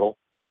eggs are fertile.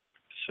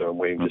 So I'm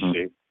waiting to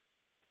see.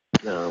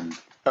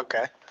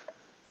 Okay.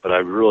 But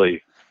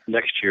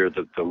next year,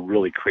 the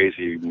really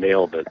crazy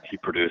male that he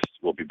produced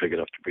will be big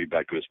enough to breed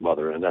back to his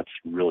mother, and that's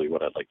really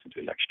what I'd like to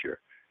do next year.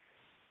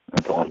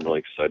 So I'm really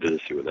excited to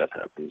see what that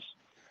happens.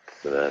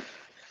 For that.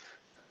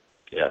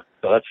 Yeah,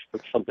 so that's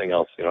something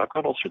else. I've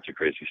got all sorts of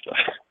crazy stuff.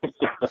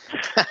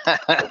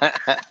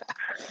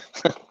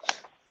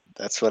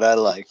 That's what I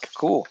like.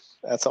 Cool.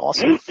 That's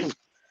awesome.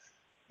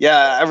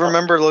 Yeah, I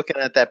remember looking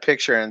at that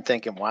picture and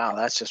thinking, wow,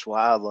 that's just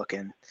wild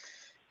looking.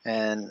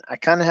 And I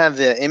kind of have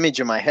the image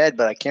in my head,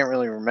 but I can't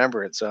really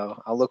remember it.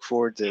 So I'll look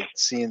forward to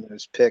seeing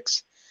those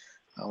pics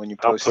when you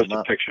post them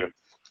up.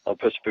 I'll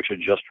post a picture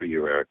just for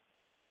you, Eric.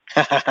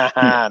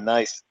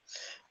 Nice.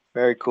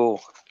 Very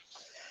cool.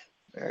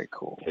 Very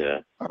cool. Yeah.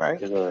 All right.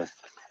 It's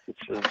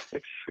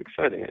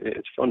exciting.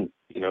 It's fun.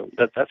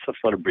 That's the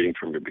fun of breeding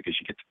from here, because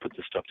you get to put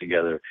this stuff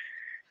together,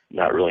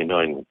 not really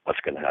knowing what's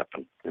going to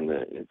happen, and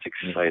it's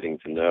exciting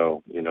to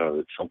know.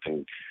 It's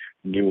something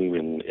new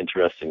and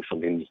interesting,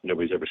 something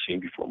nobody's ever seen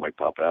before might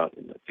pop out,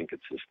 and I think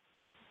it's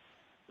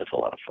a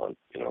lot of fun.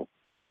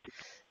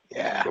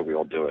 Yeah. That's why we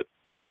all do it.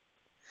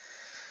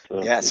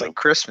 So, yeah, it's like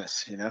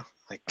Christmas.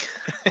 Like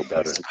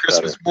it's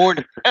Christmas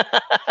morning.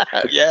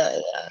 Yeah.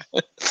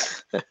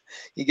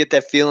 You get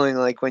that feeling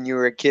like when you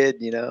were a kid,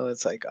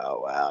 it's like,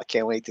 oh, wow, I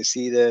can't wait to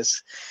see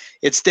this.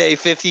 It's day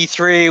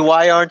 53.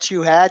 Why aren't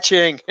you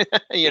hatching?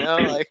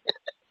 Like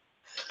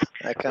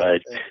that kind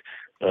of thing.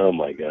 Oh,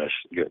 my gosh.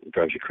 It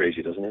drives you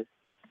crazy, doesn't it?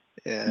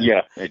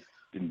 Yeah. It's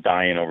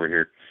dying over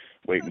here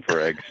waiting for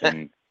eggs.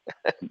 And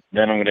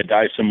then I'm going to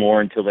die some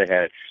more until they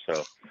hatch.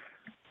 So,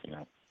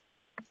 yeah.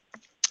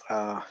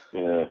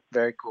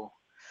 Very cool.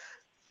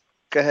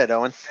 Go ahead,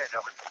 Owen.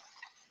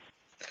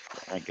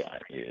 My guy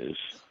is,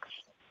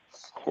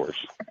 of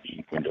course,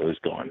 the window is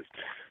gone.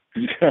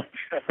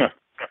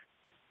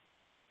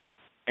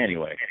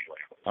 Anyway,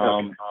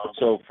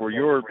 so for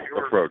your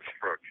approach,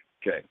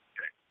 okay.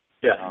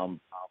 Yeah.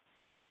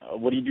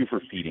 What do you do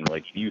for feeding?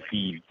 Like, do you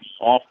feed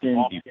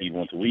often? Do you feed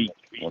once a week,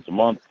 once a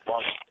month?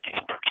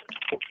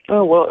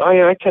 Oh, well,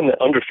 I tend to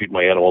underfeed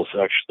my animals,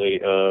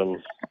 actually.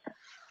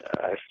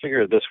 I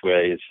figure it this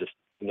way. It's just,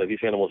 these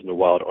animals in the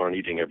wild aren't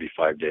eating every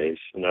 5 days.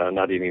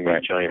 Not eating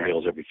these giant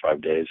meals every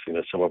 5 days.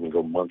 Some of them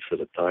go months at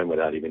a time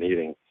without even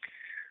eating.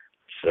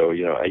 So,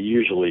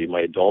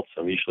 my adults,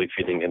 I'm usually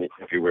feeding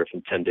everywhere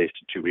from 10 days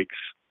to 2 weeks.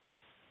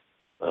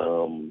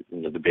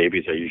 The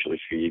babies I usually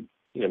feed,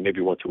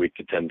 maybe once a week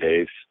to 10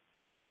 days.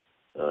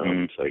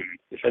 So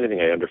if anything,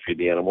 I underfeed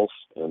the animals,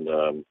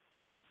 and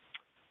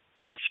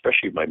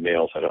especially my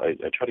males. I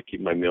try to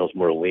keep my males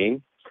more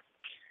lean.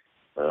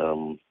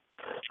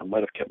 I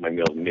might have kept my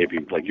males maybe,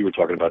 like you were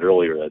talking about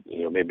earlier, that,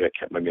 maybe I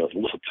kept my males a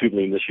little too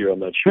lean this year. I'm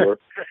not sure.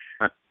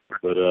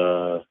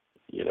 But,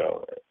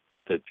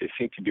 they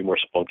seem to be more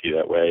spunky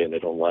that way, and they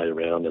don't lie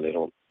around, and they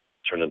don't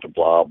turn into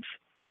blobs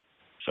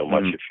so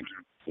much if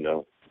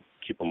you,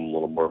 keep them a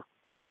little more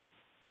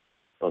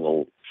on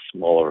the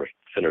smaller,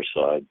 thinner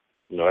side.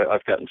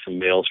 I've gotten some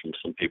males from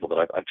some people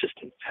that I've just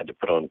had to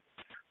put on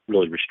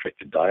really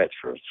restricted diets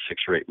for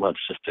 6 or 8 months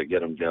just to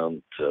get them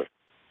down to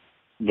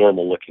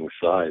normal-looking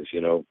size,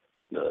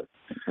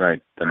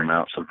 Right, thin them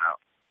out. Somehow.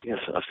 Yes,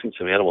 I've seen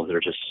some animals that are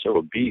just so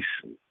obese.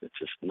 It's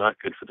just not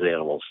good for the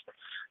animals.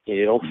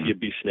 You don't see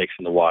obese snakes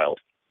in the wild.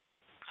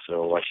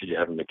 So why should you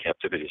have them in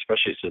captivity,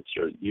 especially since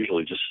they're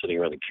usually just sitting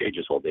around in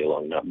cages all day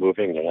long, not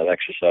moving, they're not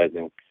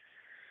exercising.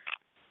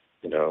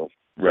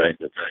 Right.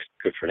 It's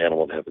good for an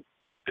animal to have it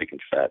big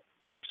and fat,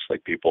 just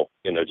like people,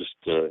 just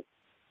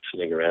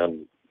sitting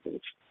around.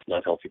 It's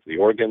not healthy for the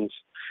organs,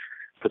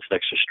 puts an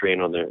extra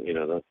strain on their,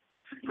 the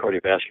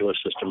cardiovascular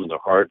system and the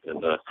heart,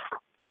 and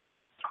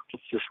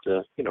it's just,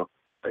 I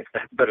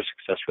have better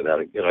success with that.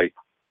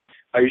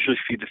 I usually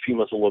feed the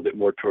females a little bit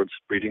more towards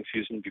breeding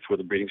season, before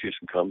the breeding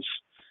season comes,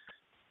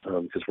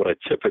 because what I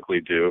typically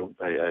do,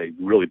 I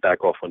really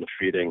back off on the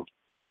feeding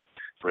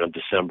around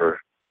December,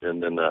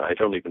 and then I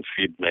don't even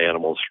feed my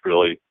animals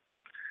really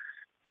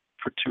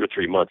for 2 or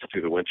 3 months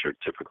through the winter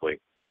typically,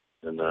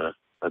 and I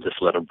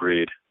just let them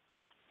breed.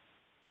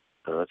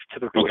 That's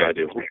typically what I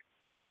do.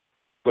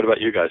 What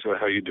about you guys? How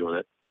are you doing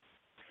it?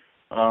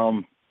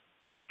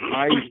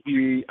 I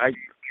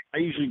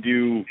usually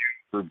do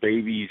for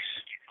babies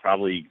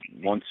probably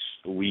once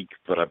a week,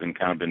 but I've been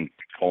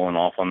pulling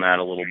off on that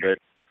a little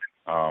bit.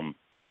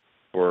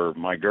 For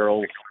my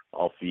girls,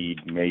 I'll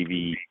feed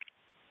maybe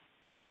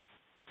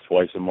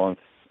twice a month,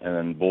 and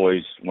then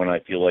boys, when I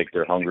feel like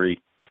they're hungry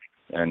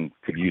and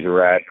could use a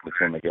rat, that's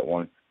when they get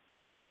one.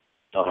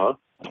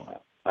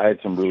 I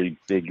had some really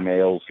big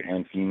males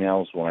and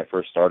females when I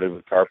first started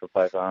with carpet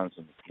pythons,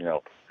 and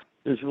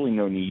there's really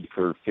no need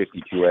for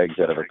 52 eggs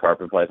out of a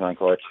carpet python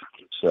clutch.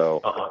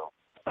 So,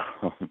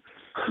 so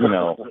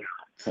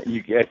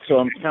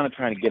I'm kind of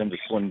trying to get them to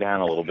slim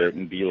down a little bit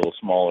and be a little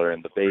smaller.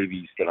 And the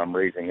babies that I'm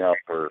raising up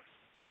are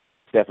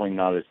definitely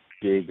not as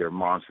big or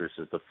monstrous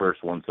as the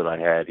first ones that I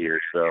had here.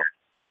 So,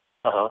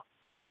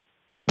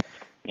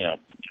 kind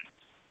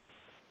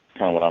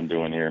of what I'm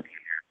doing here.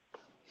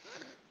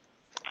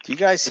 Do you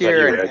guys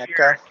hear an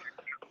echo?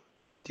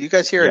 Do you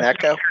guys hear an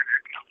echo?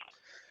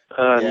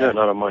 No,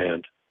 not on my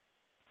end.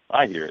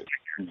 I hear it.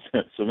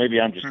 So maybe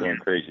I'm just going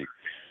crazy.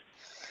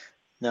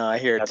 No, I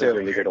hear it too.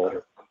 When you get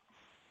older.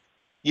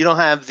 You don't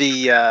have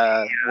the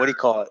what do you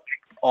call it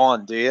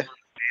on, do you?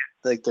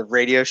 Like the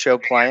radio show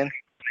playing?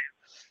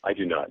 I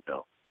do not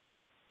know.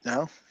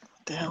 No?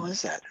 What the hell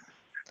is that?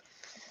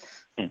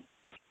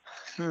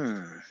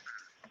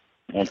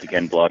 Once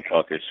again, Blog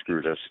Talk has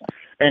screwed us.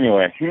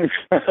 Anyway.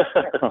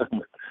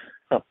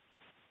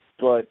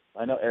 But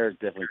I know Eric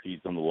definitely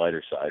feeds on the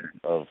lighter side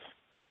of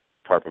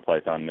carpet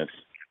pythonness.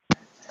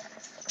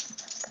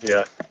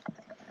 Yeah.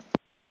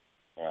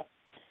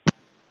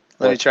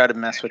 Let me try to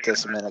mess with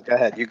this a minute. Go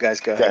ahead. You guys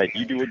go ahead.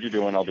 You do what you're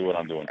doing. I'll do what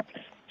I'm doing.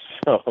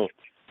 So,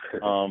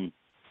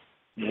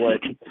 what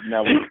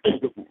now?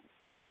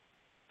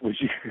 Would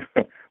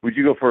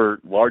you go for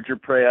larger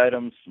prey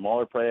items,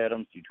 smaller prey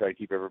items? Do you try to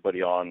keep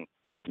everybody on,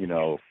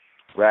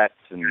 rats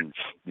and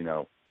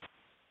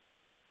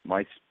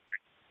mice?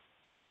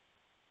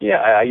 Yeah,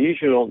 I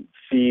usually don't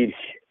feed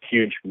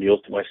huge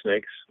meals to my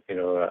snakes. I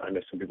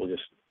know some people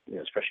just,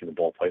 especially the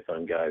ball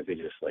python guys, they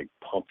just like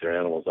pump their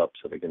animals up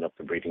so they get up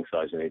to breeding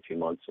size in 18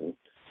 months. And,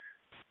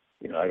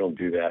 I don't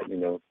do that,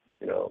 No.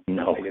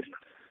 I guess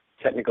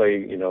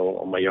technically,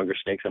 on my younger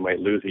snakes, I might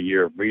lose a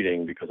year of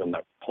breeding because I'm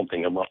not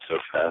pumping them up so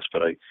fast.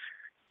 But I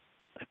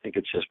think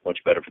it's just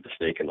much better for the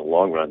snake in the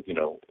long run.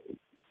 You're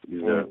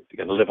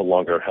going to live a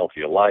longer,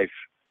 healthier life.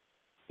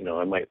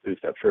 I might lose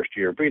that first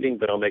year of breeding,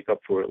 but I'll make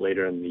up for it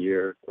later in the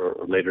year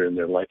or later in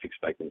their life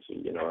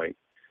expectancy. I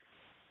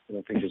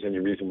don't think there's any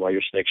reason why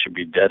your snake should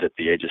be dead at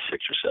the age of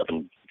 6 or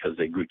 7 because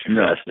they grew too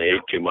fast and they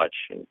ate too much.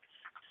 And,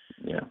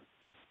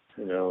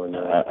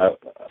 I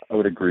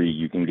would agree.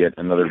 You can get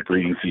another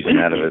breeding season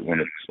out of it when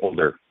it's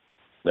older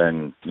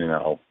than,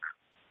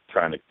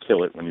 trying to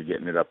kill it when you're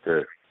getting it up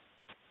to,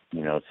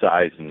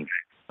 size and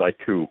by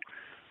 2.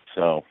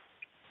 So.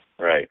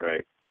 Right.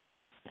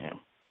 Yeah.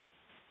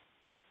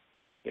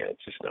 Yeah,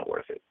 it's just not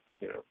worth it,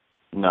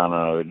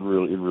 No, it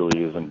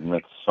really isn't. And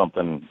that's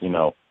something,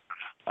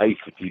 I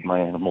used to feed my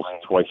animals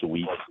twice a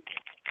week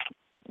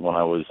when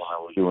I was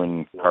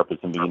doing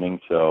carpets in the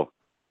beginning, so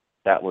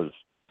that was,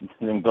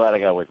 I'm glad I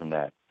got away from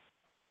that,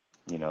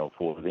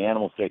 for the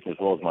animal's sake as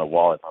well as my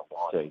wallet's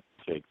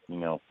sake,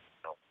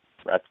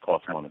 rats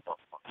cost money.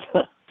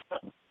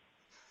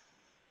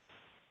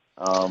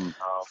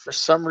 For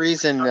some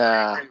reason,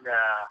 the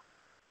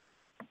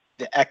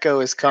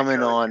echo is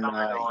coming on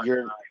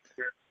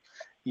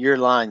your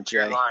line,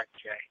 Jay.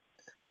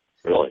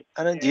 Really?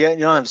 You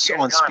don't have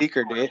on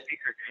speaker, do you?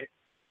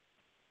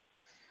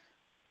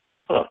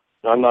 Huh.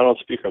 No, I'm not on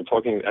speaker. I'm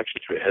talking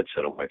actually through a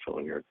headset on my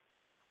phone here.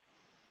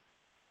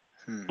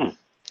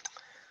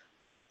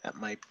 That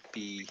might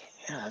be,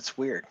 that's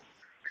weird.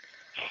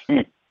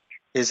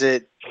 Is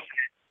it,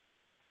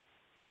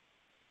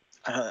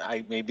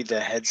 maybe the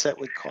headset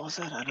would cause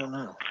that? I don't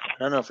know.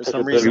 For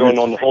some reason. Is it going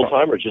on the whole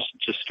time or just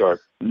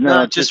start?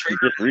 No, just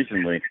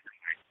recently.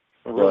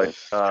 Really?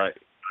 But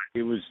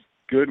it was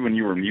good when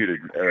you were muted,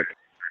 Eric.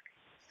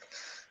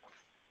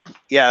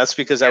 Yeah, that's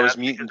because I was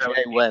muting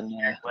Jay when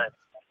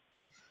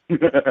when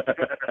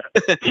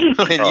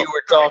you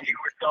were talking.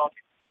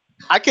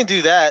 I can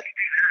do that.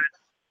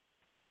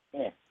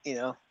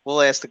 Yeah.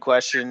 We'll ask the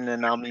question,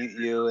 and I'll mute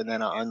you, and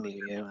then I'll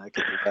unmute you. I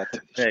can do that too.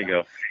 There you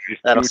go.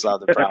 That'll solve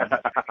the problem.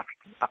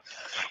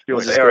 We'll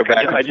just Eric, go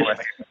back and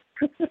forth.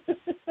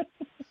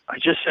 I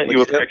just sent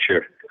you a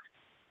picture.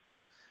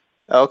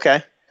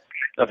 Okay.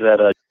 Of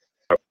that.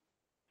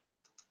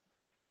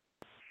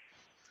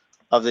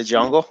 Of the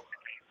jungle?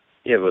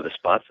 Yeah, with the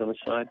spots on the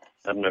side.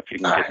 I don't know if you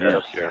can get that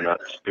up here or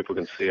not, so people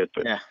can see it.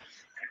 But yeah.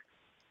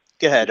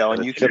 Go ahead,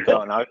 Owen. You keep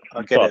going. I'll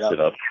get it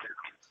up.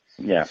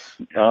 Yeah.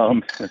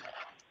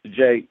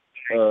 Jay,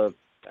 how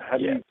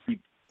do you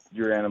keep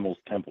your animals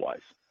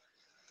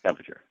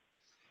temperature?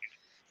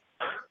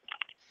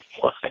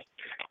 Why?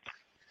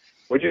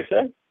 What'd you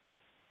say?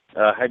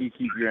 How do you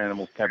keep your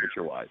animals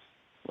temperature-wise?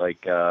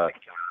 Like,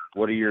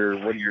 what are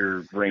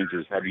your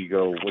ranges? How do you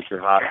go? What's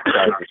your hot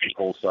side versus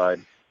cold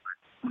side?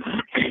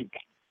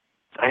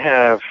 I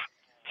have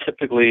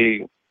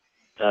typically,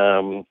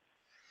 this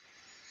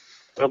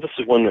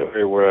is one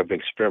area where I've been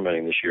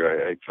experimenting this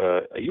year.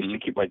 I used to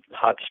keep my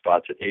hot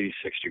spots at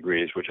 86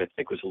 degrees, which I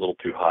think was a little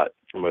too hot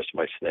for most of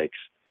my snakes.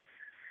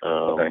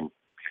 And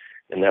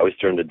that was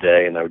during the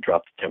day, and I would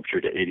drop the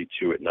temperature to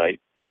 82 at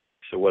night.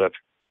 So what I've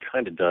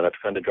kind of done,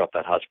 I've kind of dropped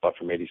that hot spot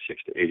from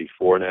 86 to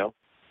 84 now.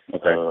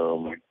 Okay.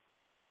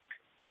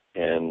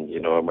 And,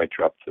 I might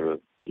drop the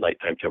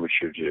nighttime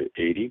temperature to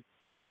 80.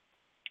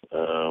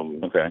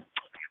 Okay.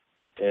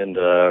 And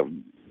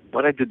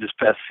what I did this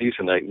past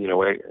season, I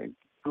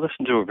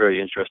listened to a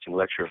very interesting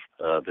lecture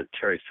that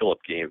Terry Phillip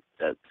gave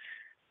at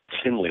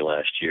Tinley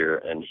last year,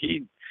 and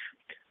he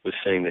was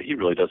saying that he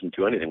really doesn't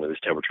do anything with his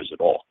temperatures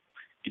at all.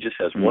 He just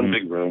has one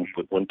big room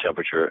with one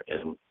temperature,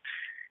 and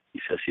he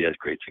says he has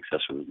great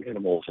success with his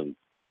animals, and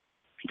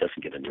he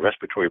doesn't get any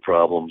respiratory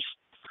problems.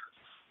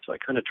 So I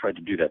kind of tried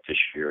to do that this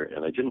year,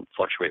 and I didn't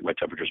fluctuate my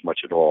temperatures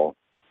much at all.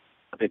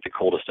 I think the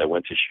coldest I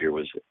went this year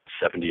was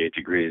 78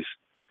 degrees,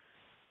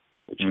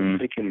 which I'm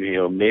thinking,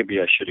 maybe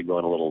I should have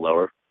gone a little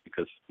lower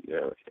because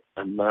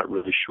I'm not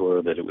really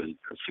sure that it was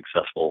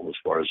successful as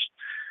far as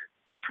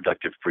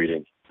productive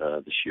breeding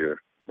this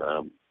year.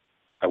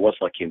 I was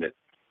lucky in that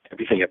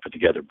everything I put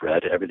together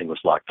bred, everything was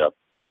locked up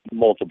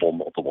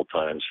multiple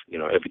times.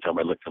 Every time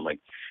I looked in my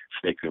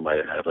snake room, I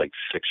have like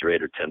 6 or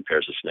 8 or 10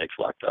 pairs of snakes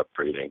locked up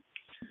breeding.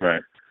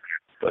 Right.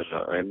 But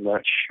I'm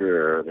not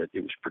sure that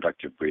it was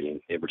productive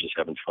breeding. They were just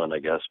having fun, I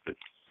guess. But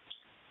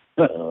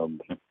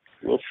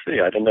we'll see.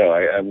 I don't know.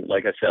 I'm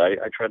like I said,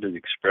 I try to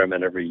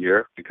experiment every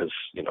year because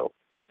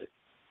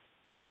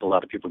a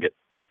lot of people get,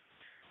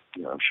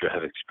 I'm sure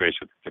have experience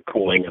with the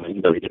cooling, and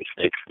they get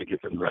snakes, they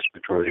get them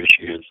respiratory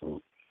issues.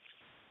 And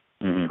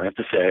I have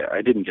to say,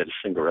 I didn't get a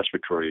single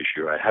respiratory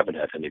issue. I haven't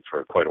had any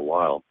for quite a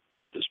while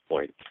at this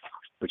point,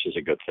 which is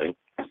a good thing.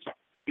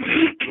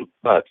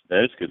 But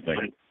that is a good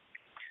thing.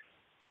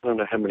 I don't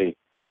know how many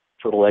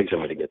total eggs I'm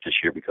going to get this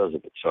year because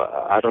of it. So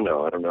I don't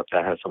know. I don't know if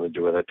that has something to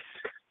do with it.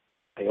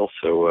 I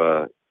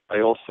also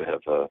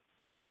have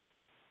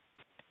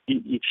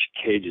each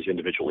cage is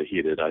individually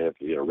heated. I have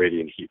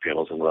radiant heat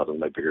panels in a lot of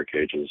my bigger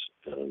cages.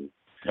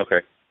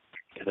 Okay.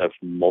 I have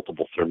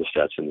multiple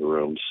thermostats in the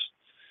rooms.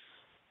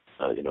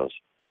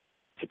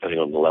 Depending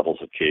on the levels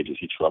of cages,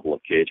 each level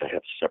of cage, I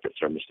have a separate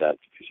thermostat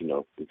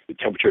because the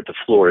temperature at the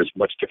floor is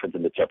much different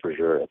than the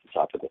temperature at the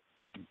top of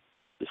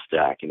the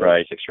stack.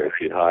 Right. 6 or 8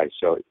 feet high.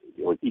 So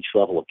with each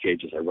level of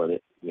cages, I run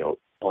it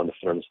on the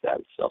thermostat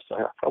itself. So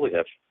I probably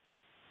have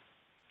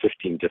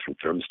 15 different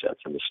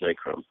thermostats in the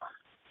snake room.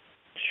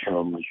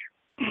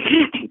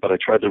 But I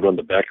tried to run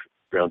the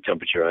background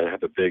temperature. I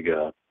have a big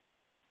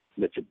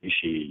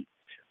Mitsubishi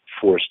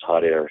forced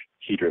hot air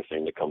heater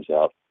thing that comes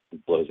out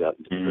and blows out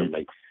into the room.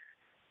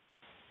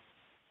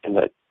 And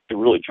that it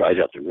really dries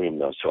out the room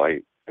though. So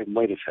I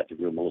might have had the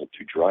room a little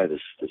too dry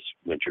this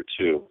winter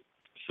too.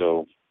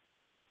 So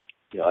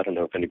I don't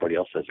know if anybody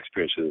else has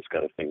experience with this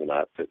kind of thing or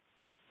not, but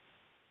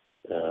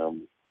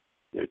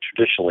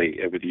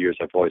traditionally over the years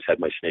I've always had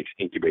my snakes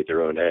incubate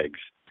their own eggs.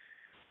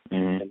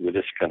 And with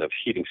this kind of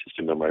heating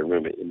system in my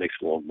room, it makes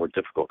it a little more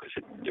difficult because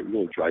it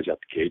really dries out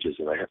the cages,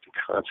 and I have to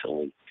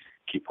constantly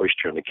keep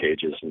moisture in the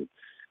cages. And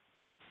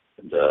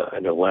I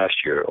know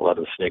last year a lot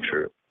of the snakes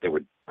they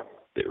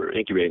were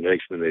incubating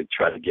eggs, and then they'd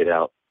try to get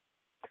out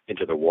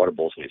into their water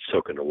bowls, and they'd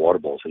soak in their water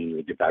bowls, and then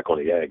they'd get back on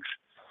the eggs.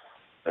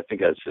 I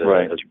think as a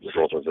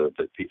result of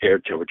the air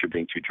temperature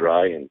being too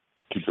dry.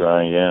 Too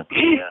dry, yeah.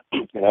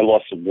 And I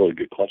lost some really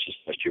good clutches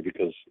last year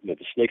because the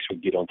snakes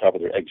would get on top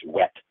of their eggs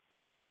wet,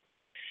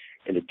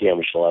 and it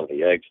damaged a lot of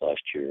the eggs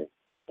last year.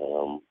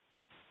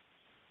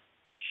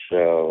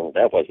 So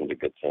that wasn't a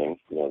good thing.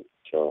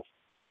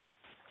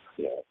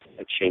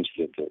 I changed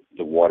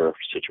the water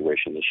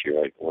situation this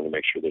year. I want to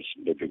make sure there's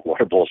no big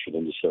water bowls for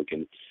them to soak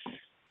in,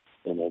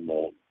 and then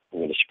I'm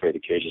going to spray the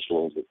cages a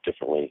little bit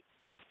differently.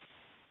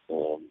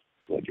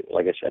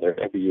 Like I said,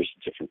 every year's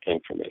a different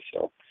thing for me.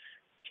 So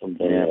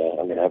someday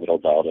I'm going to have it all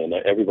dialed in.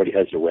 Everybody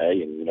has their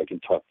way, and I can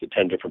talk to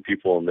 10 different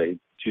people, and they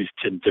choose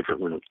 10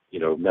 different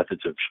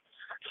methods of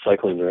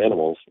cycling their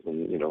animals,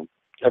 and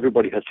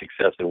everybody has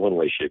success in one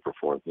way, shape, or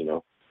form.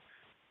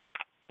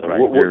 Right.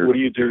 What do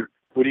you do?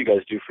 What do you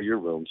guys do for your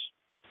rooms?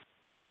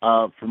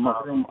 For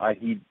my room, I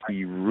heat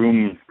the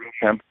room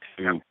temp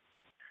to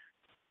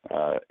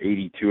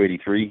 82,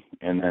 83,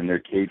 and then their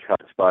cage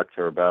hot spots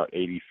are about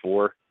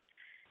 84,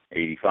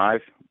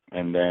 85,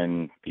 and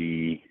then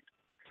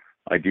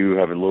I do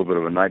have a little bit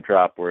of a night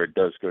drop where it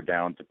does go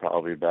down to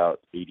probably about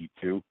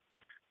 82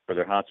 for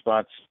their hot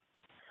spots,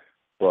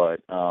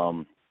 but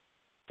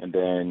and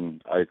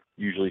then I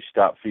usually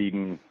stop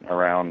feeding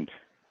around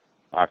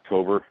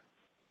October,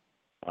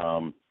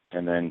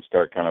 and then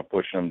start kind of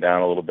pushing them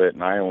down a little bit,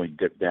 and I only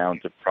dip down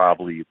to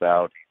probably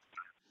about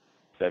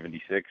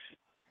 76,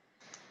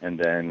 and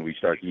then we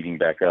start heating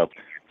back up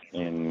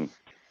in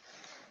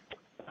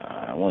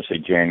I want to say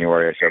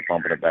January. I start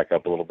bumping it back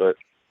up a little bit,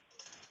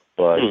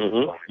 but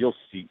you'll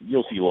see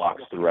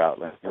locks throughout.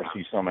 You'll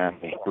see some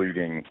animals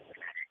breeding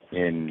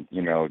in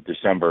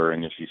December,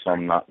 and you'll see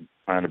some not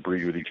trying to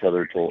breed with each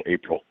other until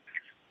April.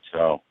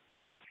 So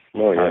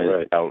how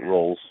it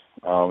rolls.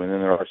 And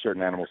then there are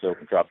certain animals that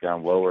will drop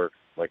down lower.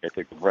 Like I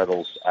take the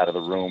Bredls out of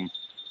the room,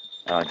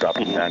 drop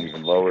them down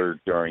even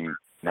lower during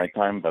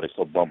nighttime, but I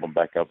still bump them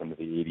back up into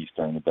the 80s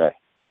during the day.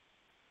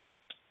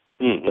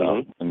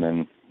 So, and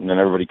then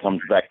everybody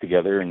comes back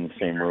together in the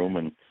same room,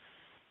 and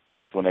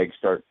when eggs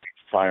start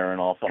firing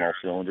off on all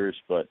cylinders.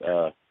 But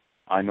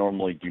I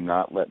normally do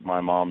not let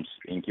my moms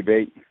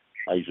incubate.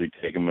 I usually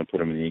take them and put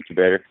them in the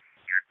incubator.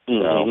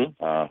 So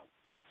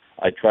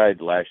I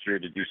tried last year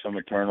to do some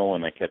maternal,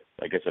 and I guess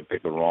I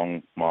picked the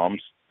wrong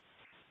moms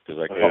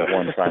because I caught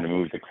one trying to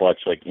move the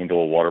clutch into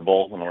a water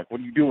bowl, and I'm like,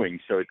 "What are you doing?"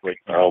 So it's like,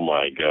 oh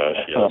my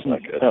gosh, yeah, that's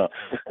not good.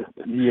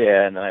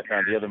 Yeah, and then I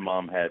found the other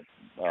mom had.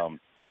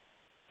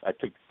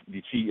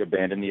 She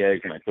abandoned the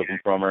eggs, and I took them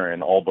from her,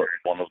 and all but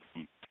one of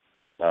them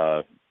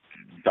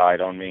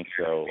died on me.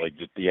 So like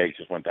just the eggs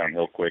just went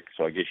downhill quick.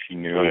 So I guess she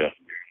knew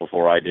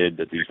before I did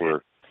that these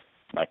were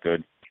not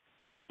good.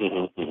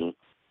 So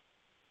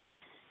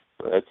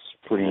that's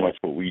pretty much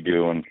what we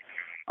do. And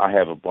I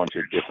have a bunch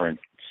of different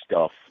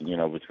stuff, you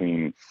know,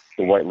 between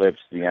the white lips,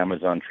 the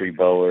Amazon tree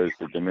boas,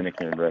 the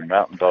Dominican red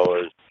mountain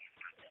boas,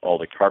 all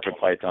the carpet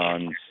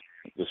pythons,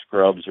 the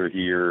scrubs are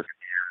here.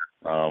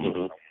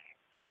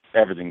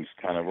 Everything's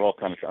we're all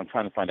I'm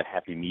trying to find a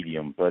happy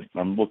medium, but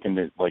I'm looking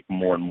at like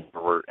more and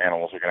more where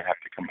animals are going to have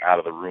to come out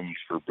of the rooms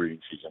for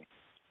breeding season.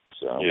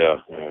 So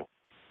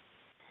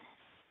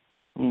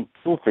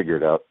we'll figure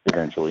it out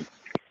eventually.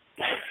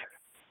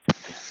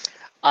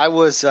 I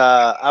was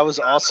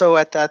also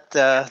at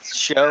that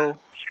show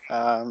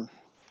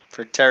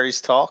for Terry's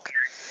talk,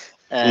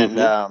 and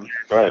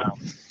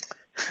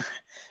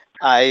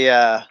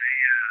I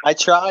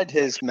tried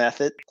his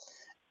method,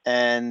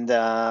 and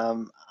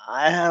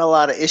I had a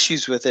lot of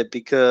issues with it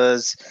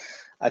because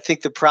I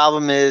think the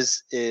problem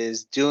is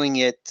doing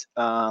it.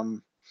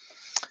 You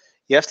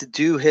have to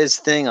do his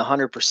thing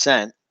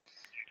 100%.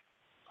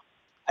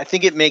 I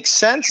think it makes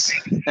sense,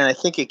 and I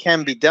think it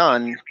can be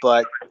done,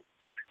 but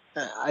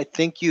I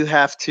think you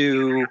have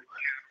to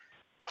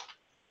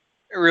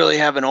really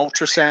have an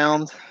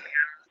ultrasound.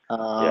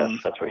 Yes,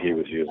 that's what he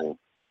was using.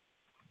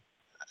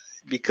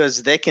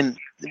 Because they can,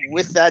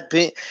 with that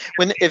being,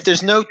 if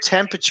there's no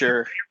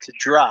temperature to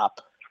drop,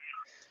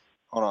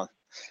 hold on.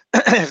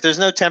 If there's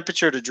no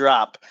temperature to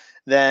drop,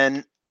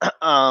 then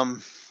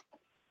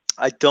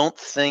I don't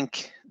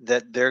think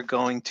that they're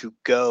going to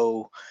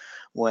go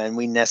when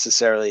we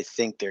necessarily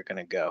think they're going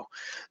to go.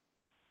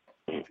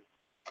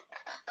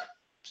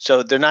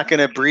 So they're not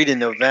going to breed in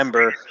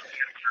November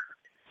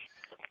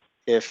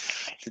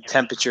if the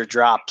temperature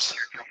drops.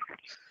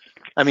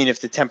 I mean,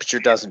 if the temperature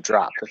doesn't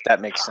drop, if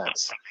that makes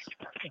sense.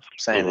 If I'm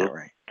saying that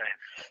right.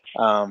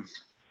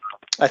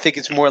 I think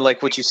it's more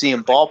like what you see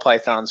in ball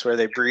pythons where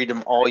they breed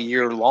them all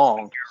year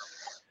long.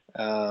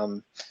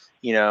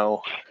 You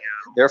know,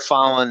 they're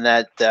following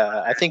that.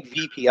 I think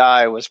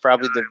VPI was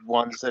probably the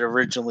ones that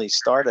originally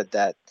started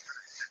that,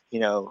 you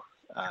know,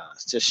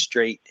 just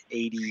straight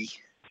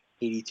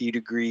 82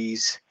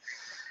 degrees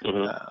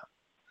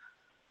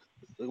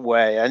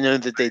way. I know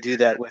that they do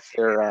that with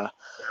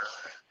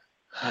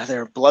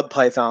their blood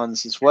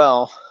pythons as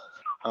well.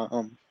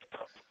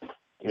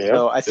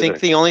 So I think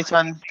the only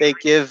time they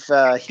give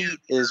heat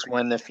is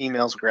when the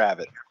females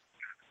grab it.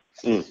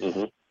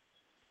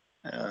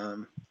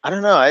 I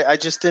don't know. I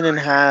just didn't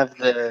have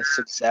the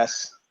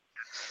success.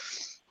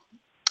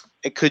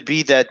 It could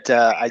be that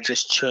I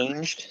just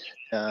changed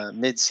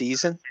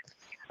mid-season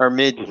or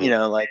you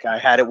know, like I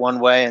had it one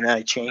way and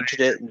I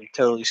changed it and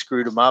totally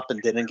screwed them up and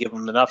didn't give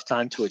them enough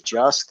time to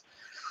adjust.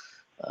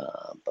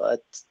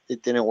 But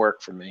it didn't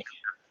work for me.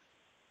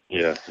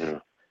 Yeah.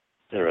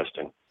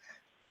 Interesting.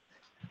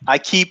 I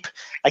keep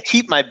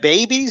my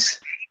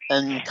babies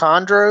and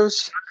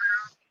chondros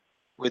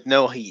with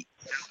no heat.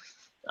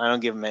 I don't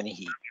give them any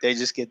heat. They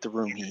just get the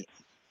room heat.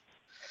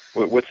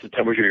 What's the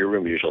temperature of your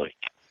room usually?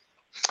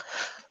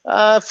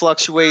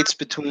 Fluctuates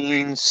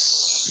between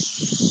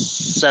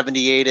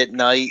 78 at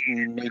night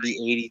and maybe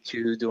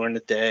 82 during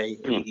the day,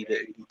 80 to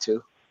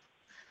 82.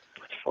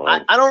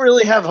 I don't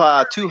really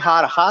have too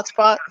hot a hot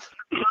spot.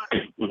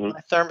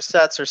 My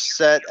thermostats are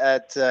set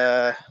at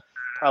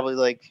probably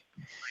like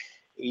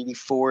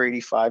 84,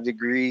 85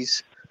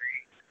 degrees.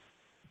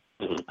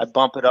 I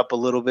bump it up a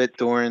little bit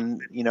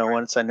during, you know,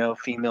 once I know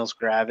females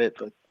grab it,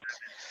 but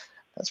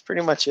that's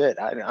pretty much it.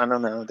 I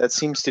don't know. That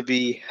seems to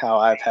be how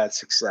I've had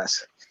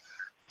success.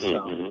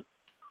 So,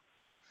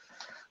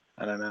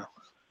 I don't know.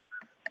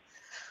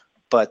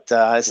 But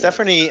it's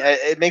definitely,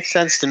 it makes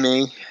sense to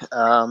me.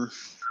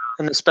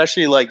 And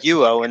especially like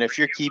you, Owen, if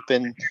you're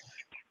keeping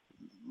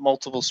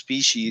multiple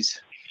species,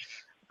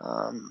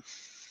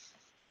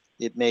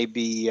 it may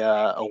be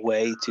a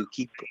way to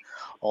keep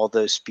all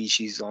those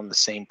species on the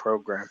same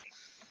program.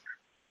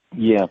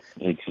 Yeah,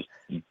 it's just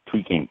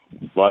tweaking.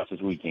 Lots of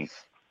tweaking.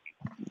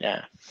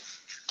 Yeah.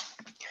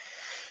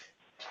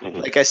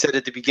 Like I said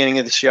at the beginning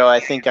of the show, I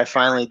think I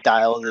finally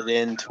dialed it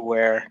in to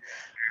where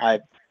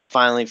I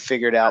finally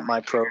figured out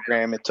my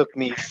program. It took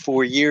me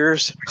 4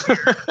 years,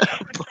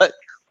 but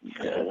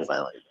I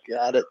finally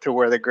got it to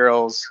where the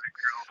girls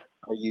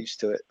are used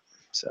to it.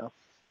 So.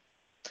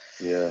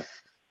 Yeah.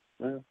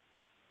 Well,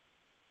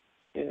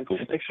 yeah,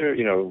 snakes are,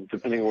 you know,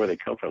 depending on where they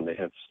come from, they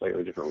have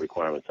slightly different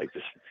requirements. Like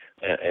this,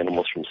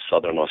 animals from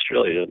southern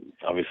Australia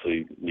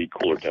obviously need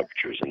cooler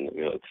temperatures, and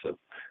you know, that's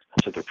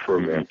what they're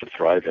programmed to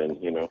thrive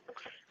in. You know.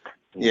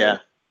 Yeah.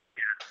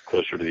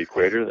 Closer to the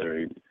equator, they're,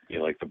 you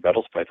know, like the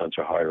Bettles pythons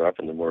are higher up,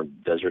 and the more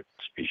desert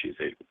species,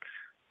 they,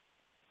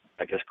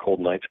 I guess,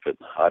 cold nights, but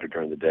hotter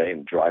during the day,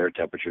 and drier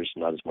temperatures,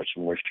 not as much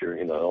moisture.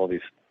 You know, all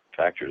these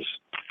factors.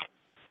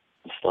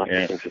 It's lots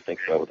of things to think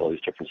about with all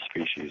these different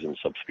species and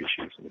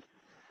subspecies. And,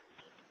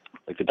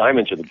 like the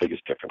diamonds are the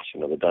biggest difference.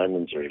 You know, the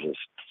diamonds are just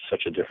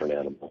such a different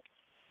animal.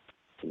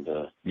 And,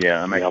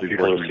 I'm actually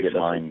working to get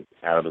mine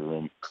out of the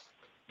room.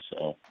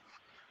 So.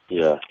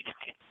 Yeah.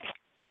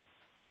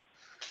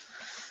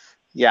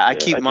 Yeah, I Yeah,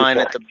 keep I just mine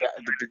don't-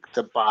 at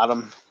the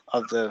bottom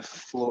of the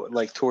floor,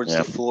 like towards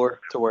the floor,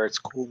 to where it's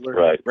cooler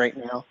Right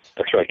now.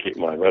 That's where I keep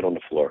mine, right on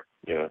the floor.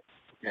 Yeah.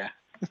 Yeah.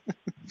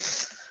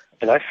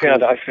 And I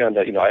found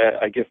that, you know,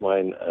 I give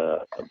mine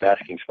a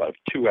basking spot of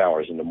 2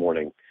 hours in the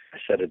morning. I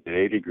set it at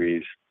 80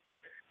 degrees,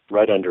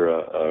 right under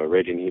a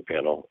radiant heat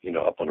panel, you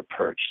know, up on a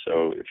perch.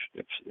 So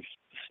if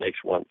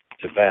snakes want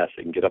to bask,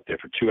 they can get up there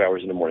for 2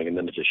 hours in the morning, and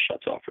then it just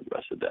shuts off for the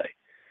rest of the day.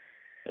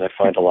 And I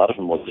find a lot of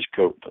them will just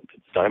go, the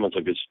diamonds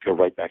will just go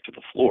right back to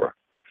the floor,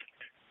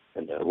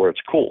 and where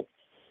it's cool.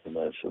 And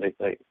so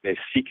they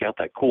seek out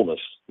that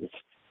coolness.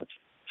 That's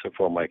so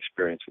far my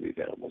experience with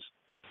these animals.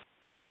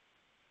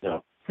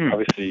 Now,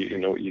 obviously, you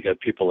know, you got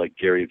people like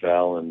Gary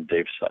Val and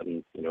Dave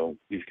Sutton. You know,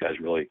 these guys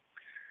really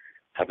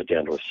have it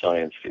down to a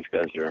science. These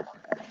guys are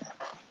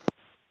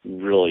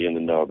really in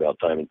the know about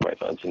diamond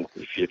pythons, and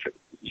you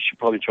should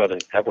probably try to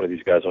have one of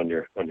these guys on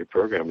your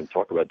program and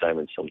talk about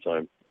diamonds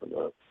sometime.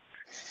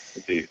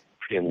 It'd be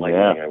pretty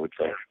enlightening, I would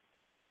think.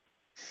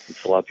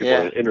 It's a lot of people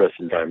are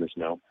interested in diamonds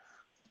now.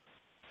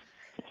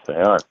 They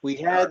are. We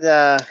had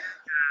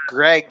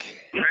Greg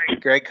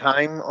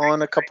Heim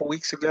on a couple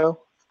weeks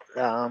ago,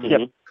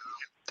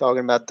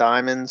 talking about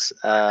diamonds.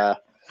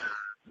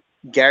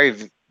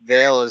 Gary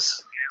Vale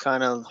is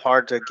kind of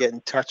hard to get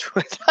in touch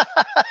with.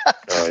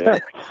 Oh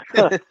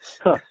yeah.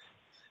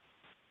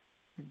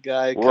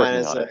 Guy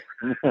kind of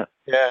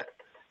yeah,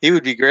 he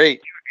would be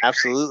great.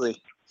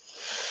 Absolutely.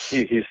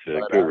 He's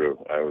the guru,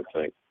 I would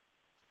think.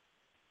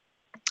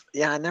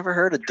 Yeah, I never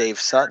heard of Dave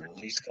Sutton.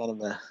 He's kind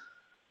of I'll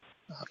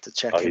have to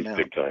check him out.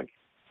 He's big time.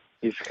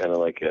 He's kind of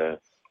like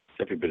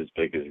every bit as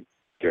big as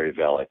Gary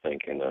Val, I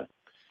think, and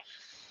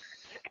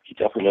he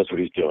definitely knows what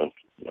he's doing.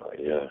 You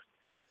know,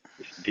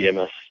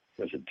 DMS,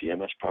 was it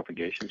DMS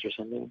propagations or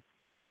something?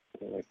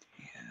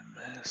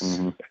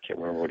 DMS. I can't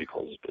remember what he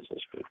calls his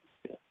business, but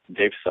yeah.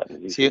 Dave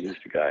Sutton, he's the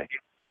guy.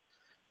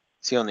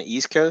 Is he on the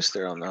East Coast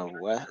or on the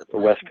West? The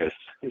West Coast.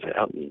 He's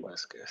out in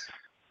West Coast.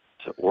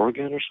 Is it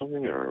Oregon or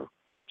something, or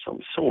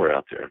somewhere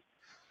out there?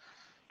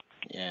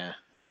 Yeah,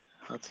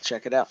 I'll have to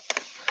check it out.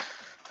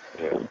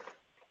 Yeah.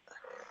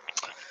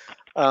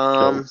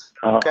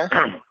 Okay.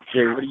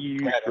 Jay, what do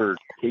you use for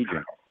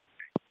caging?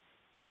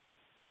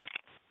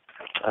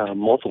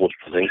 Multiple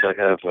things. I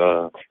have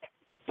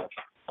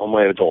all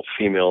my adult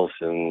females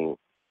in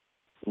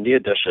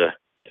Neodesha.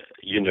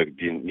 You know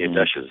the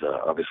Neodeshas,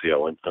 obviously,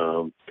 Owen.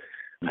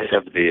 I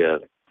have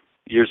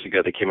years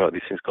ago they came out with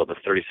these things called the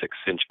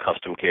 36-inch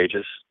custom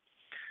cages.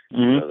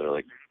 They're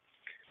like,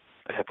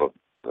 I have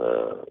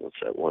what's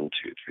that, 1,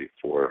 2, 3,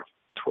 4,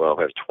 12.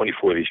 I have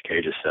 24 of these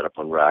cages set up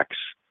on racks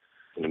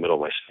in the middle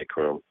of my snake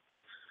room.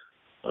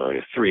 4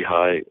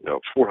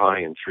 high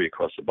and 3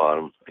 across the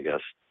bottom, I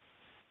guess.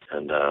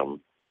 And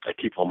I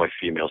keep all my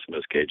females in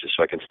those cages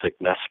so I can stick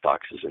nest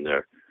boxes in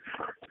there.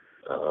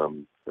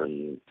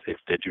 And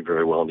they do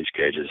very well in these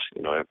cages.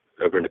 You know,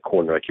 over in the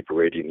corner I keep a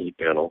radiant heat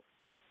panel.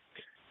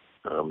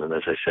 And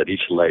as I said,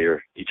 each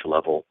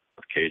level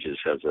of cages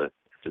has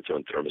its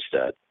own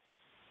thermostat.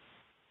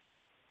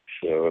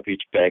 So of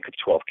each bank of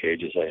 12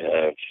 cages, I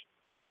have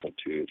 1,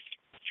 2,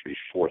 3,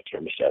 4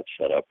 thermostats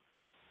set up,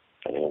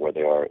 depending on where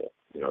they are,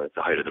 you know, at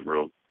the height of the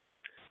room.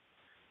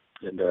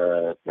 And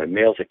my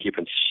males I keep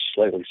in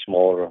slightly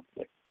smaller,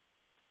 like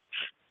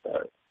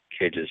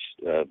cages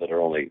that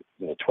are only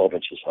 12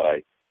 inches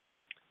high.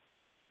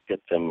 Get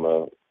them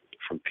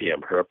from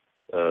PM Herp.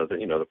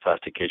 The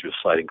plastic cage with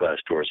sliding glass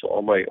doors. So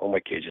all my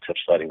cages have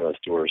sliding glass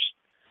doors.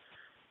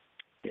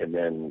 And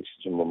then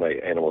some of my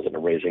animals that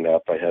I'm raising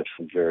up, I have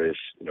some various,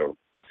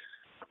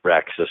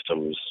 rack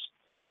systems,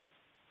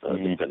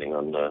 depending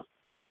on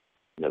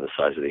the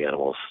size of the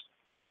animals.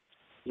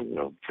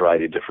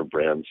 Variety of different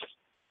brands.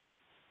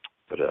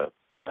 But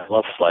I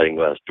love sliding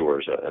glass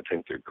doors. I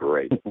think they're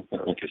great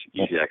because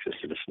easy access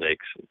to the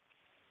snakes.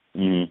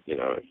 And,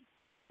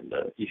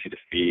 easy to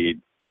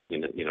feed.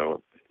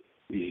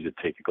 Easy to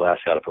take the glass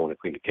out if I want to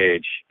clean the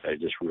cage. I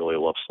just really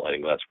love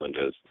sliding glass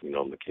windows, in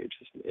the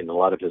cages, and a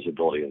lot of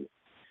visibility and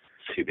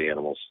see the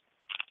animals.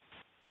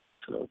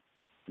 So,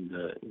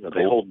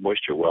 they hold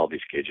moisture well,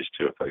 these cages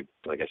too.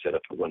 Like I said,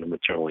 if I want to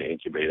maternally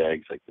incubate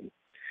eggs, I can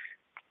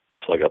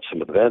plug up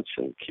some of the vents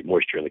and keep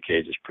moisture in the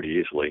cages pretty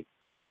easily.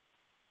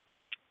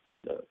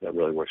 That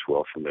really works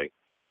well for me.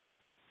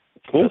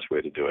 It's the best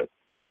way to do it.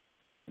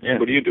 Yeah.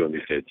 What are you doing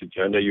these days?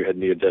 I know you had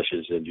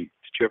neodeshes, and did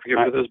you ever get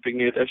rid of those big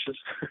neodeshes?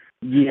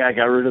 Yeah, I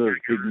got rid of those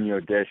big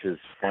neodeshes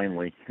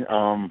finally.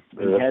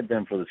 We had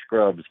them for the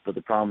scrubs, but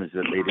the problem is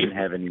that they didn't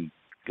have any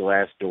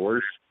glass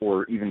doors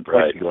or even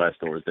plexiglass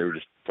doors. They were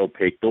just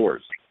opaque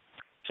doors.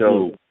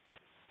 So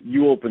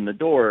you open the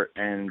door,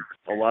 and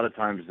a lot of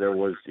times there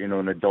was,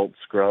 an adult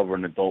scrub or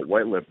an adult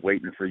white lip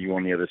waiting for you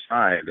on the other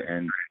side,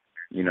 and,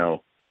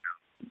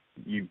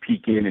 you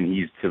peek in and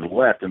he's to the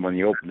left, and when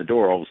you open the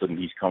door, all of a sudden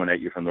he's coming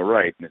at you from the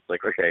right, and it's like,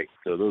 okay,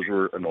 so those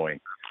were annoying.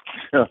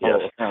 So,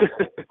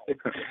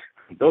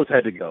 those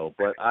had to go,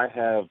 but I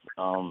have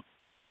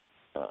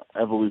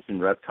Evolution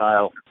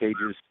reptile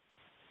cages,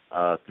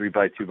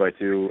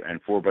 3x2x2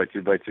 and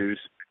 4x2x2s,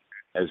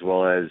 as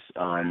well as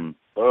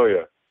oh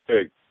yeah,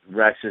 hey,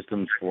 rack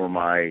systems for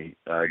my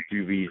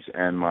doobies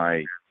and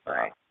my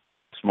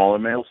smaller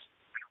males,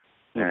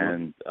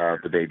 and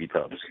the baby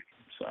tubs.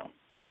 So.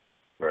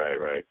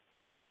 Right.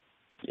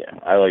 Yeah,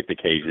 I like the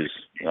cages,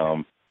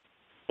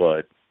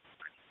 but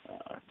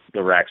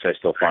the racks I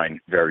still find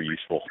very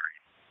useful.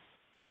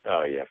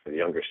 Oh yeah, for the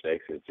younger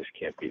snakes, it just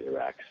can't beat the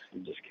racks.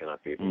 You just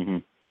cannot beat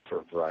them for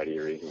a variety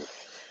of reasons.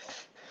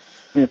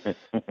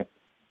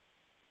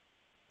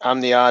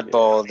 I'm the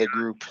oddball of the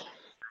group.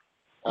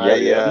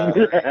 Yeah.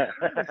 You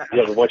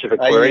have a bunch of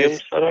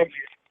aquariums set up?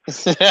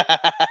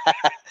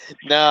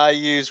 No, I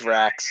use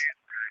racks.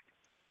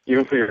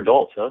 Even for your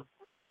adults, huh?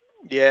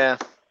 Yeah,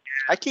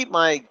 I keep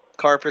my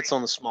carpets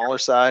on the smaller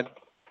side.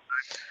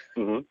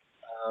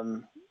 Mm-hmm.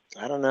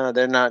 I don't know.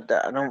 They're not.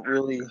 I don't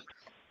really.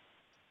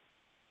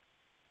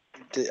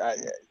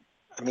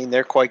 I mean,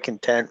 they're quite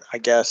content, I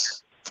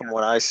guess, from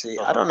what I see.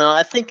 I don't know.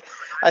 I think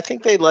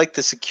they like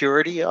the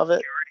security of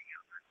it.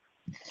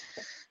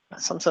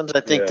 Sometimes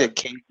I think the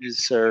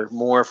cages are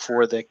more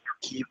for the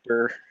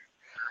keeper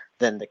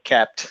than the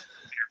kept,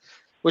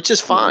 which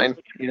is fine,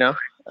 you know.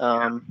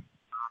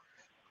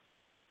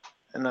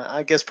 And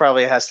I guess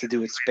probably it has to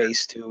do with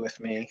space too with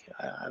me.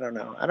 I don't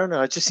know.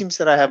 It just seems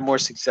that I have more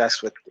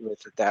success with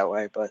it that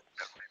way, but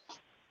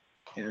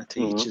you know, to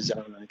each his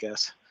own, I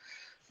guess.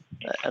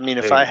 I mean,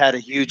 if I had a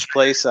huge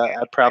place, I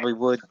probably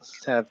would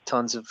have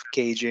tons of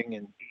caging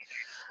and,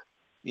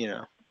 you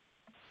know.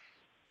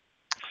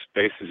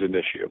 Space is an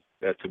issue.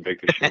 That's a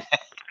big issue.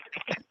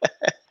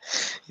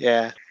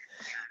 Yeah.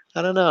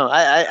 I don't know.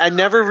 I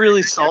never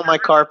really saw my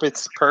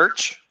carpets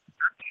perch.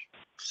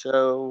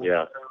 So,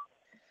 yeah.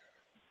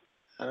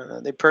 I don't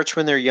know. They perch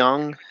when they're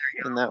young,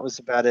 and that was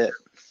about it.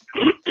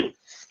 You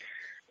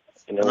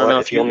know what?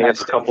 If you only have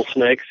a couple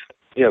snakes,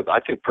 I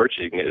think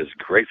perching is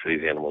great for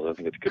these animals. I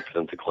think it's good for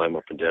them to climb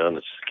up and down.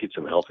 It just keeps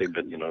them healthy.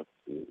 But, you know,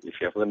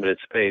 if you have limited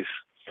space,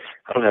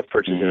 I don't have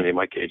perches in any of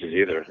my cages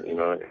either. You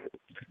know,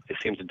 they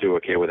seem to do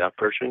okay without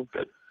perching,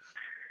 but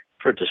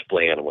for a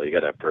display animal, you got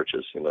to have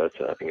perches. You know,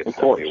 I think it's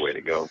definitely a way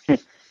to go.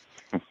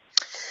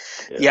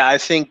 Yeah, I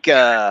think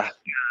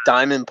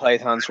diamond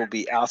pythons will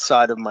be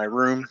outside of my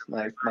room,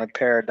 my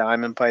pair of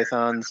diamond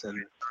pythons,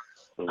 and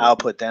I'll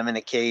put them in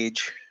a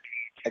cage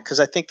because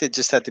I think they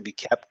just have to be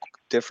kept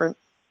different.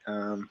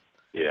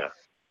 Yeah.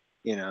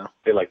 You know.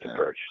 They like to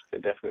perch. They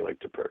definitely like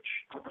to perch.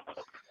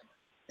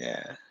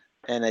 Yeah.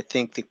 And I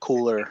think the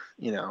cooler,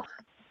 you know,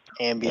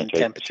 ambient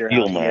temperature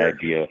steal out my here.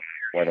 idea.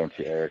 Why don't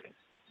you, Eric?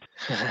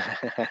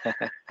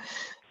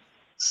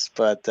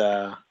 But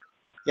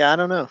yeah, I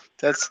don't know.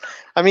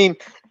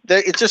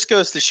 It just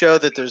goes to show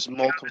that there's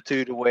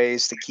multitude of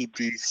ways to keep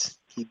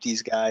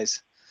these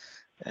guys,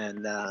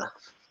 and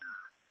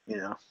you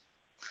know,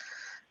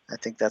 I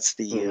think that's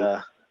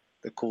the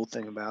cool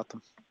thing about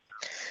them.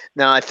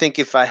 Now, I think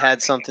if I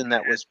had something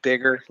that was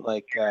bigger,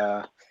 like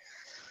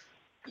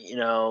you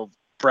know,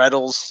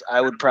 Brettles,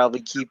 I would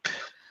probably keep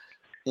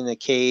in a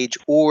cage,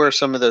 or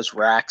some of those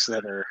racks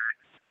that are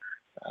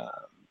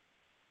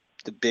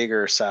the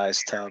bigger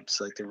size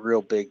tubs, like the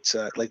real big,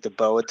 like the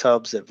boa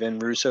tubs that Vin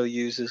Russo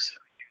uses.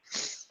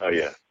 Oh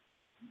yeah.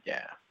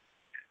 Yeah.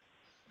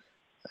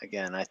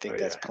 Again, I think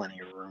that's plenty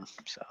of room.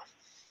 So,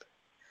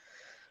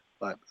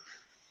 but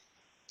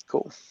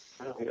cool.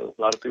 Well,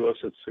 a lot of people have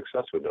had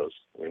success with those.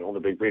 I mean, all the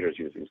big breeders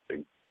use these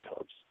big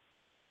tubs.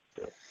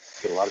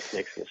 Get a lot of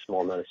snakes in a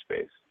small amount of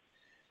space.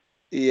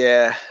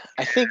 Yeah,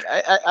 I think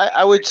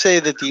I would say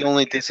that the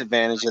only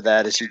disadvantage of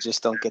that is you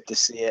just don't get to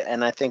see it.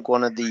 And I think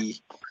one of the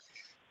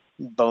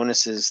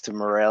bonuses to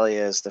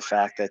Morelia is the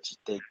fact that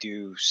they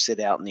do sit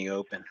out in the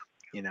open,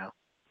 you know.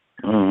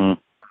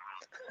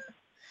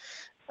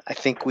 I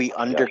think we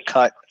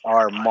undercut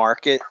our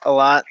market a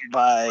lot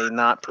by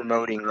not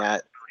promoting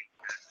that.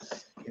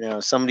 You know,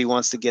 somebody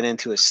wants to get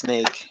into a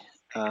snake,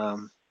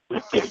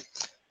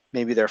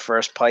 maybe their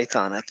first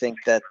python. I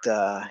think that,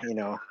 you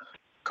know,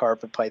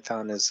 carpet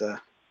python is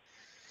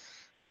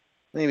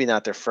maybe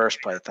not their first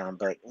python,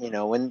 but, you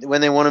know,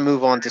 when they want to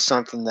move on to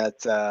something that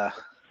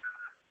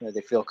you know,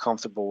 they feel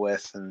comfortable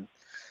with, and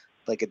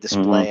like a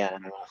display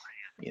animal,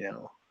 you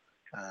know.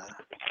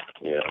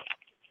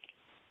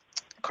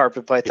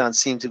 Carpet pythons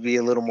seem to be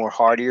a little more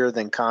hardier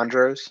than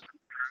chondros.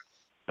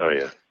 Oh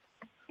yeah,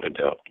 no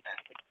doubt.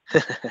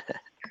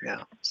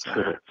 Yeah.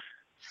 So.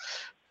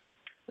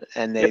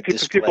 And they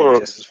display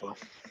just as well.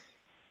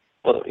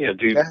 Well, you know,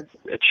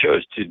 it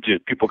shows. Do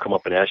people come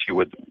up and ask you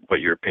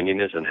what your opinion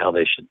is and how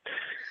they should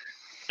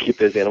keep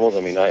those animals?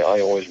 I mean, I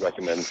always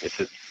recommend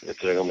if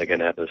they're only going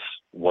to have this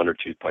one or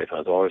two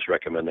pythons, I always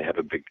recommend they have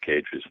a big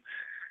cage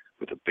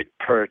with a big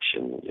perch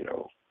and, you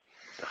know,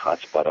 a hot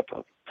spot up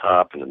on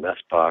top and a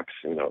nest box,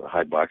 you know, the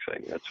hide box.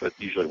 That's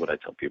usually what I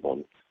tell people.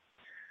 And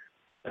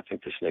I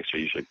think the snakes are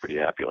usually pretty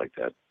happy like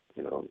that.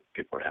 You know,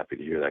 people are happy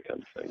to hear that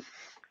kind of thing.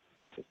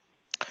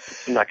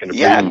 I'm not going to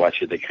breed them. Why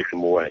should they keep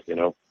them away, you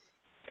know?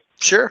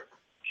 Sure.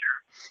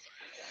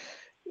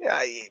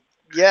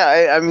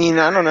 Yeah. I mean,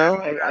 I don't know.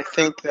 I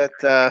think that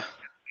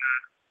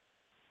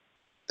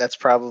that's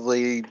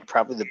probably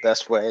the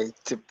best way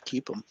to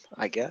keep them.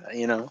 I guess,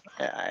 you know,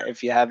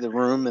 if you have the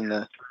room and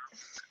the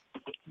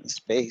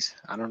Space.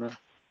 I don't know.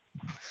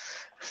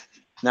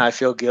 Now I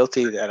feel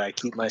guilty that I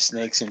keep my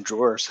snakes in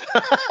drawers.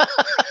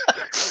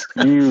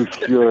 You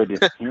should.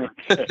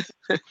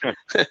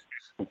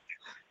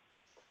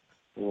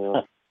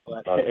 Yeah.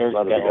 Eric's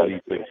got all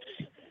these like,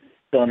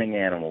 stunning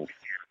animals,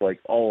 like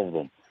all of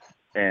them.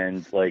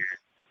 And like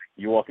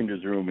you walk into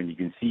his room and you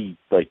can see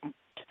like a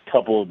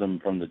couple of them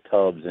from the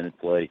tubs, and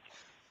it's like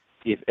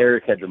if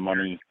Eric had the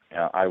money,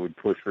 I would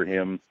push for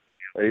him.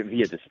 If he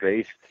had the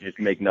space to just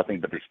make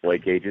nothing but display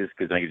cages,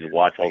 because then I could just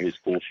watch all his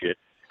cool shit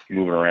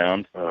moving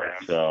around.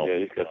 So yeah,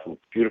 he's got some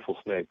beautiful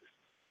snakes.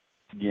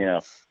 yeah.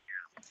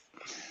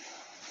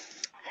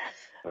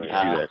 Do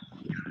that.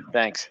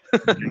 Thanks.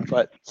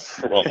 But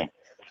Welcome.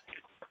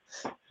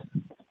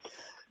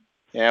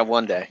 yeah,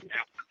 one day.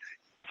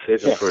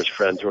 Save them for his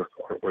friends or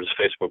his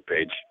Facebook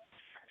page.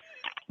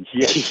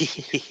 Yeah.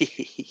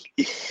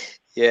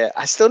 Yeah,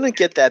 I still didn't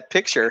get that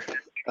picture.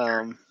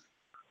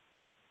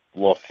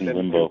 Lost in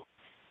limbo.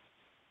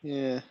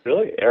 Yeah.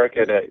 Really? Eric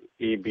had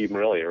E.B.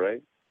 Morelia,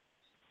 right?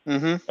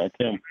 Mm-hmm. That's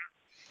him.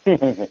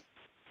 Yeah,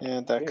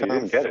 Yeah, you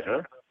didn't get it,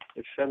 huh?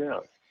 It's sent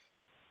out.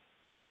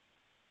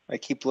 I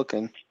keep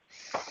looking.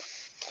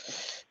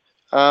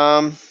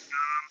 So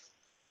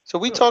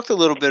we talked a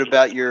little bit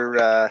about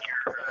your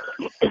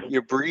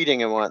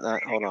breeding and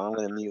whatnot. Hold on, I'm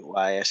going to mute while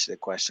I ask you the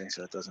question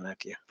so it doesn't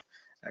echo.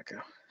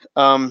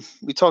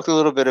 We talked a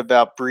little bit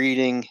about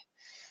breeding,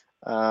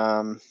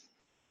 and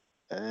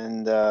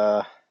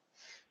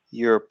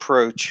your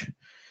approach.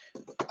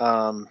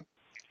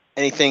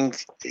 Anything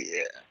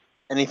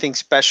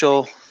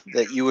special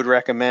that you would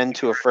recommend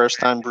to a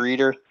first-time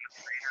breeder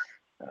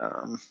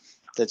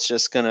that's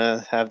just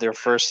gonna have their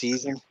first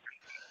season?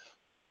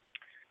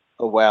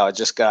 Oh wow, I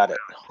just got it.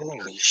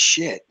 Holy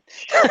shit.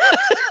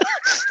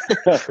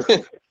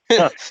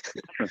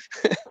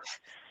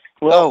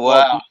 Well, oh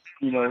wow.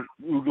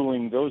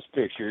 Googling those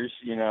pictures,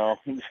 All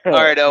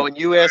right, when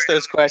you ask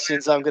those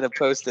questions, I'm gonna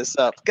post this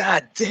up.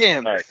 God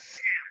damn. All right.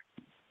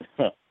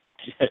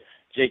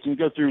 Jay, can you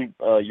go through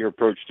your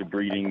approach to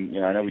breeding?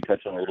 I know we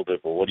touched on it a little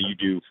bit, but what do you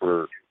do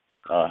for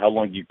how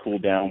long do you cool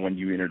down when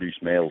you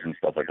introduce males and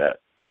stuff like that?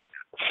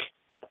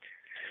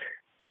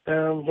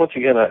 Once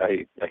again,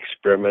 I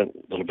experiment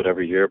a little bit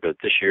every year, but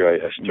this year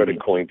I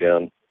started cooling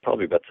down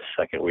probably about the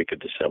second week of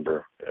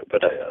December.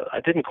 But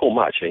I didn't cool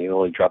much. I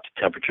only dropped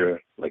the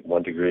temperature like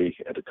 1 degree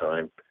at a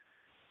time.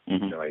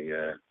 Mm-hmm.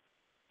 I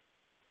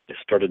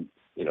started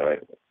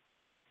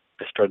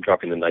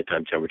dropping the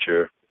nighttime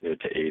temperature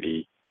to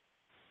 80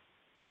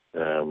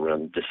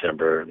 around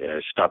December.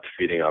 I stopped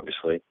feeding,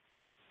 obviously,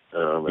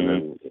 and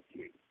then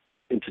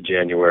into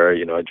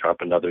January, I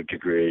dropped another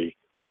degree.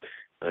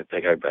 I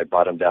think I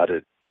bottomed out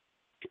at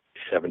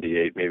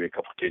 78, maybe a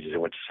couple of cages. I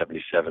went to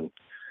 77,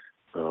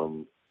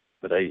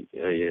 but I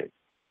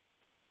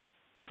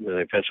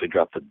eventually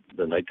dropped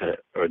the nighttime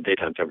or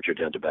daytime temperature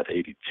down to about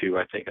 82.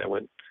 I think I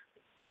went.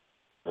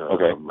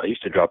 Okay. I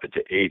used to drop it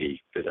to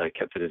 80, but I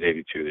kept it at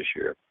 82 this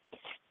year,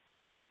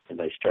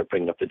 and I start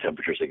bringing up the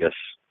temperatures. I guess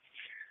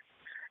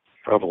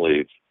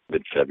probably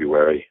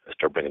mid-February. I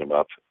start bringing them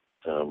up.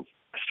 I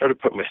started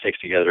putting my snakes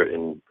together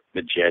in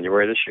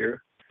mid-January this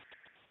year.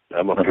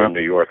 I'm up here in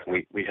New York,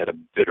 and we had a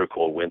bitter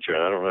cold winter,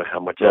 and I don't know how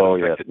much that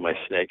affected my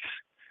snakes.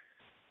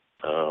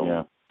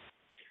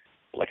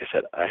 Like I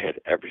said, I had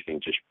everything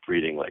just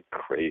breeding like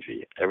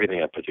crazy.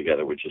 Everything I put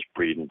together would just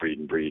breed and breed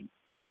and breed.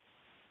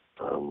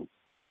 So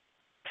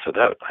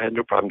that I had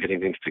no problem getting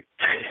things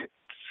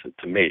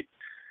to mate.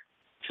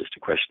 It's just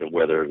a question of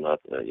whether or not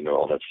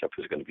all that stuff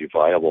is going to be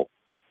viable,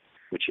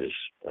 which is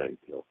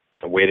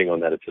I'm waiting on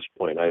that at this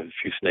point. I have a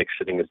few snakes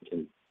sitting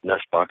in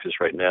nest boxes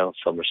right now.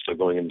 Some are still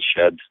going in the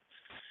sheds.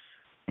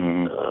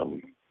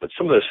 But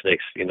some of those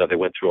snakes, they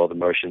went through all the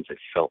motions. They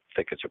felt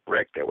thick as a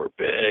brick. They were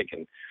big,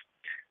 and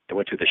they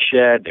went to the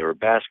shed. They were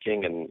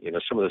basking, and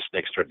some of those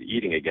snakes started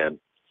eating again.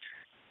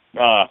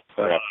 Yeah,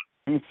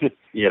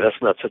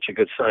 that's not such a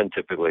good sign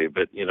typically.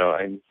 But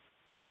I'm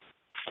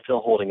still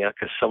holding out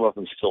because some of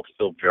them still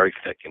feel very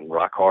thick and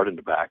rock hard in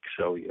the back.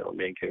 So I'm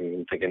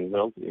thinking,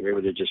 well,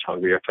 maybe they're just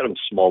hungry. I fed them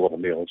small little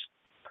meals.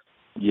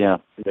 Yeah,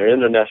 they're in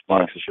their nest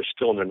boxes. They're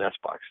still in their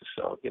nest boxes.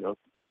 So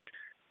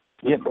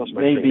yeah,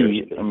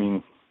 maybe.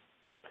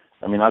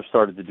 I mean, I've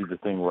started to do the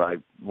thing where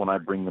when I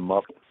bring them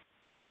up,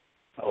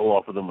 I'll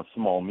offer them a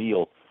small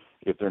meal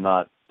if they're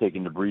not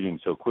taking to breeding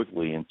so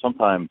quickly. And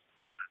sometimes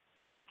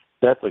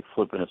that's like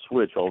flipping a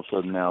switch. All of a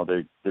sudden now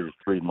they're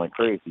just breeding like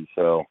crazy.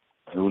 So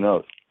who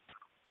knows?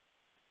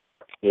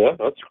 Yeah,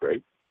 that's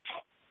great.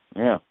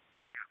 Yeah.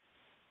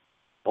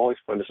 Always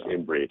fun to see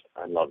them breed.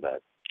 I love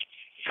that.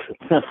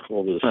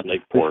 All this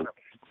snake porn.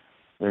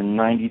 There are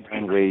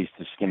 99 ways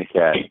to skin a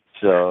cat,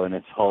 and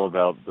it's all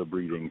about the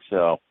breeding.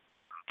 So,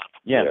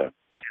 yeah.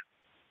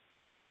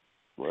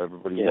 Well,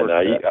 everybody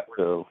works that,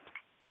 so.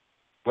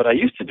 What I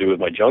used to do with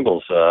my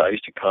jungles, I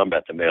used to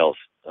combat the males,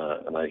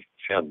 and I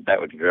found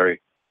that was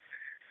very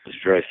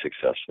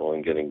successful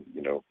in getting,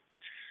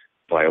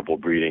 viable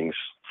breedings.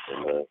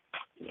 And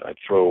I'd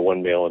throw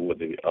one male in with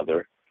the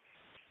other,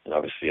 and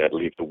obviously I'd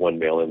leave the one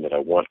male in that I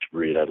want to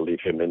breed. I'd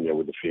leave him in there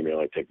with the female.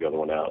 I'd take the other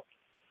one out.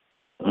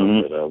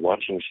 But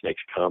watching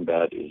snakes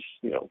combat is,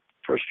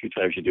 first few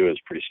times you do it is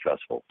pretty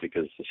stressful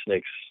because the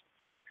snakes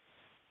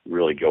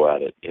really go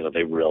at it.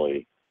 They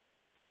really.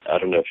 I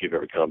don't know if you've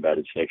ever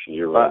combated snakes in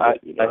your room. I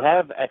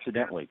have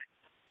accidentally.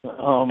 It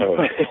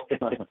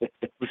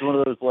was one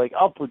of those like,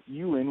 I'll put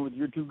you in with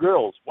your two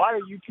girls. Why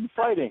are you two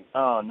fighting?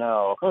 Oh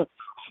no.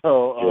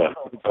 So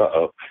it's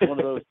one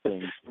of those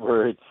things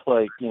where it's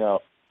like,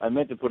 I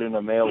meant to put in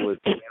a male with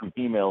two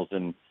females,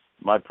 and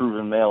my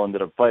proven male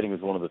ended up fighting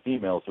with one of the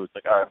females. So it's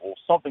like, all right, well,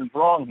 something's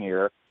wrong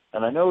here,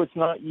 and I know it's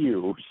not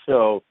you.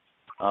 So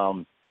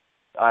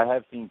I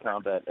have seen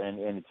combat, and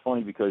it's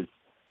funny because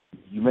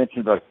you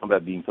mentioned about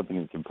combat being something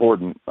that's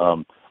important.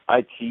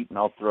 I cheat and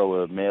I'll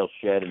throw a male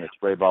shed in a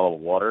spray bottle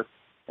of water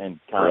and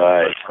kind of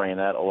start spraying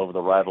that all over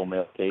the rival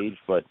male cage.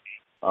 But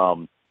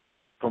from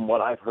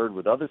what I've heard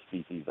with other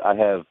species, I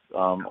have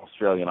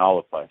Australian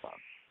olive python.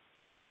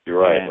 You're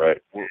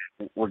right.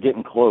 We're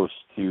getting close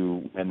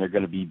to, and they're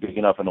going to be big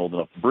enough and old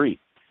enough to breed.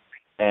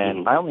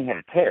 And I only have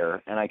a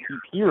pair, and I keep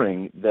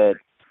hearing that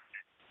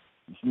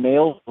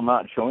males will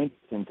not show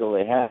interest until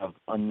they have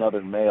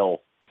another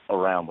male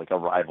around, like a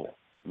rival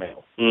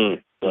male.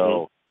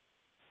 So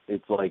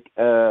it's like,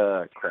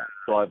 crap.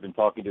 So I've been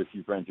talking to a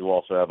few friends who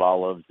also have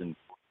olives, and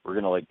we're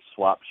going to like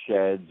swap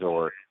sheds,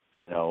 or,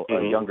 a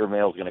younger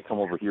male's going to come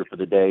over here for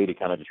the day to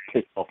kind of just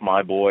piss off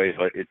my boy.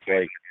 But it's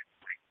like,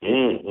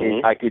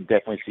 I could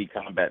definitely see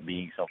combat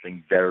being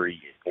something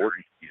very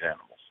important to these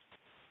animals.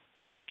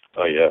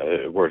 Oh,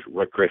 yeah. It works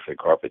great for the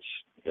carpets.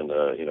 And,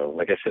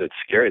 like I said, it's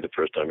scary the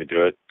first time you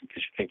do it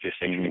because you think these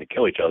things are going to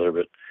kill each other.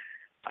 But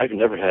I've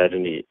never had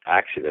any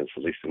accidents,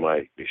 at least in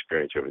my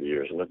experience over the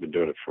years, and I've been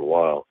doing it for a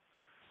while.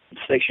 The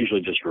snakes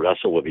usually just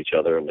wrestle with each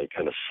other, and they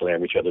kind of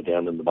slam each other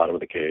down in the bottom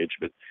of the cage,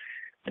 but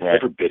they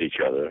never bit each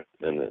other.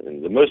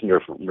 And the most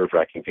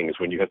nerve-wracking thing is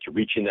when you have to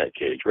reach in that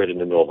cage right in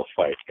the middle of a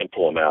fight and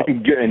pull them out.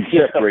 And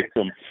separate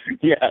them.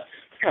 Yeah.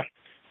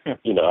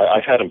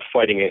 I've had them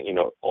fighting it,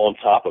 on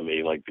top of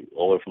me, like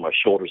all over my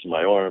shoulders and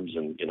my arms,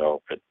 and,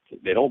 but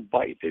they don't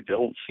bite. They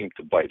don't seem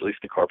to bite. At least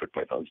the carpet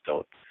pythons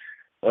don't.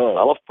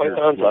 Olive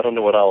pythons? I don't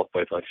know what olive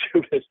pythons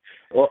do.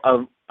 Well,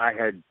 I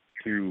had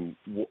two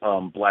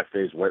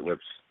black-faced white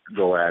lips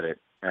go at it,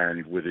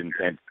 and with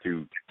intent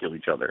to kill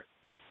each other.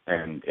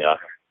 And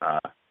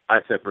I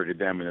separated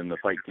them, and then the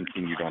fight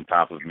continued on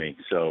top of me.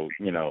 So,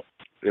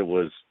 it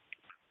was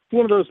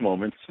one of those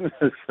moments.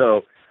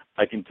 So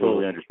I can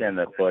totally understand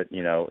that. But,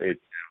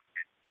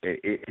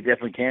 it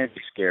definitely can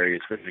be scary,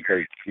 especially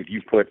because if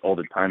you put all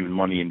the time and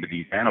money into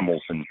these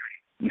animals and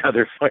now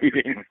they're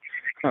fighting,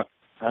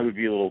 I would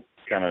be a little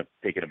kind of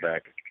taken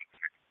aback.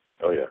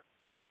 Oh yeah.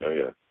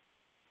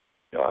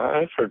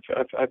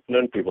 I've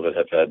known people that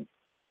have had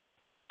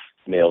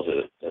males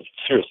that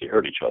seriously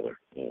hurt each other.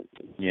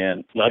 Yeah.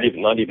 Not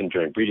even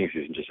during breeding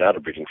season, just out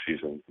of breeding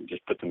season. You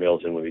just put the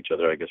males in with each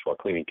other, I guess, while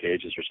cleaning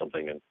cages or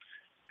something, and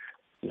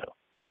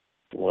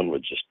one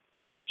would just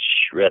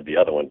shred the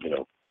other one.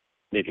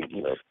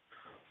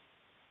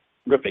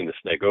 Ripping the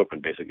snake open,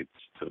 basically,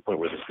 to the point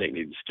where the snake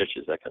needs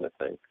stitches, that kind of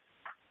thing.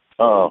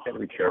 Oh, you got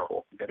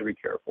to be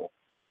careful.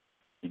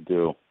 You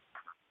do.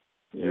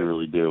 You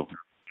really do.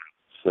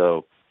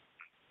 So,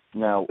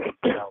 now,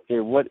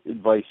 what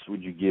advice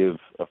would you give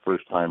a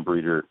first-time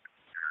breeder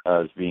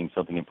as being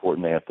something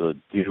important they have to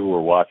do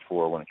or watch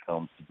for when it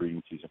comes to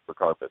breeding season for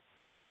carpet?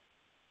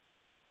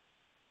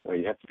 Well,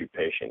 you have to be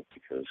patient,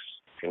 because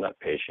if you're not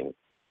patient,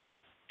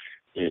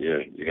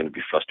 you're going to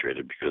be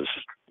frustrated, because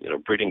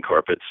breeding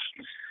carpets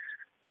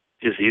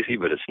is easy,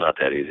 but it's not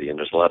that easy, and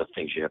there's a lot of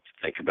things you have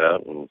to think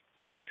about. And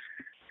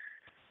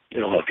a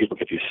lot of people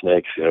get these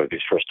snakes,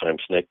 these first-time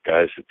snake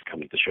guys that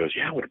come to the shows.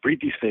 Yeah, I want to breed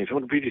these things.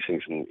 And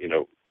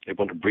they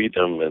want to breed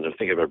them, and they're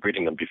thinking about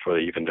breeding them before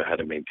they even know how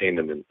to maintain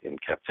them in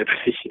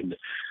captivity.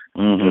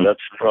 And that's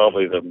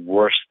probably the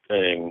worst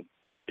thing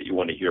that you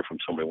want to hear from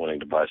somebody wanting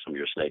to buy some of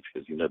your snakes,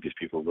 because these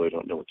people really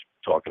don't know what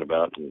they're talking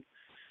about, and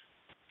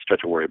start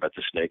to worry about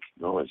the snake.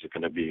 Is it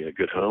going to be a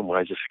good home?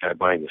 Why is this guy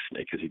buying the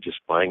snake? Is he just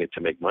buying it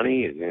to make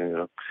money?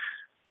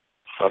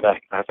 So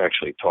I've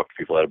actually talked to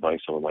people that are buying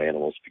some of my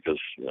animals, because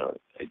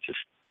I just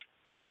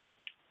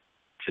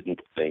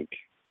didn't think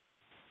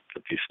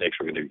that these snakes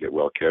were going to get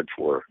well cared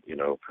for.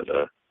 But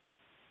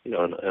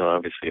and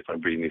obviously, if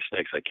I'm breeding these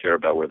snakes, I care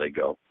about where they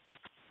go.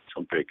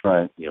 Some big,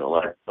 right. A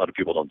lot of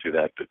people don't do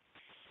that, but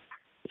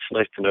it's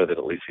nice to know that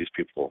at least these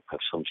people have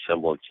some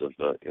semblance of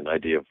an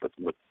idea of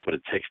what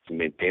it takes to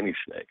maintain these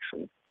snakes.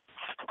 And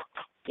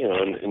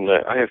and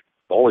I have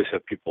always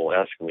have people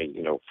asking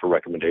me, for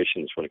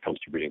recommendations when it comes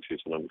to breeding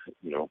season. I'm,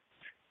 like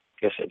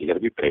I said, you got to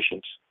be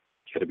patient.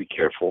 You got to be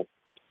careful.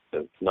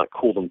 Not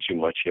cool them too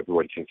much.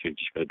 Everybody thinks you're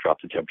just going to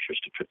drop the temperatures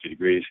to 50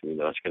 degrees, and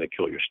that's going to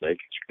kill your snake.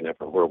 You're going to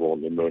have a horrible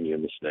pneumonia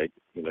in the snake.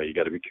 You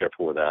got to be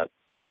careful with that.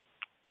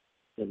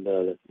 And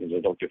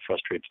don't get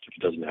frustrated if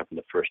it doesn't happen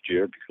the first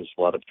year, because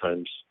a lot of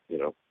times,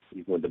 even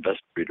with the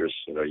best breeders,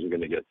 you're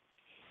going to get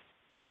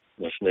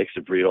snakes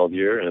that breed all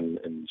year and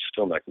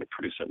still not going to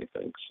produce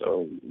anything.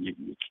 So you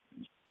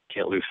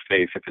can't lose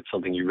faith. If it's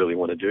something you really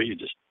want to do, you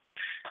just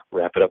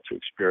wrap it up to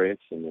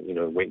experience, and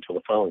wait until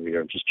the following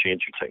year and just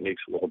change your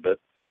techniques a little bit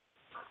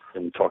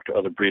and talk to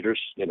other breeders.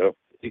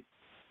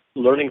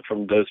 Learning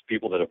from those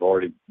people that have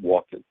already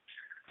walked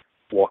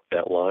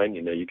that line,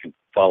 you can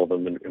follow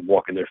them and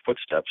walk in their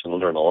footsteps and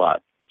learn a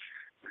lot.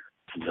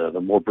 And,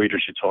 the more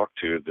breeders you talk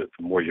to, the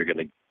more you're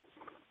going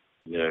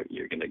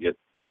to get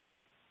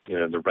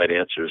the right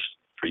answers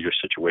for your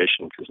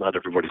situation, because not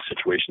everybody's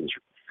situation is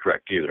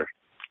correct either.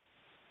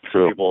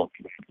 Some people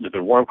live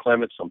in warm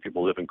climates, some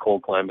people live in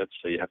cold climates,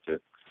 so you have to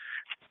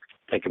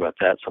think about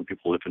that. Some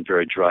people live in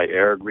very dry,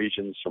 arid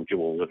regions. Some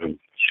people live in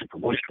super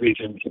moist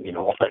regions.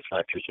 All that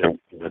factors in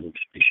the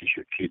species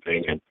you're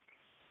keeping and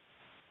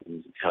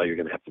how you're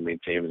going to have to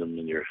maintain them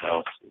in your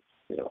house.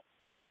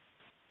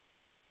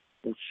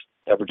 It's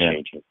ever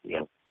changing.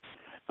 Yeah.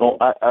 Well,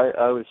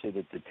 I would say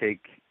that to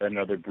take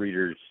another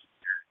breeder's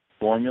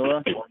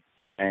formula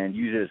and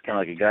use it as kind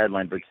of like a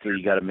guideline, but still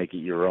you got to make it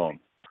your own,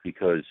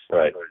 because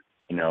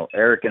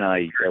Eric and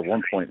I at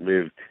one point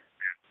lived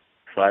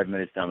 5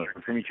 minutes down the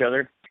road from each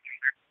other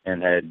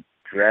and had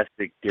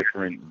drastic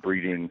different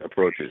breeding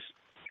approaches,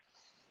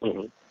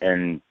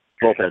 and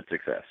both had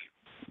success.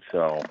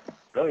 So.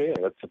 Oh yeah,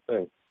 that's the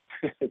thing.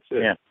 That's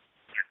it.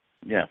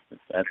 Yeah,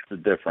 that's the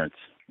difference.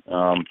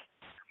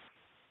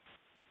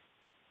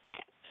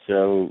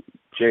 So,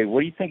 Jay,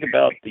 what do you think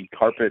about the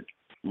carpet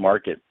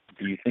market?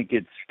 Do you think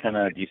do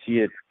you see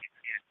it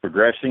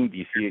progressing? Do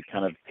you see it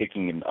kind of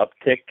taking an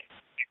uptick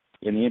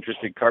in the interest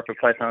in carpet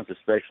pythons,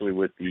 especially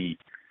with the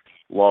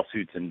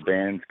lawsuits and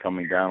bans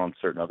coming down on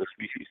certain other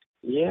species?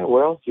 Yeah,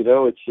 well,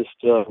 it's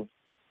just,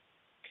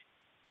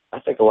 I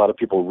think a lot of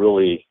people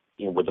really,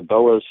 with the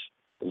boas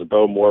and the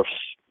boa morphs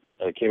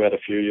came out a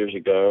few years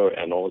ago,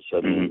 and all of a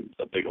sudden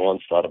a big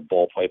onslaught of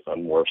ball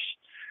python morphs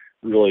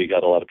really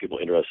got a lot of people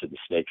interested in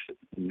snakes that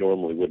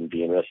normally wouldn't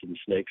be interested in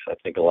snakes. I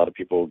think a lot of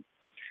people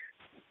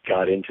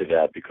got into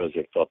that because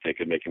they thought they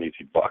could make an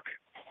easy buck.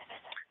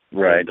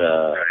 Right.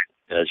 And,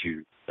 as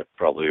you are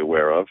probably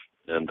aware of.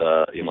 And,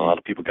 a lot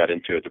of people got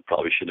into it that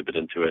probably shouldn't have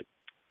been into it.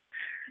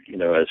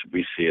 As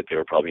we see it, they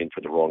were probably in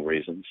for the wrong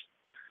reasons.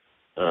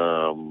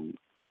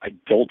 I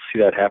don't see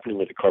that happening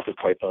with the carpet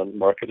python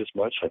market as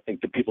much. I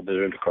think the people that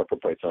are into carpet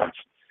pythons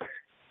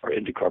are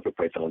into carpet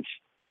pythons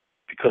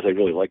because they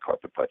really like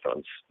carpet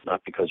pythons,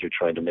 not because you're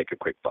trying to make a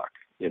quick buck.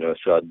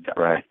 So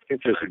I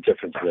think there's a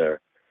difference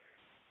there.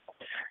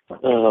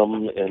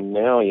 And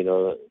now,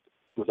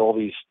 with all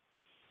these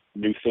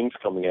new things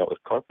coming out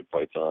with carpet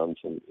pythons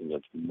and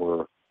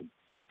more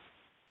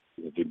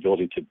the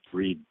ability to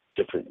breed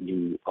different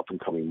new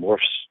up-and-coming morphs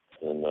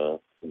and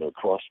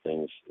cross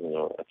things,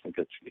 I think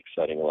it's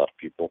exciting a lot of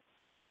people.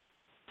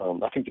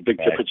 I think the big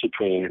difference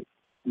between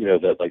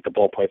the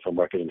ball python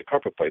market and the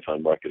carpet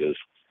python market is,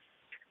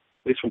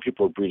 at least when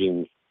people are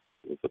breeding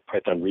the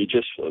python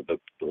regis, the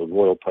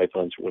royal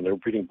pythons, when they're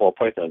breeding ball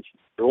pythons,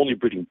 they're only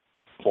breeding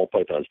ball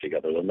pythons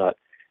together. They're not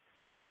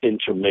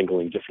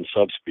intermingling different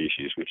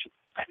subspecies, which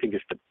I think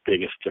is the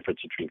biggest difference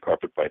between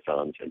carpet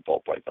pythons and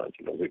ball pythons.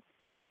 We've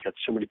got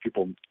so many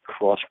people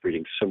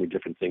crossbreeding so many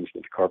different things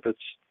into carpets.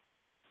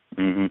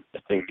 I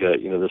think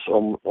there's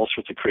all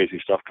sorts of crazy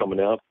stuff coming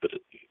out, but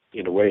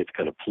in a way it's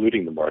kind of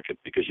polluting the market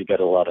because you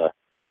got a lot of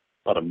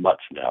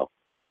mutts now,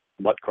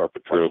 mutt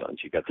carpet pythons.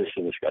 You got this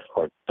thing that's got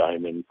part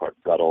diamond, part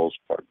guttles,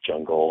 part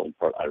jungle, and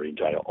part Irene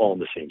Jaya, all in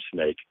the same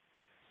snake.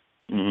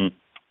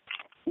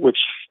 Which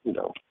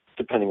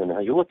depending on how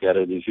you look at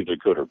it, is either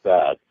good or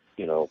bad.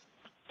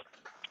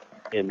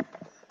 And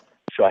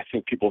so I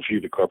think people view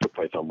the carpet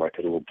python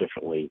market a little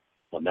differently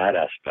on that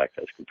aspect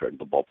as compared to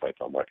the ball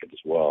python market as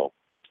well.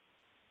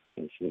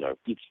 And,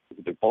 it's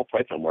the ball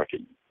python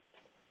market,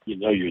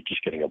 you're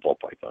just getting a ball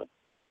python.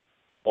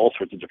 All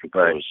sorts of different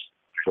colors.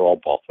 They're all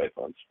ball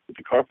pythons. With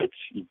the carpets,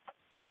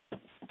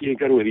 you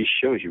go to these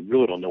shows, you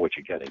really don't know what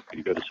you're getting.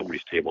 You go to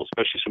somebody's table,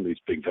 especially some of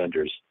these big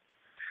vendors.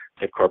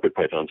 They have carpet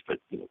pythons, but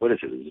what is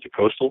it? Is it a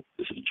coastal?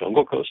 Is it a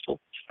jungle coastal?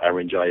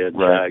 Irene Jaya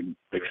jag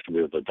mixed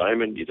with a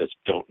diamond? You just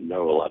don't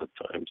know a lot of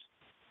times.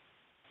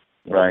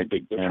 Right.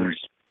 Big difference.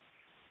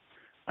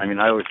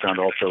 And I always found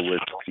also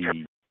with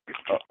the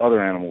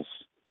other animals,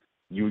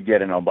 you would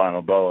get an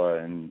albino boa,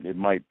 and it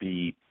might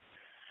be,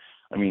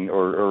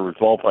 or with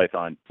ball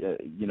python,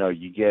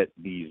 you get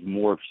these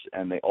morphs,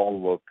 and they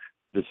all look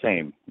the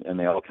same, and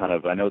they all kind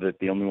of. I know that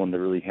the only one that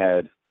really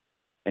had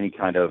any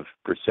kind of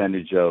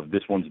percentage of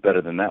this one's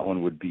better than that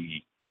one would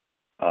be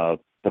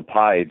the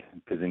pied,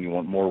 because then you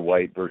want more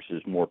white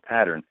versus more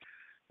pattern.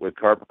 With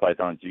carpet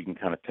pythons, you can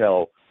kind of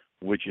tell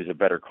which is a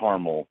better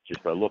caramel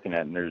just by looking at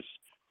it. And there's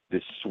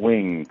this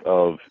swing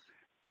of,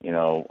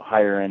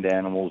 higher end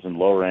animals and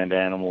lower end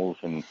animals,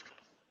 and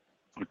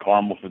a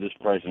caramel for this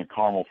price and a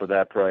caramel for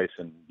that price.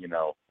 And, you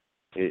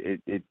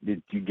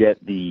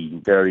get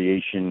the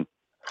variation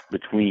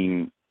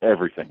between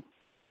everything.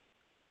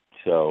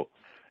 So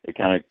it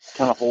kind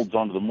of holds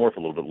on to the morph a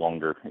little bit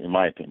longer, in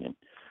my opinion.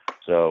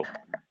 So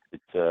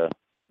it's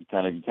you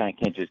kind of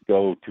can't just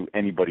go to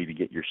anybody to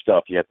get your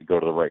stuff. You have to go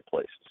to the right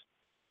places.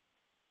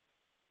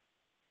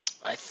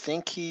 I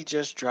think he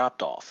just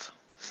dropped off.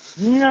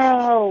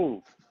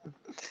 No.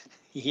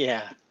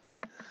 Yeah.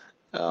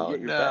 Oh Get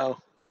your no.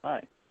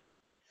 Hi.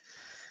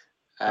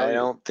 I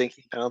don't think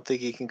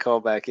he can call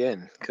back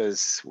in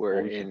because we're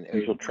in.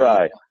 We shall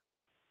try.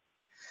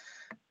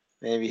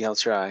 Maybe he'll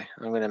try.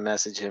 I'm gonna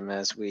message him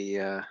as we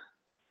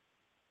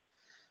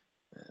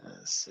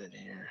sit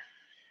here.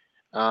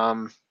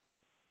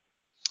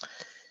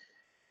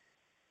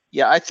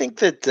 Yeah, I think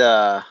that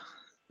I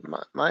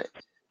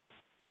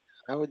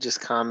would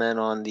just comment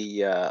on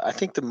the. I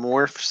think the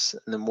morphs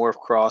and the morph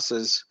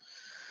crosses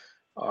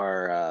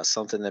are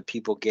something that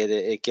people get.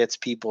 It gets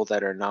people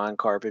that are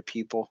non-carpet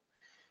people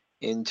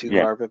into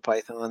carpet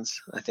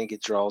pythons. I think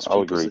it draws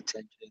people's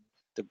attention.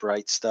 The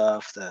bright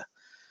stuff,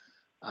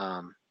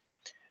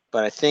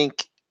 but I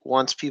think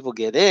once people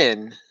get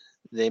in,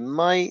 they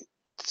might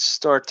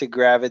start to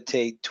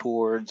gravitate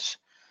towards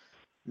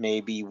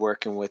maybe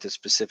working with a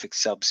specific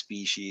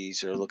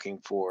subspecies or looking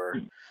for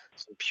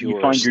some pure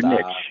you find stock. your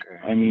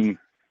niche. I mean,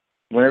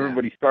 when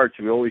everybody starts,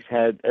 we always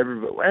had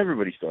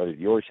everybody started.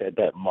 You always had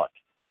that mutt.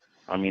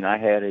 I mean, I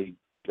had a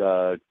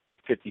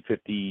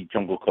 50-50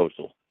 jungle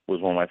coastal was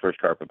one of my first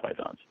carpet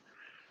pythons,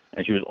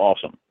 and she was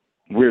awesome,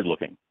 weird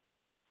looking.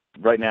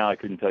 Right now, I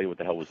couldn't tell you what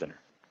the hell was in her,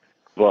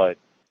 but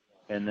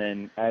and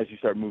then as you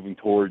start moving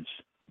towards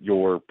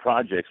your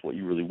projects, what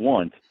you really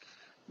want,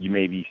 you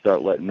maybe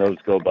start letting those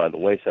go by the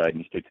wayside and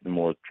you stick to the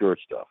more pure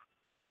stuff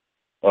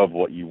of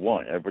what you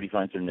want. Everybody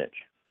finds their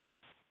niche.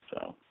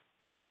 So.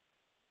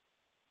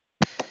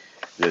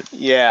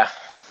 Yeah,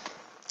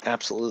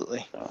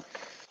 absolutely. So.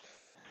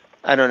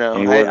 I don't know.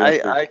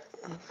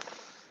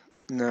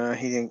 No,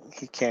 he didn't.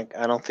 He can't.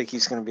 I don't think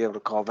he's going to be able to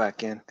call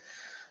back in.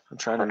 I'm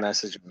trying to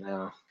message him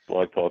now.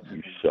 Blog Talk,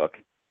 you suck.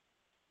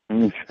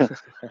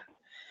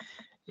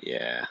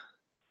 Yeah,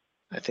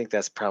 I think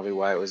that's probably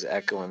why it was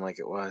echoing like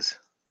it was.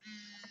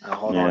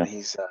 Hold on,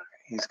 he's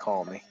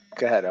calling me.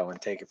 Go ahead, Owen.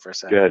 Take it for a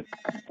second.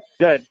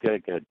 Good.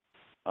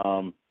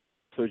 So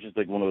it's just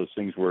like one of those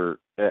things where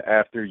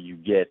after you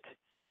get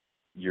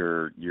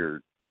your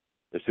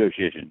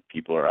association,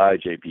 people are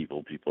IJ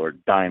people are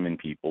diamond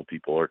people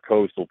are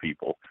coastal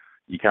people.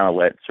 You kind of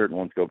let certain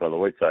ones go by the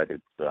wayside.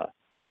 It's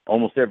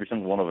almost every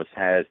single one of us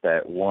has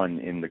that one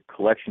in the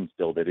collection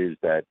still that is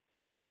that,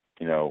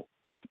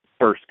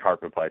 first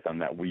carpet python,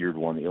 that weird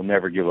one that you'll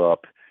never give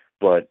up,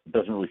 but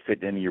doesn't really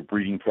fit any of your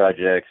breeding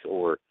projects,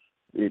 or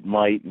it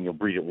might, and you'll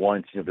breed it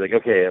once, and you'll be like,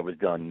 okay, it was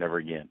done, never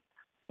again.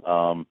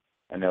 I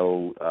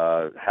know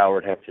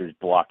Howard Hefter's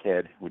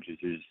Blockhead, which is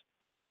his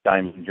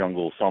Diamond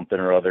Jungle something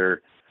or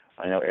other.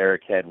 I know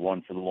Eric had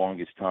one for the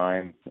longest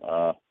time.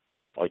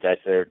 Like I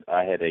said,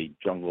 I had a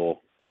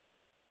jungle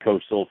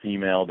coastal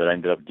female that I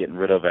ended up getting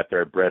rid of after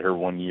I bred her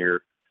 1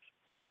 year.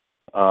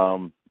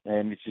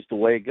 And it's just the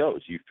way it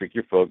goes. You pick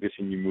your focus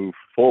and you move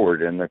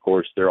forward. And, of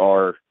course, there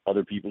are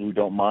other people who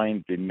don't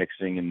mind the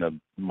mixing and the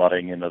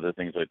mudding and other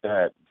things like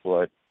that.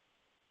 But,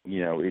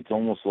 it's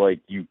almost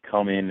like you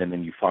come in and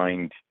then you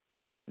find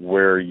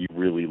where you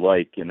really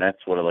like. And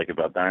that's what I like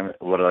about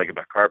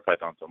carpet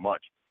python so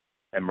much.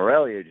 And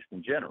Morelia just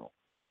in general.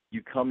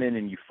 You come in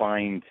and you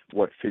find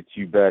what fits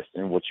you best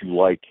and what you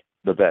like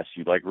the best.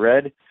 You like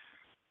red,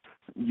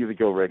 you either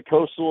go red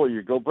coastal or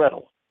you go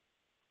brettle.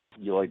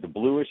 You like the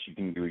bluish, you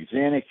can do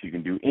Xanax, you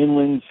can do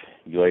inlands.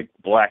 You like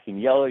black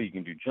and yellow, you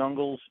can do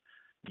jungles.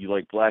 You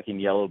like black and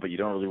yellow, but you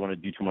don't really want to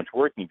do too much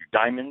work, you can do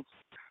diamonds,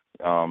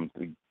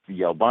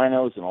 the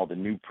albinos, and all the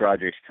new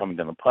projects coming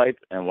down the pipe.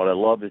 And what I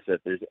love is that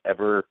there's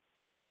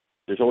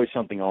always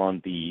something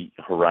on the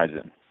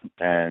horizon.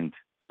 And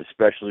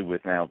especially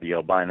with now the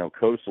albino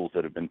coastals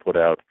that have been put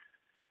out,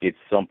 it's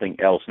something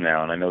else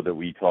now. And I know that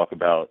we talk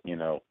about,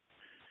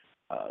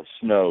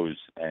 snows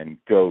and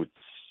goats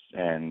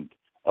and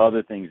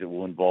other things that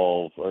will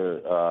involve,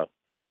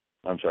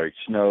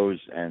 snows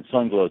and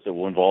sunglows that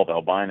will involve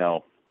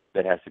albino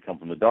that has to come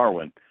from the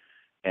Darwin.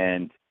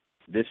 And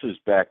this was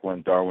back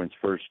when Darwin's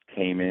first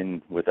came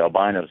in with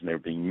albinos and they were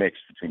being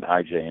mixed between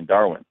IJ and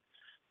Darwin.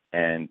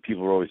 And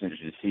people were always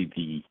interested to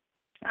see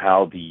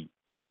how the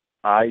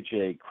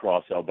IJ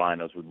cross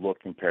albinos would look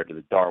compared to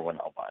the Darwin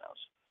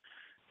albinos.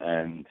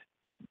 And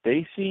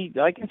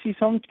I can see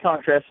some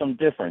contrast, some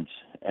difference.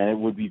 And it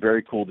would be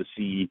very cool to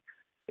see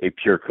a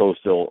pure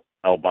coastal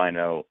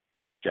albino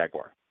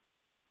jaguar,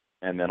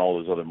 and then all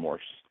those other morphs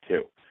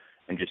too,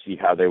 and just see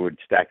how they would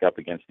stack up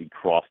against the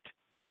crossed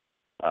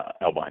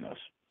albinos.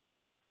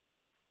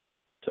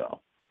 So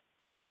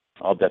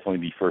I'll definitely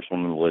be first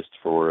one on the list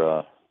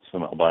for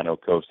some albino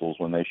coastals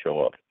when they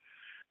show up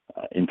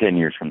in 10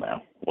 years from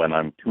now, when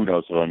who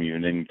knows if I'm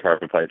even in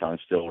carpet python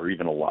still or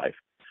even alive.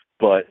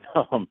 But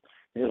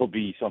it'll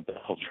be something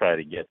I'll try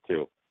to get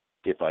to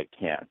if I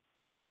can.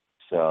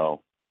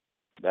 So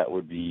that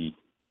would be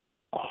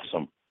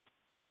awesome.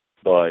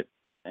 But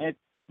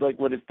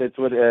that's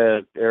what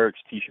Eric's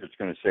T-shirt's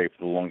going to say for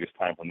the longest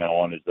time from now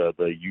on is the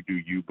 "You do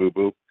you, boo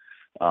boo."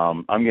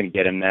 I'm going to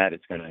get him that. He's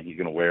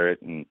going to wear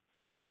it and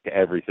to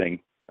everything.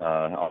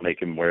 I'll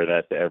make him wear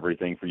that to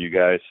everything for you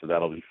guys, so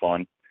that'll be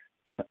fun.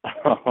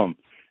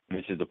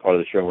 This is the part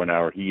of the show where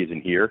now he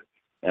isn't here,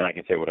 and I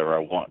can say whatever I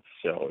want.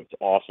 So it's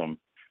awesome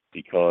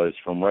because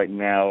from right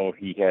now,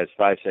 he has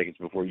 5 seconds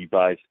before he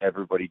buys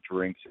everybody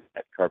drinks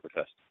at Carpet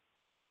Fest.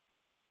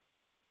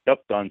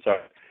 Yep, done,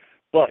 sorry.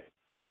 But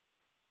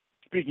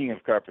speaking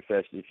of Carpet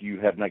Fest, if you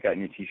have not gotten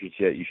your T-shirts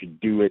yet, you should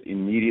do it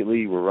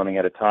immediately. We're running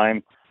out of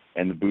time,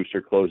 and the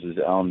booster closes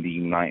on the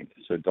 9th.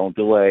 So don't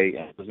delay.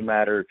 And it doesn't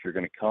matter if you're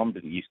going to come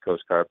to the East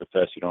Coast Carpet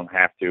Fest. You don't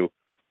have to.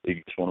 If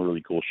you just want a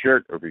really cool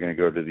shirt, or if you're going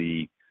to go to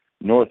the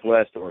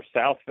Northwest or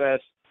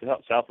Southwest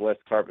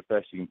Carpet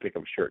Fest, you can pick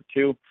up a shirt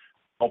too.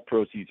 All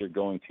proceeds are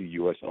going to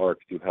U.S. ARC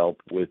to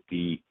help with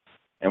and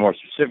more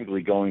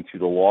specifically, going to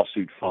the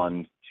lawsuit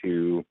fund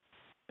to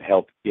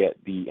help get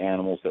the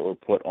animals that were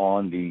put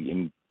on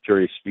the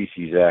Injurious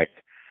Species Act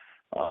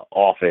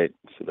off it,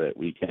 so that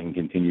we can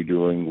continue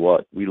doing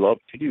what we love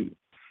to do.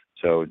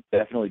 So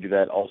definitely do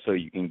that. Also,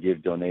 you can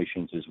give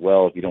donations as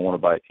well. If you don't want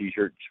to buy a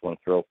T-shirt, just want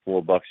to throw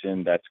 $4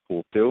 in, that's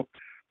cool too.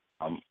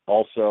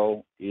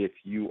 Also, if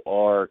you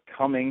are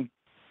coming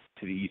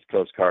to the East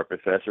Coast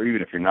Carpet Fest, or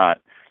even if you're not,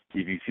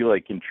 if you feel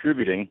like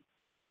contributing,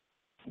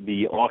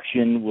 the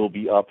auction will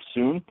be up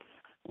soon.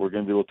 We're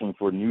going to be looking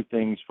for new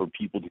things for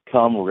people to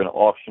come. We're going to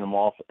auction them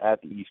off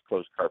at the East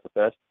Coast Carpet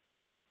Fest.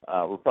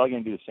 We're probably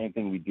going to do the same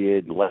thing we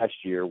did last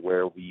year,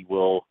 where we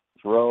will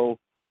throw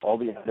all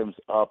the items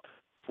up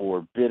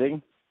for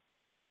bidding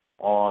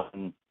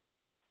on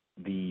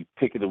the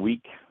Pick of the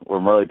Week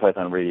or Marley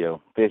Python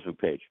Radio Facebook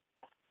page.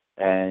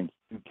 And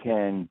you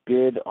can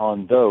bid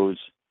on those,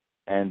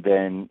 and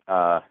then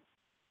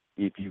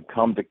if you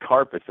come to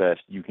Carpet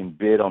Fest, you can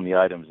bid on the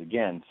items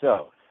again.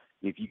 So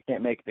if you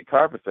can't make the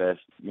Carpet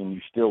Fest and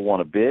you still want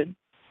to bid,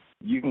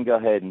 you can go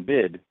ahead and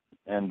bid.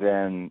 And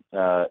then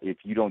if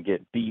you don't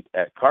get beat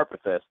at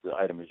Carpet Fest, the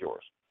item is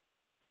yours.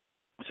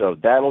 So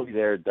that'll be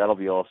there. That'll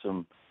be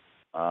awesome.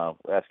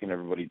 Asking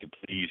everybody to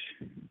please,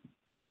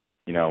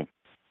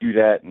 do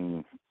that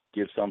and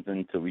give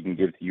something so we can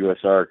give to U.S.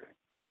 ARC,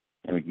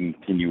 and we can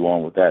continue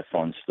on with that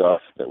fun stuff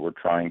that we're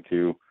trying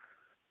to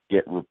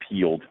get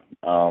repealed.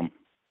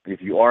 If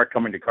you are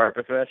coming to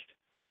Carpet Fest,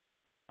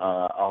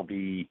 I'll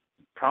be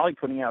probably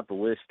putting out the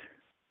list,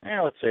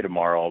 let's say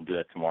tomorrow. I'll do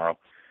that tomorrow.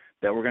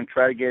 That we're going to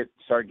try to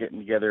start getting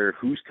together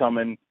who's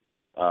coming,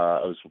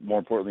 more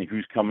importantly,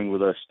 who's coming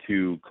with us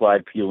to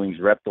Clyde Peeling's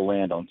Rep the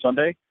Land on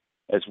Sunday,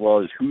 as well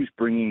as who's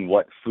bringing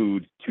what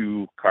food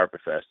to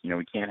Carpet Fest.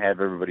 We can't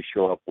have everybody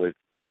show up with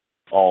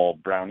all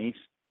brownies,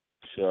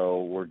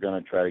 so we're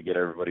going to try to get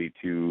everybody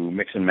to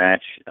mix and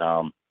match.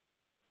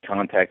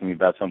 Contact me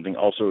about something.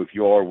 Also, if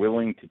you are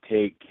willing to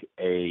take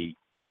a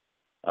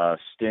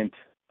stint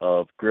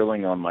of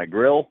grilling on my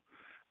grill,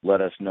 let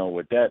us know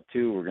with that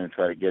too. We're going to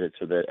try to get it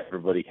so that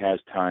everybody has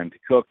time to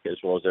cook, as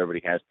well as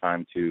everybody has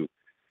time to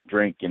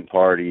drink and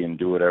party and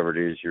do whatever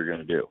it is you're going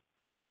to do.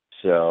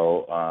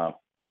 So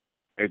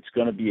it's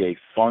going to be a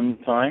fun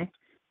time,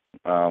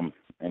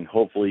 and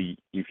hopefully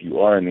if you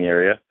are in the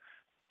area,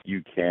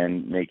 you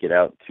can make it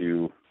out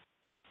to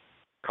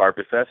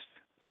Carpet Fest,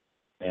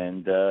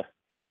 and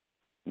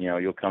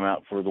you'll come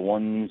out for the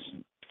ones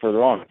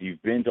further on. If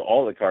you've been to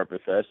all the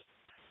Carpet Fest,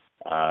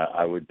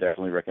 I would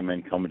definitely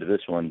recommend coming to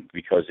this one,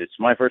 because it's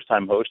my first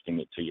time hosting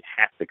it, so you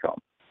have to come.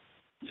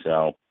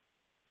 So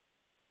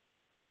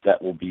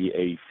that will be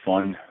a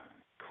fun,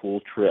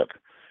 cool trip.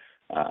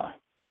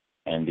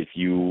 And if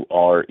you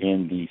are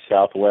in the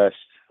Southwest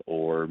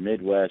or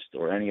Midwest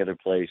or any other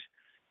place,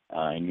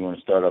 and you want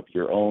to start up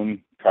your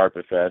own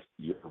Carpet Fest,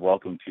 you're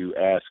welcome to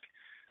ask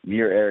me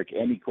or Eric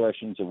any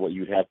questions of what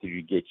you'd have to do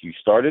to get you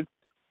started.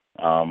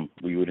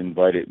 We would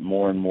invite it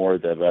more and more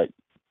about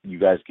you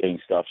guys getting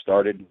stuff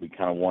started. We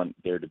kind of want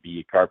there to be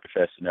a Carpet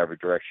Fest in every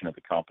direction of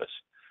the compass.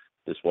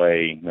 This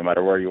way, no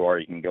matter where you are,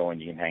 you can go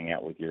and you can hang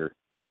out with your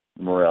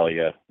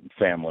Morelia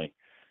family.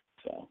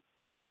 So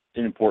it's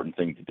an important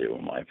thing to do,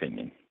 in my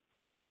opinion.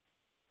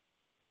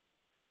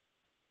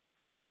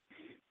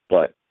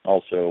 But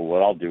also,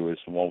 what I'll do is,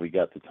 while we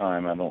got the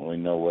time, I don't really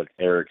know what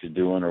Eric's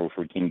doing, or if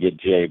we can get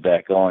Jay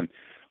back on.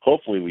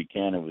 Hopefully we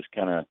can. It was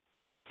kind of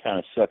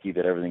sucky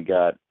that everything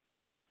got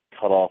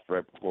cut off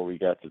right before we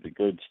got to the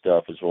good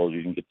stuff, as well as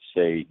you didn't get to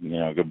say,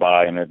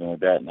 goodbye and everything like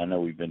that. And I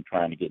know we've been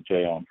trying to get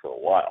Jay on for a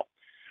while.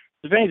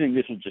 If anything,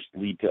 this will just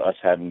lead to us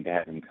having to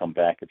have him come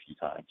back a few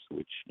times,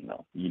 which,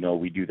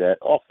 we do that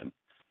often.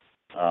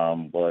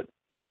 But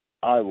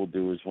I will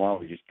do is, why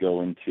don't we just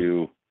go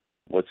into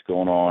what's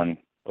going on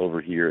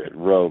over here at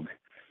Rogue.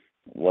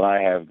 What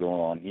I have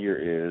going on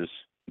here is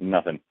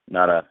nothing,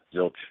 nada,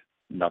 zilch,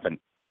 nothing.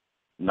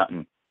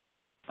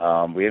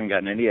 We haven't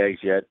gotten any eggs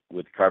yet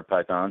with carp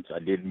pythons. I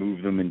did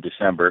move them in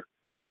December,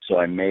 so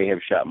I may have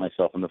shot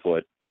myself in the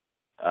foot.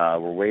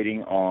 We're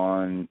waiting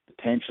on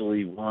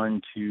potentially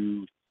 1,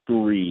 2,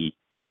 3,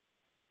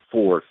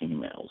 4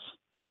 females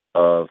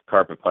of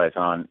carpet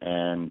python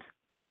and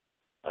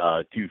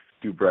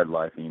two bred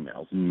live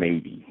females,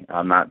 maybe.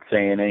 I'm not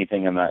saying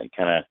anything. I'm not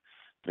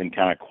been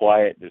kind of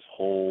quiet this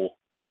whole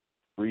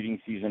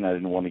breeding season. I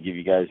didn't want to give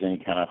you guys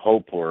any kind of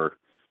hope or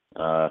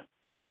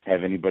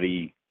have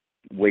anybody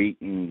wait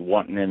and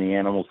wanting any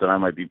animals that I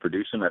might be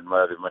producing. I'd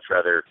much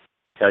rather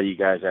tell you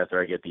guys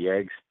after I get the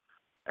eggs,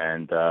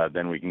 and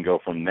then we can go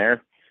from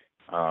there.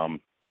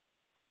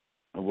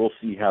 we'll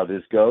see how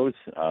this goes.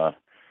 I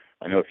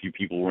know a few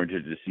people were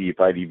interested to see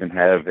if I'd even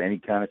have any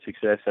kind of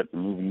success at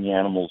removing the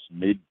animals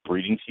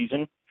mid-breeding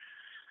season.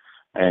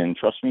 And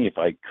trust me, if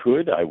I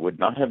could, I would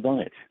not have done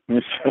it.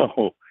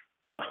 So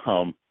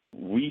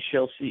we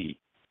shall see.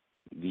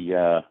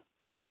 So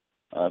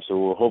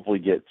we'll hopefully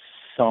get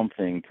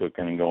something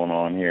cooking and going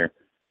on here.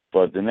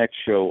 But the next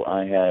show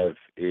I have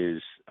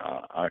is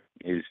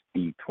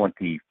the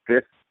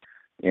 25th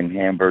in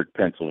Hamburg,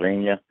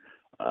 Pennsylvania.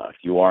 If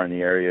you are in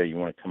the area, you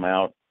want to come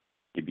out,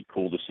 it'd be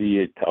cool to see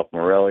it. South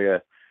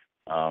Morelia.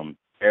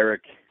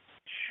 Eric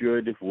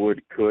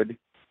could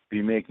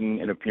be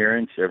making an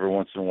appearance. Every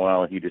once in a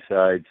while, he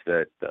decides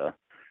that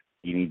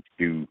he needs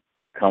to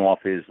come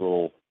off his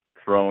little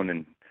throne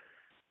and,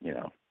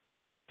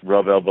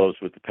 rub elbows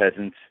with the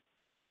peasants,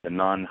 the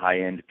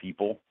non-high-end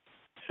people.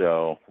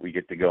 So we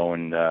get to go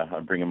and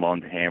bring him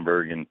on to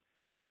Hamburg, and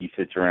he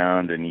sits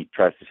around and he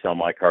tries to sell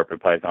my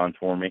carpet pythons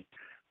for me.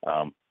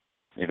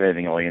 If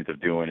anything, all he ends up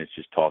doing is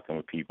just talking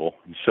with people.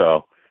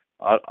 So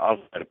I'll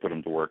try to put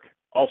him to work.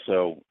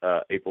 Also,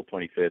 April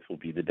 25th will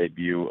be the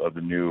debut of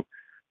the new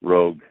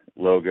Rogue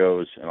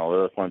logos and all the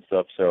other fun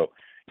stuff. So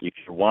if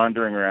you're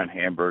wandering around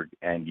Hamburg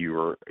and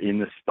you're in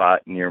the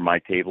spot near my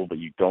table, but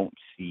you don't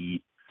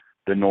see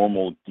the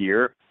normal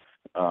gear,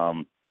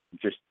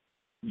 just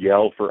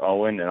yell for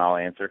Owen and I'll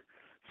answer.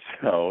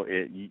 So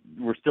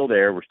we're still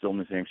there. We're still in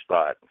the same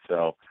spot.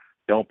 So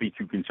don't be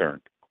too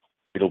concerned.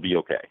 It'll be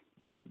okay.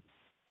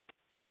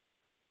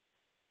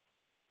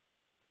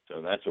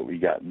 So that's what we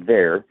got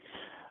there.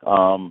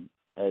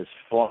 As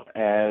far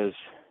as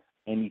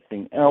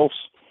anything else,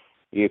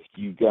 if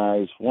you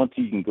guys want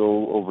to, you can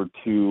go over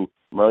to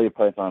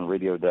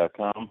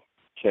MoreliaPythonRadio.com.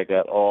 Check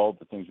out all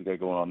the things we got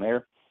going on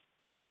there.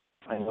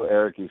 I know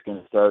Eric is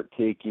going to start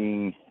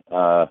taking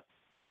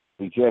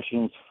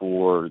suggestions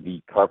for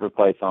the Carpet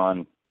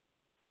Python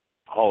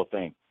Hall of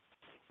Fame,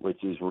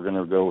 which is we're going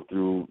to go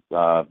through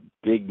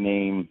big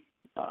name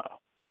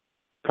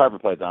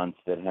carpet pythons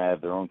that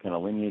have their own kind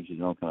of lineage and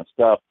their own kind of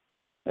stuff,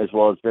 as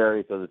well as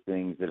various other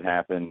things that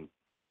happen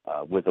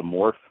with a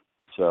morph.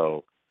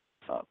 So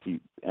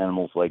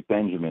animals like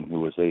Benjamin,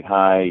 who was a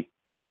high,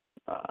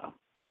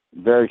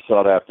 very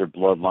sought-after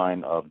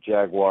bloodline of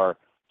jaguar.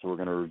 So we're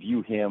going to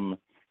review him,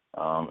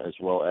 as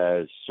well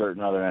as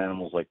certain other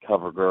animals like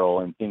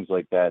Covergirl and things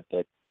like that.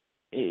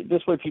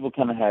 This way people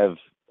kind of have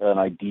an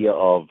idea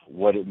of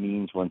what it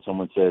means when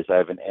someone says, I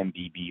have an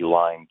MBB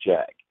line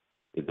jag.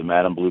 It's a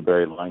Madame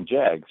Blueberry line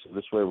jag. So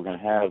this way we're going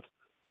to have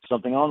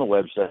something on the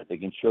website that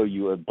can show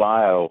you a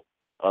bio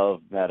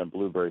of Madame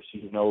Blueberry so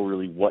you know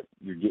really what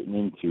you're getting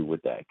into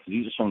with that. Because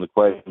these are some of the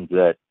questions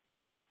that,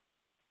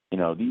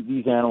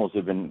 these animals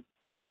have been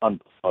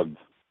unplugged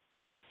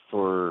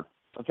for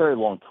a very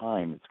long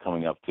time. It's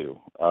coming up to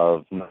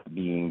of not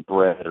being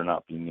bred or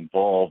not being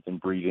involved in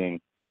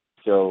breeding.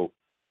 So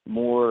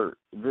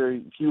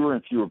very fewer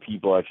and fewer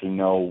people actually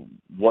know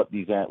where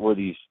these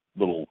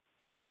little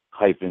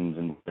hyphens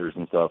and letters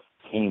and stuff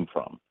came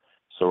from.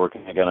 So we're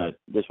kind of gonna,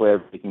 this way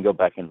everybody can go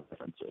back and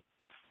reference it,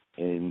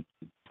 and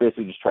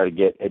basically just try to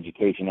get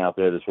education out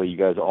there. This way you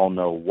guys all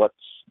know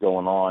what's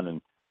going on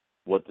and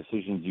what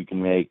decisions you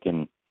can make,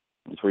 and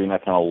it's where you're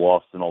not kind of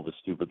lost in all the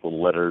stupid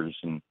little letters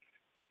and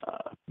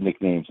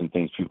nicknames and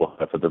things people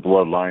have for their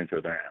bloodlines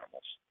or their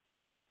animals.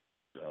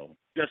 So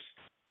just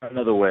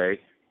another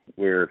way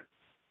we're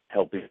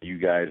helping you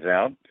guys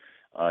out.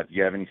 If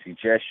you have any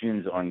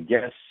suggestions on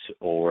guests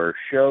or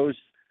shows,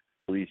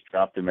 please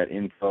drop them at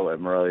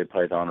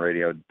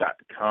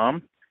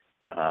info@MoreliaPythonRadio.com.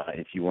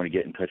 If you want to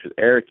get in touch with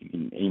Eric, you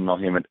can email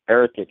him at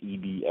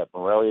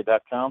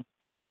eric@eb@Morelia.com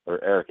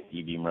or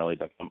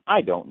eric@ebmorelia.com.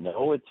 I don't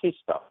know. It's his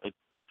stuff. It's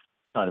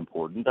not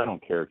important. I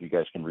don't care if you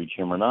guys can reach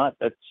him or not.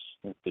 That's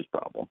his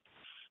problem.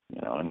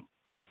 And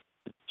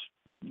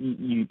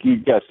you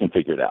guys can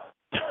figure it out.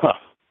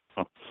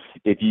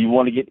 If you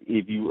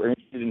are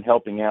interested in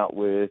helping out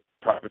with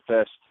Carpet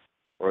Fest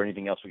or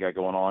anything else we got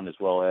going on, as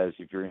well as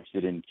if you're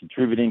interested in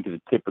contributing to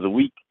the tip of the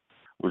week,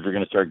 which we're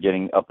going to start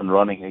getting up and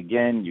running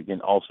again, you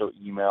can also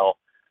email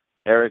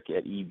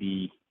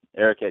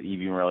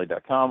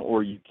eric@ebmorelia.com,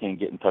 or you can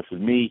get in touch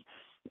with me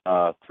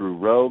through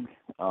Rogue.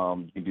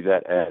 You can do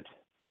that at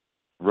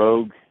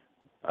Rogue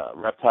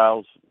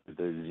Reptiles with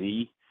a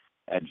Z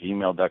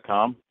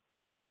 @gmail.com,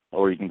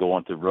 or you can go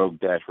on to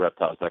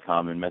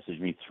rogue-reptiles.com and message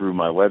me through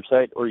my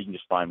website, or you can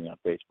just find me on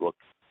Facebook,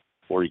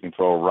 or you can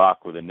throw a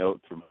rock with a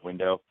note through my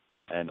window,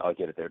 and I'll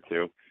get it there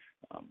too.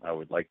 I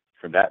would like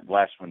for that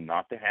last one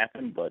not to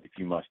happen, but if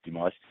you must, you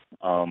must.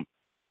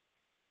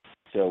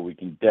 So we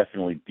can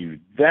definitely do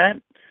that.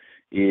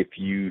 If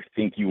you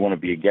think you want to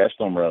be a guest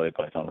on Morelia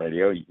Python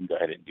Radio, you can go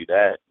ahead and do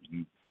that. You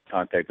can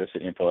contact us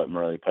at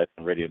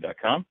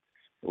info@MoreliaPythonRadio.com.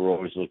 We're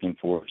always looking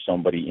for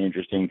somebody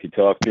interesting to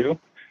talk to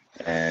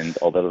and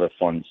all that other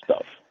fun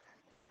stuff.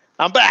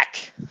 I'm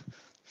back.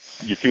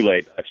 You're too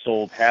late. I've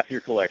sold half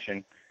your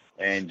collection,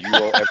 and you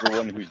owe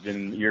everyone who's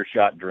been in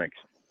earshot drinks.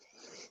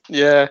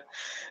 Yeah.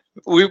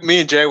 Me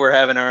and Jay were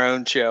having our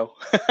own show.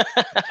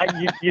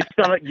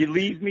 You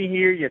leave me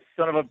here, you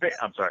son of a bitch.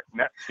 I'm sorry.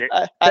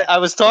 I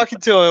was talking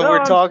to him.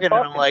 We're talking, and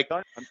I'm like,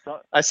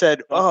 I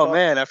said, "Oh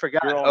man, I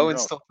forgot.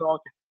 Owen's still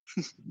talking."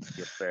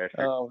 You bastard.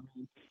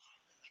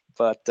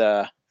 But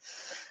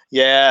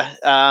yeah.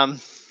 I'm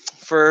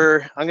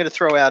gonna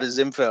throw out his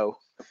info.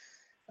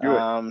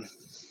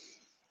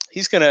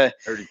 He's gonna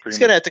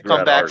have to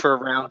come back for a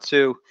round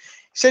 2.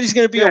 He said he's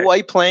gonna be at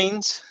White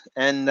Plains,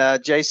 and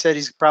Jay said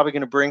he's probably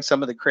gonna bring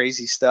some of the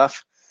crazy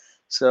stuff.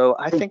 So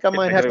I think I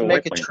might have to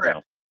make a trip.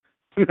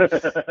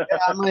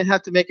 I might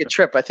have to make a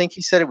trip. I think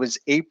he said it was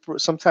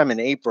sometime in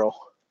April.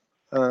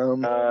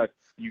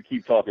 You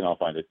keep talking, I'll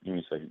find it. Give me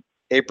a second.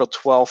 April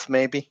 12th,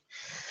 maybe.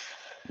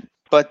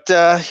 But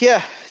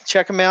yeah,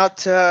 check him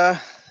out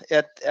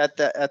at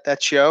that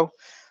show.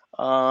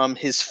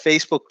 His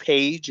Facebook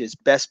page is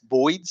Best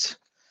Boids,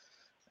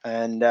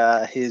 and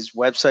his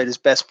website is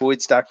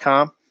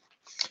bestboids.com.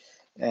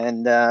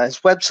 And his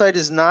website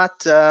is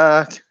not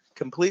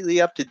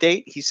completely up to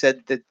date. He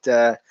said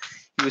that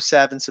he was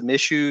having some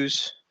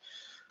issues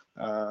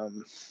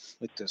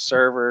with the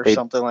server or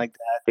something like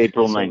that.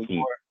 April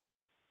 19th.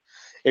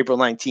 April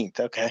 19th,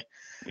 okay.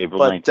 April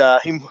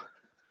 19th.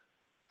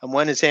 And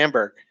when is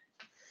Hamburg?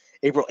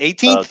 April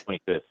 18th?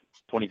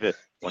 25th.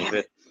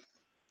 Okay.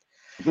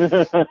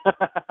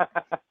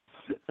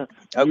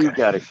 You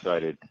got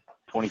excited.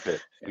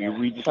 25th. We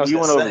went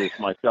over this,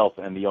 myself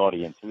and the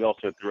audience. We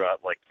also threw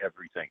out like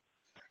everything.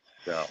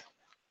 So.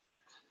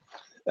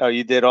 Oh,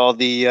 you did all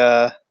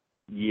the.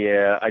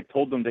 Yeah, I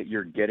told them that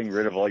you're getting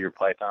rid of all your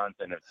pythons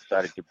and have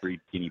decided to breed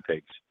guinea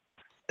pigs.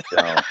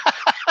 So.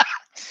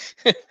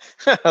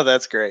 Oh,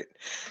 that's great.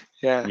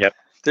 Yeah. Yep.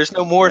 There's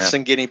no morphs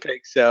in guinea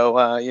pigs, so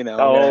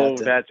Oh,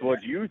 that's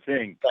what you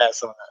think.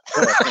 Pass on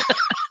that.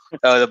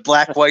 The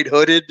black-white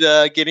hooded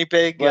guinea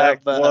pig.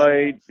 White,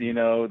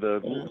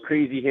 the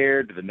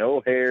crazy-haired, the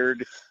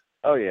no-haired.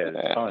 Oh yeah,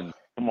 tons.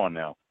 Come on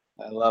now.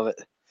 I love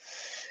it.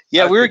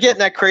 Yeah, we were getting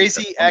that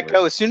crazy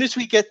echo. As soon as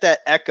we get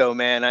that echo,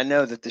 man, I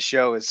know that the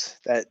show is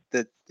that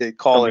the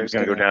caller is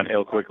going to go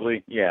downhill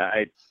quickly. Yeah,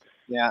 I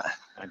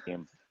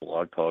damn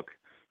blog talk.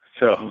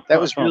 So that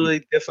was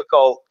really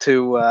difficult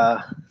to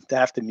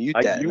have to mute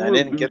that. You and were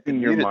I didn't get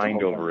your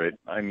mind over it.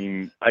 I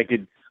mean, I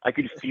could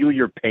feel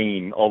your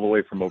pain all the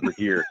way from over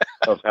here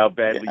of how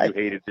badly you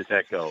hated this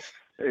echo.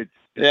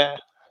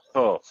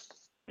 Oh,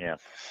 yeah.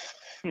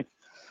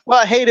 Well,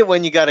 I hate it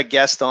when you got a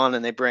guest on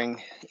and they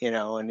bring,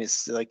 and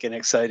it's like an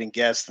exciting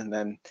guest, and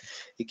then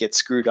it gets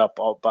screwed up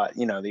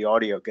the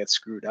audio gets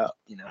screwed up.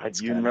 Do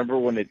you remember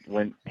when it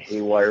went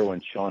haywire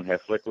when Sean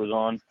Heflick was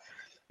on?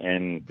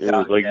 And it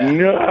was like,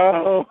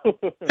 no.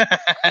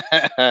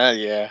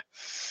 Yeah.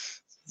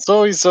 It's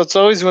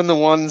always when the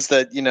ones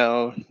that,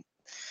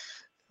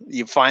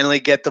 you finally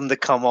get them to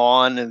come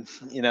on, and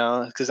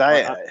because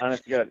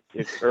honestly, God,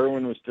 if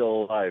Irwin was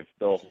still alive,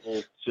 the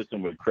whole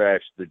system would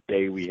crash the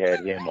day we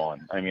had him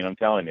on. I mean, I'm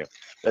telling you,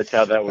 that's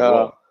how that would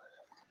go.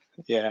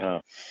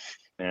 Yeah.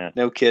 Yeah.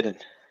 No kidding.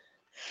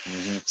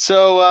 Mm-hmm.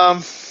 So,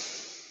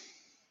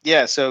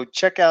 so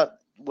check out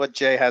what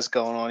Jay has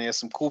going on. He has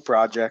some cool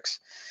projects,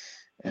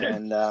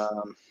 and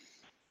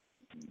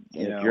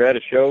if you're at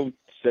a show,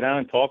 sit down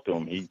and talk to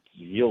him. He's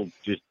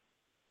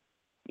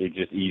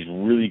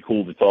really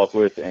cool to talk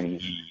with, and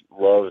he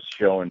loves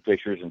showing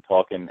pictures and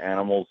talking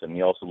animals, and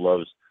he also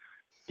loves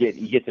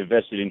he gets a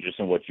vested interest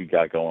in what you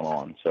got going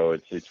on. So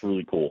it's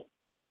really cool.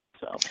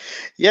 So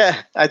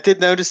yeah, I did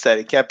notice that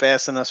he kept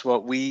asking us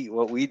what we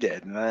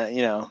did, and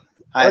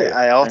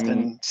I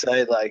often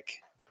say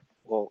like,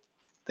 well,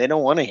 they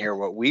don't want to hear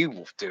what we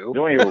do. They don't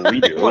want to hear what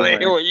we do. They want to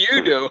hear what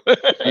you do.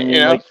 I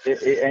mean, like,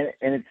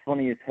 and it's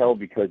funny as hell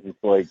because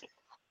it's like,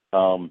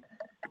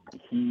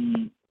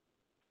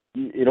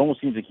 it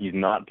almost seems like he's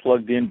not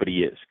plugged in, but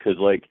he is, because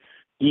like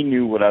he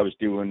knew what I was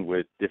doing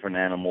with different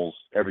animals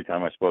every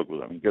time I spoke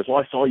with him. He goes, "Well,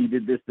 I saw you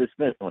did this, this,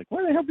 this." I'm like,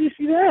 "Where the hell do you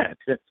see that?"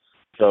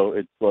 So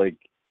it's like,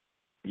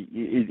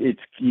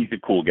 he's a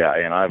cool guy,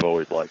 and I've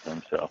always liked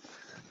him. So,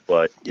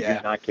 but if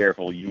you're not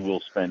careful, you will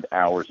spend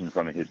hours in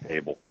front of his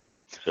table.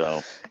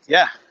 So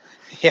yeah,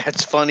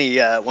 it's funny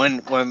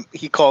when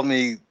he called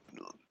me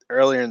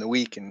earlier in the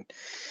week, and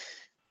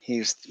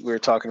we were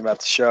talking about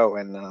the show,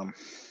 and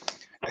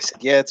I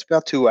said, yeah, it's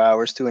about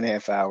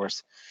 2.5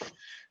 hours.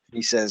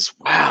 He says,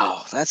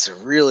 wow, that's a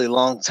really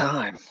long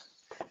time.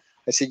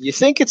 I said, you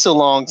think it's a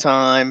long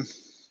time,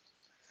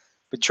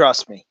 but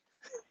trust me,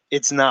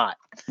 it's not.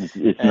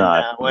 It's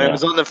not. When I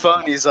was on the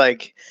phone, he's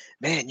like,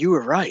 man, you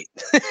were right.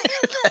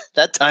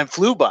 That time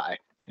flew by,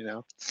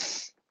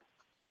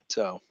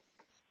 So,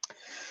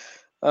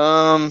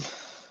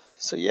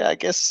 yeah, I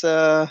guess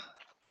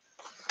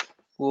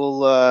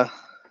we'll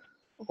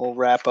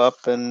wrap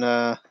up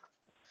and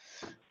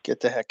get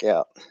the heck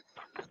out.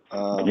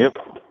 Yep.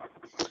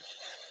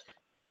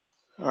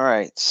 All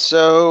right.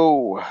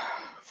 So,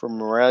 from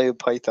Morelia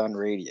Python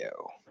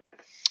Radio,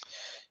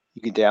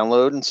 you can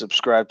download and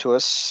subscribe to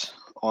us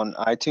on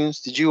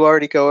iTunes. Did you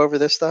already go over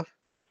this stuff?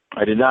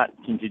 I did not.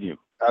 Continue.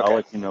 Okay. I'll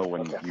let you know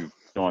when you've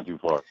gone too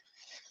far.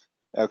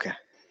 Okay.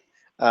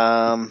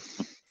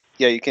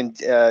 you can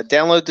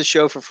download the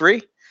show for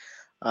free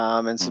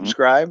and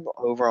subscribe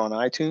over on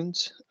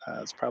iTunes.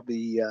 It's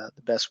probably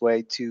the best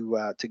way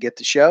to get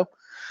the show.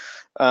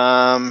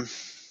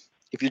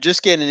 If you're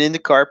just getting into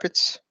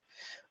carpets,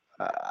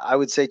 I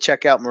would say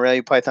check out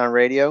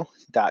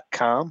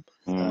MoreliaPythonRadio.com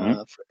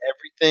for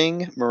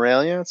everything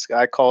Morelia.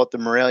 I call it the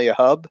Morelia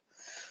Hub.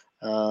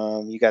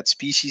 You got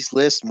species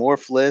lists,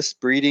 morph lists,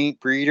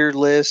 breeder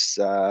lists,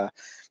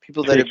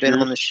 people that have been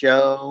on the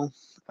show,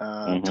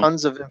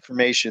 tons of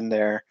information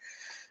there,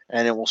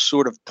 and it will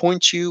sort of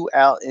point you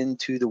out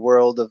into the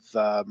world of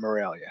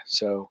Morelia.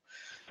 So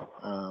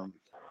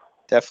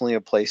definitely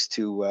a place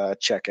to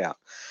check out.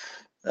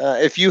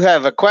 If you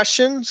have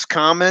questions,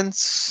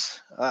 comments,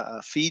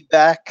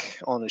 feedback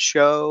on the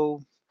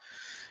show,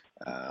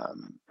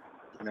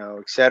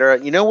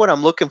 etc. You know what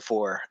I'm looking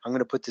for? I'm going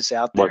to put this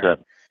out there. What's that?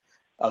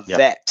 A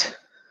vet.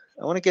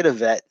 I want to get a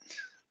vet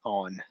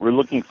on. We're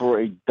looking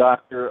for a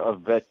doctor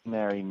of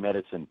veterinary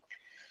medicine,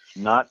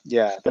 not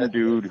some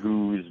dude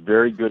who's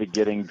very good at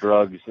getting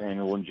drugs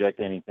and will inject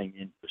anything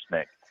into a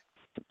snake.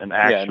 An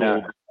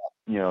actual,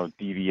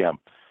 DVM.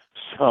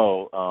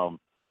 So,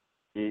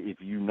 if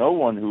you know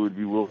one who would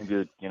be willing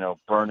to,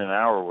 burn an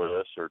hour with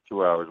us or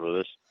 2 hours with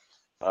us,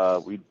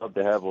 we'd love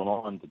to have one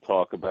on to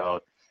talk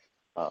about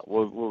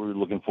what we're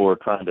looking for,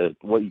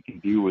 what you can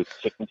do with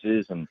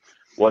sicknesses and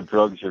what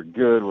drugs are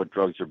good, what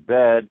drugs are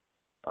bad,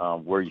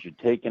 where you should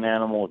take an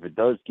animal if it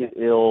does get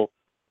ill,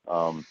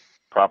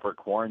 proper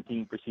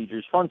quarantine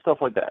procedures, fun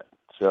stuff like that.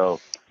 So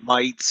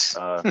mites.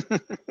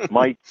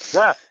 Mites.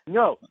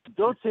 No,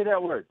 don't say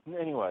that word.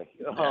 Anyway,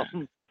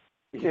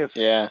 if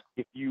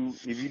you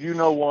do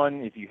know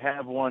one, if you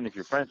have one, if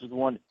you're friends with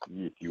one,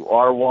 if you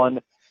are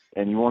one,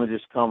 and you want to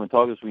just come and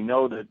talk to us, we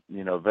know that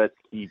vets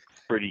keep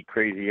pretty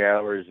crazy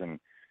hours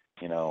and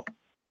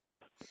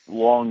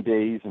long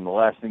days, and the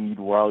last thing you'd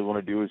probably want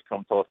to do is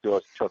come talk to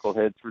us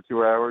chuckleheads for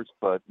 2 hours.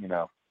 But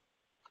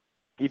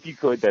if you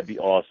could, that'd be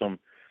awesome.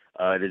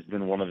 It has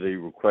been one of the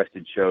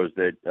requested shows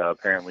that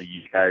apparently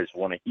you guys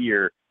want to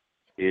hear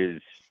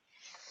is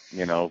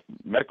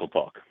medical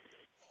talk.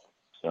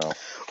 So,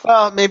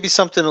 well, maybe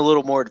something a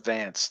little more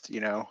advanced,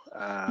 a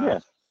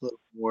little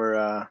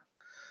more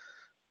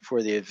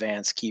for the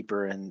advanced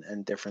keeper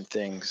and different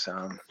things.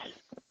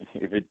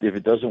 If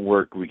it doesn't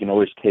work, we can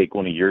always take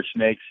one of your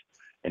snakes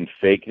and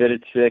fake that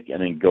it's sick,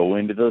 and then go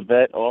into the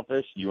vet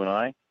office, you and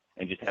I,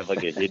 and just have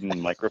like a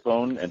hidden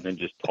microphone, and then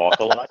just talk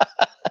a lot.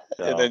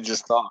 So, and then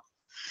just talk.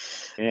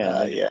 Yeah, and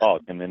then just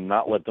talk, and then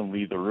not let them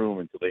leave the room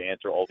until they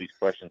answer all these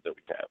questions that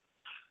we have.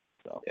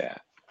 So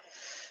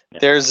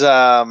there's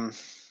a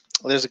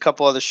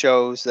couple other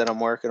shows that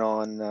I'm working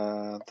on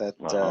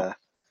that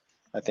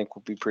I think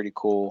will be pretty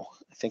cool.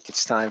 I think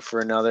it's time for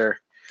another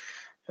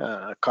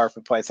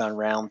carpet python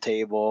round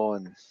table,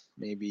 and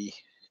maybe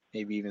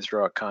even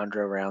throw a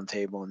chondro round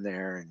table in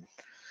there, and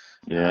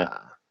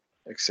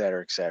et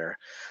cetera, et cetera.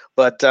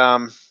 But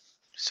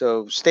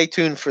so stay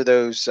tuned for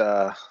those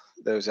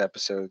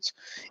episodes.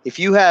 If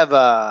you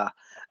have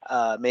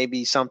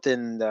maybe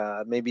something,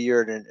 maybe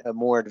you're a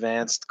more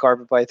advanced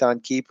carpet python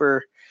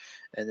keeper,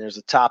 and there's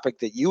a topic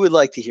that you would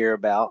like to hear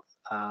about,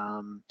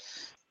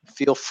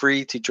 feel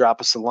free to drop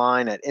us a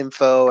line at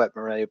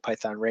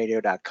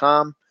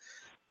info@MoreliaPythonRadio.com.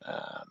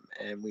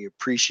 And we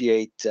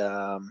appreciate,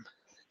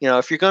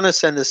 if you're going to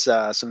send us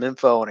some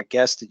info on a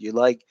guest that you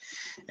like,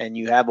 and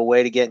you have a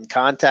way to get in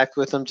contact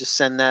with them, just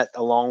send that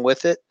along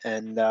with it,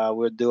 and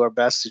we'll do our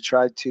best to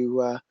try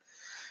to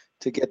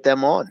get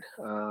them on.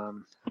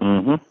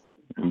 You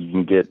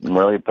can get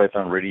Morelia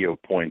Python Radio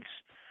points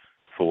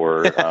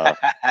for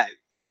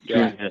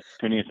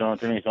tuning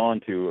us on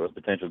to a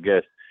potential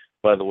guest.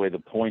 By the way, the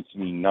points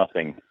mean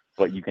nothing,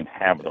 but you can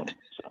have them.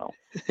 So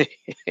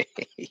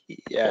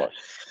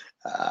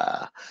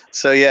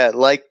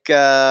like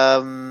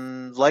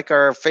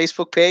our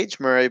Facebook page,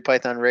 Morelia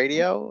Python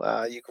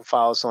Radio. You can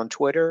follow us on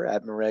Twitter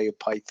at Morelia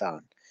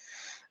Python.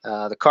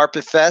 The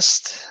Carpet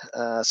Fest.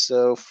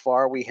 So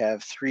far, we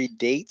have 3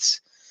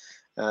 dates.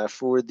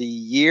 For the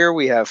year,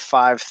 we have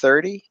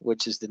 5:30,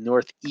 which is the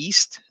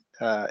Northeast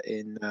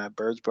in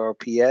Birdsboro,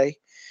 PA.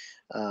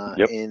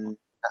 In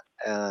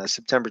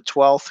September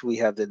 12th, we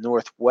have the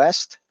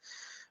Northwest,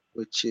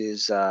 which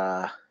is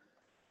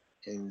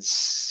in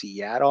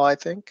Seattle, I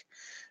think.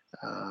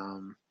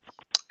 And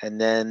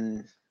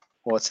then,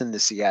 it's in the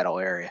Seattle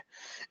area.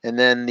 And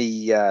then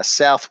the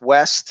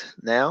Southwest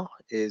now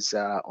is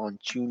on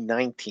June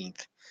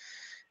 19th.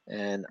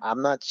 And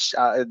I'm not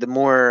the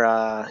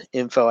more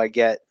info I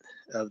get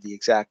of the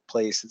exact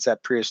place, it's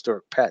at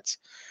Prehistoric Pets.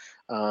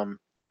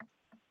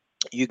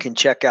 You can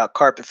check out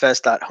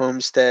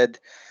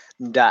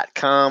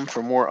carpetfest.homestead.com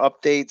for more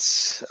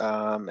updates.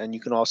 And you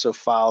can also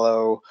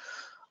follow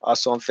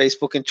us on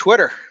Facebook and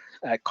Twitter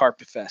at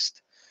Carpetfest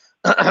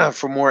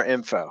for more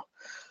info.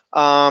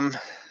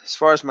 As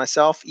far as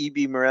myself,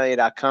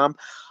 ebmorelia.com.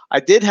 I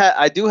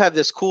do have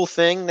this cool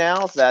thing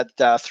now that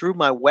through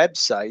my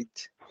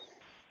website,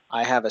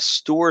 I have a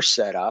store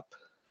set up,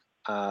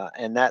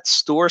 and that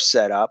store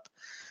setup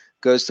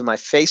goes to my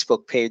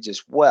Facebook page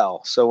as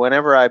well. So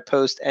whenever I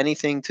post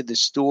anything to the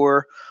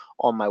store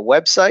on my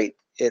website.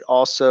 It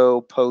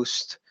also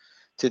posts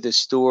to the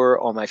store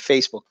on my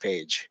Facebook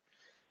page,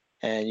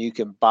 and you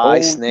can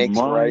buy snakes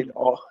right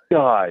off.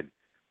 God,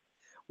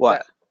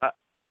 what?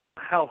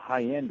 How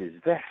high end is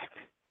that?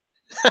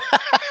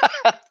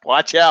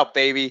 Watch out,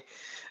 baby.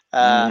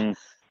 And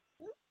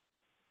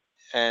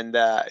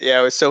yeah,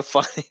 it was so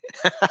funny.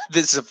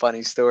 This is a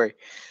funny story.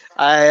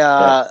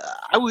 I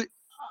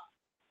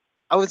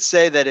would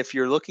say that if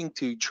you're looking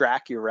to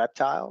track your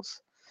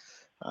reptiles,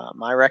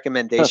 my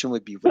recommendation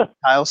would be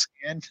reptile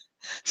scan.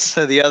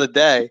 So the other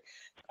day,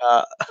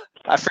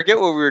 I forget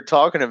what we were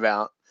talking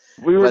about.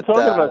 We were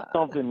talking about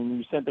something, and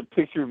you sent a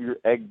picture of your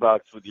egg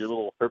box with your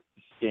little herpes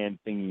scan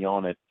thingy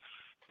on it.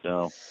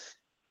 So.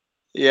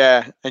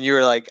 Yeah, and you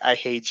were like, "I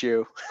hate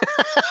you."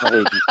 I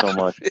hate you so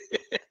much.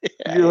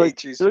 Yeah, you're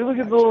like, you so look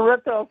at the little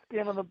reptile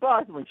scan on the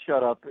box. I'm like,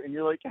 shut up. And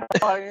you're like, how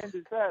high end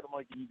is that? I'm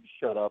like, you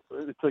shut up.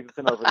 It's like it's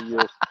enough of you.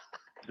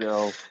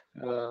 So.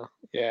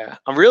 Yeah,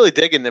 I'm really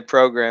digging the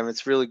program.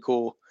 It's really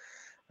cool.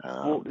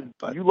 Well,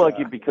 you like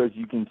it because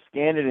you can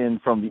scan it in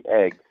from the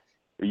egg.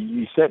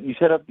 You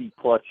set up the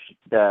clutch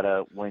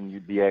data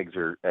when the eggs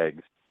are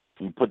eggs.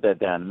 And you put that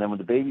down, and then when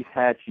the babies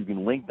hatch, you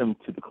can link them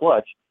to the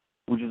clutch,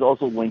 which is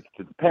also linked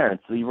to the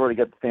parents. So you've already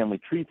got the family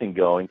tree thing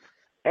going.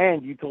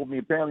 And you told me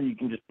apparently you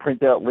can just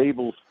print out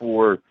labels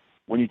for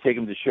when you take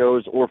them to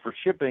shows or for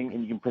shipping,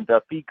 and you can print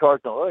out feed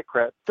cards and all that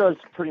crap. It does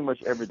pretty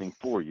much everything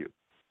for you.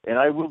 And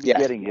I will be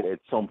getting it at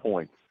some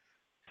point.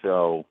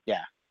 So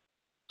yeah,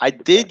 I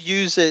did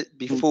use it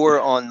before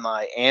on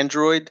my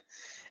Android,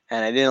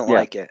 and I didn't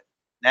like it.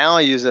 Now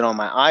I use it on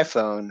my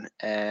iPhone,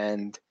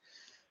 and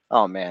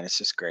oh man, it's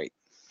just great.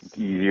 It's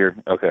easier.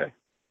 Okay.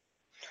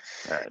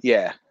 All right.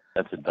 Yeah.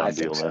 That's a done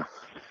deal then.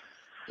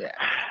 Yeah.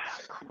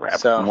 Crap.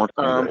 So, More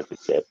time to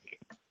get.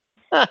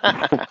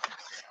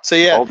 So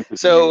yeah.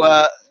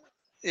 So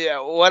yeah,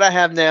 what I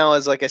have now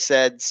is, like I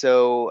said,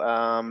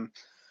 so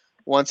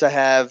once I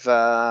have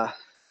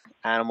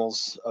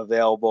animals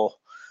available,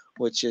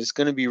 which is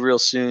going to be real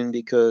soon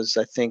because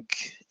I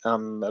think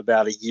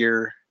about a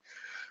year.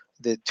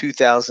 The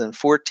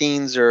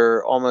 2014s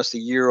are almost a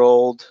year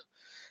old,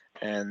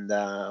 and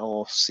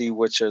we'll see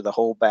which are the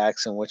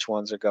holdbacks and which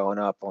ones are going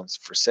up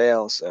for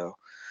sale. So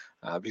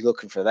I'll be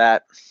looking for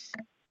that.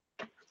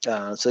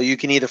 So you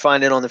can either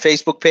find it on the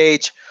Facebook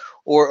page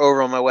or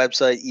over on my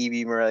website,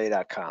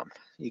 ebmorelia.com.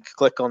 You can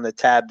click on the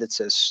tab that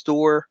says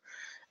store,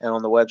 and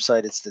on the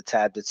website, it's the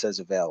tab that says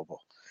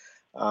available.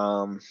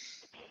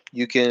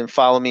 You can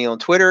follow me on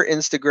Twitter,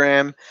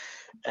 Instagram,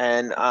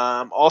 and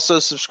also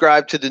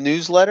subscribe to the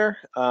newsletter.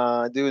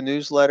 I do a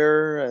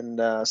newsletter and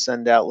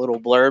send out little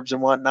blurbs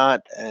and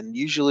whatnot. And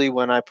usually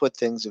when I put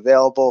things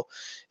available,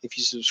 if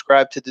you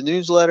subscribe to the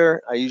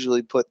newsletter, I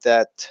usually put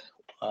that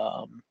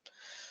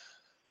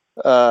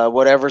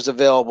whatever's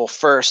available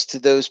first to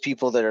those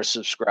people that are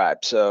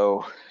subscribed.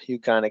 So you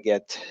kind of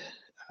get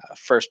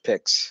first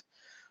picks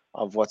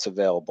of what's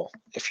available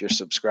if you're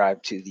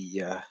subscribed to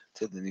the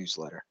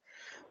newsletter.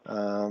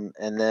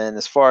 And then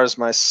as far as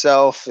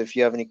myself, if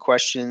you have any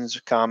questions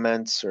or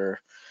comments or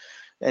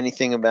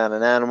anything about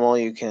an animal,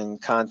 you can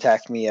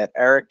contact me at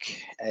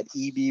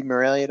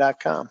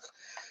eric@ebmorelia.com.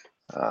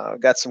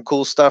 Got some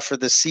cool stuff for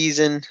this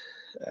season.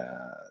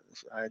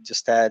 I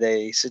just had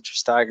a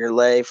citrus tiger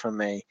lay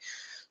from a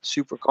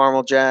super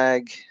caramel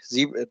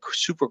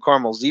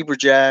zebra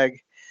jag,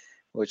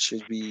 which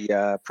should be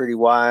pretty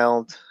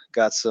wild.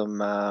 Got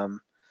some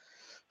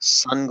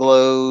sun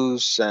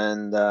glows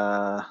and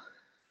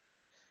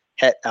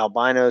het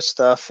albino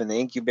stuff in the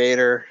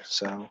incubator,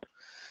 so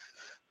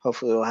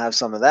hopefully we'll have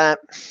some of that.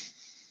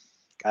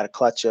 Got a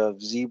clutch of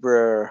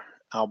zebra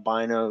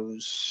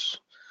albinos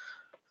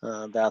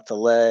about to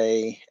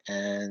lay,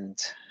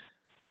 and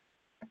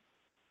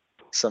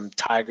some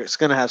tiger. It's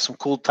going to have some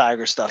cool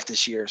tiger stuff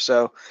this year.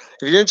 So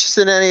if you're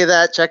interested in any of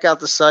that, check out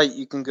the site.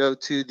 You can go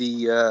to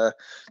the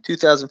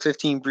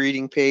 2015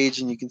 breeding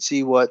page, and you can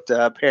see what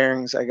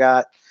pairings I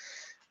got.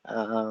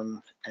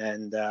 And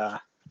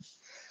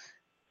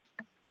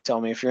tell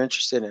me if you're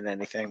interested in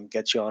anything.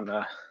 Get you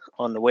on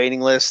the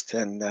waiting list,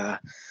 and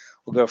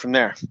we'll go from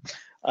there.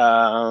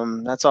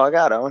 That's all I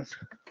got, Owen.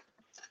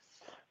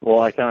 Well,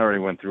 I kind of already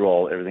went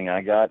through everything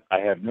I got. I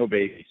have no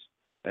babies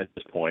at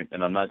this point,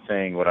 and I'm not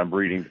saying what I'm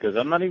breeding because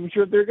I'm not even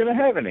sure they're going to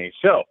have any.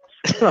 So,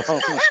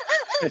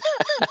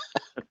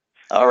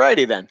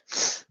 alrighty then.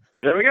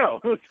 There we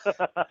go.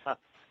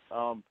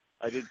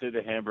 I did say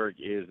the Hamburg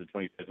is the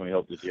 25th, and we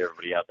hope to see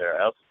everybody out there.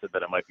 I also said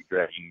that I might be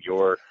dragging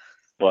your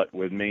butt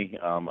with me.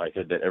 I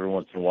said that every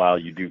once in a while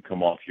you do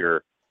come off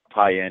your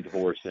high-end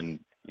horse and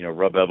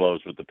rub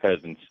elbows with the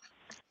peasants.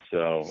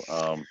 So,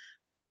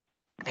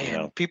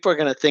 man, people are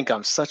going to think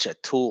I'm such a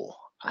tool.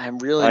 I'm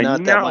really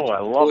not that much. I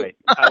love it.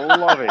 I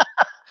love it.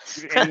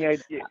 Dude, any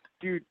idea?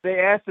 Dude, they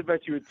asked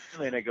about you at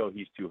Stanley, and I go,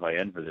 he's too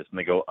high-end for this. And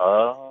they go,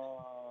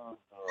 oh.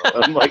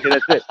 I'm like,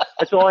 that's it.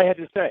 That's all I had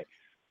to say.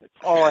 That's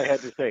all I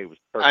had to say. It was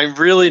perfect. I'm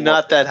really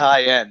not that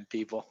high-end,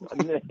 people.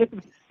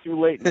 Too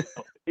late. No,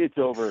 it's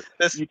over.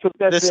 You took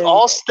that thing. This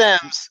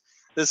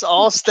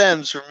all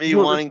stems from me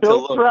wanting to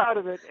look. I'm so proud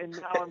of it, and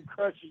now I'm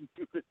crushing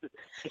you with it.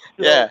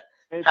 Yeah.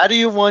 How do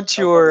you want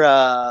your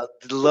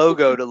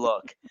logo to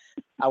look?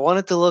 I want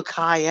it to look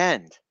high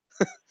end.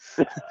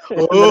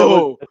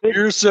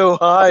 You're so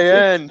high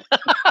end.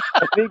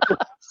 I think.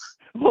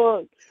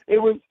 Well,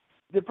 it was.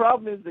 The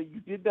problem is that you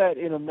did that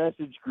in a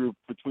message group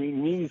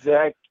between me,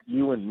 Zach,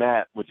 you, and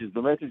Matt, which is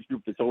the message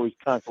group that's always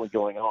constantly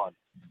going on.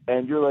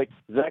 And you're like,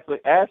 Zach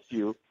asked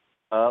you,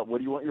 what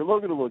do you want your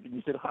logo to look? And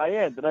you said high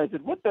end. And I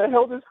said, what the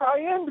hell does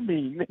high end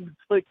mean? And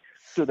it's like,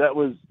 so that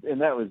was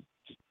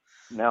just,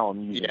 now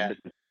I'm using it.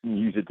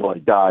 Use it till I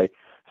die.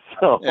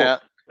 So yeah,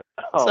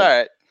 it's all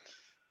right.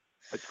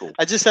 That's cool.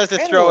 I just have to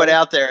throw it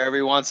out there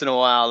every once in a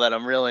while that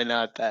I'm really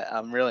not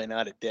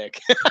a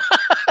dick.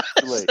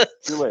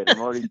 Too late. I'm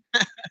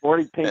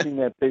already painting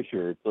that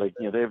picture. It's like,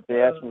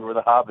 they asked me where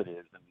the Hobbit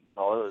is and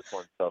all other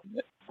sort of stuff.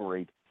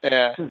 Great.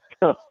 Yeah.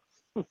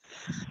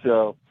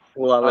 So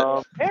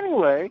love it.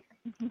 Anyway,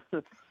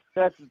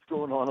 that's what's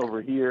going on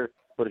over here.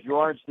 But if you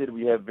are interested,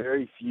 we have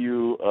very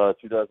few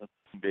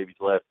 2015 babies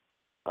left.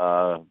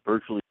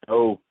 Virtually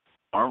no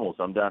caramels.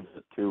 I'm down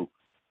to 2.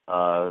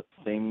 I'm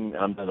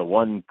down to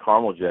 1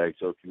 caramel jag.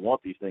 So if you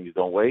want these things,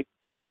 don't wait.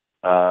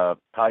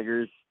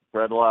 Tigers,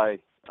 Bredli,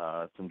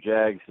 some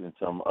Jags, and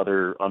some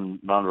other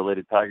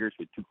non-related tigers.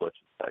 We have 2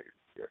 collections of tigers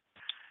here.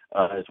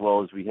 As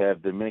well as we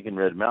have Dominican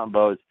Red Mountain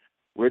Bows.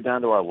 We're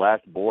down to our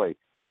last boy.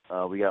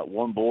 We got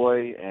 1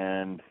 boy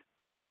and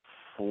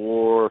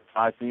 4 or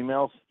 5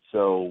 females,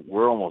 so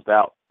we're almost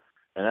out.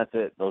 And that's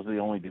it. Those are the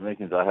only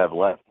Dominicans I have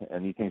left.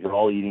 And these things are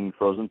all eating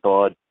frozen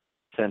thawed,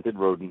 scented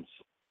rodents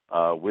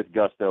with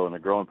gusto, and they're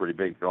growing pretty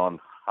big. They're on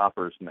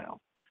hoppers now.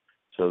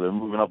 So they're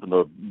moving up in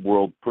the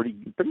world pretty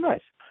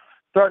nice.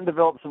 Starting to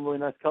develop some really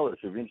nice colors.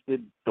 So if you're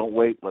interested, don't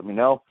wait. Let me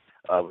know.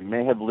 We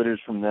may have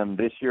litters from them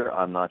this year.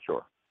 I'm not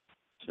sure.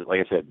 So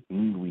like I said,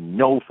 we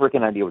no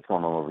freaking idea what's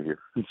going on over here.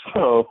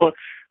 So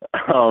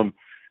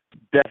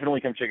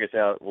definitely come check us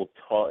out. We'll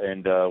talk,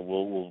 and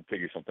we'll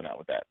figure something out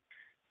with that.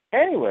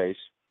 Anyways,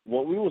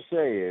 what we will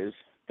say is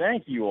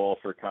thank you all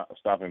for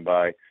stopping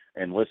by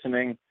and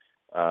listening.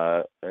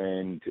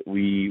 And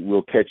we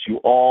will catch you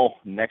all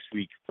next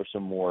week for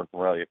some more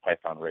Morelia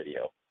Python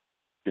Radio.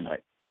 Good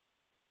night.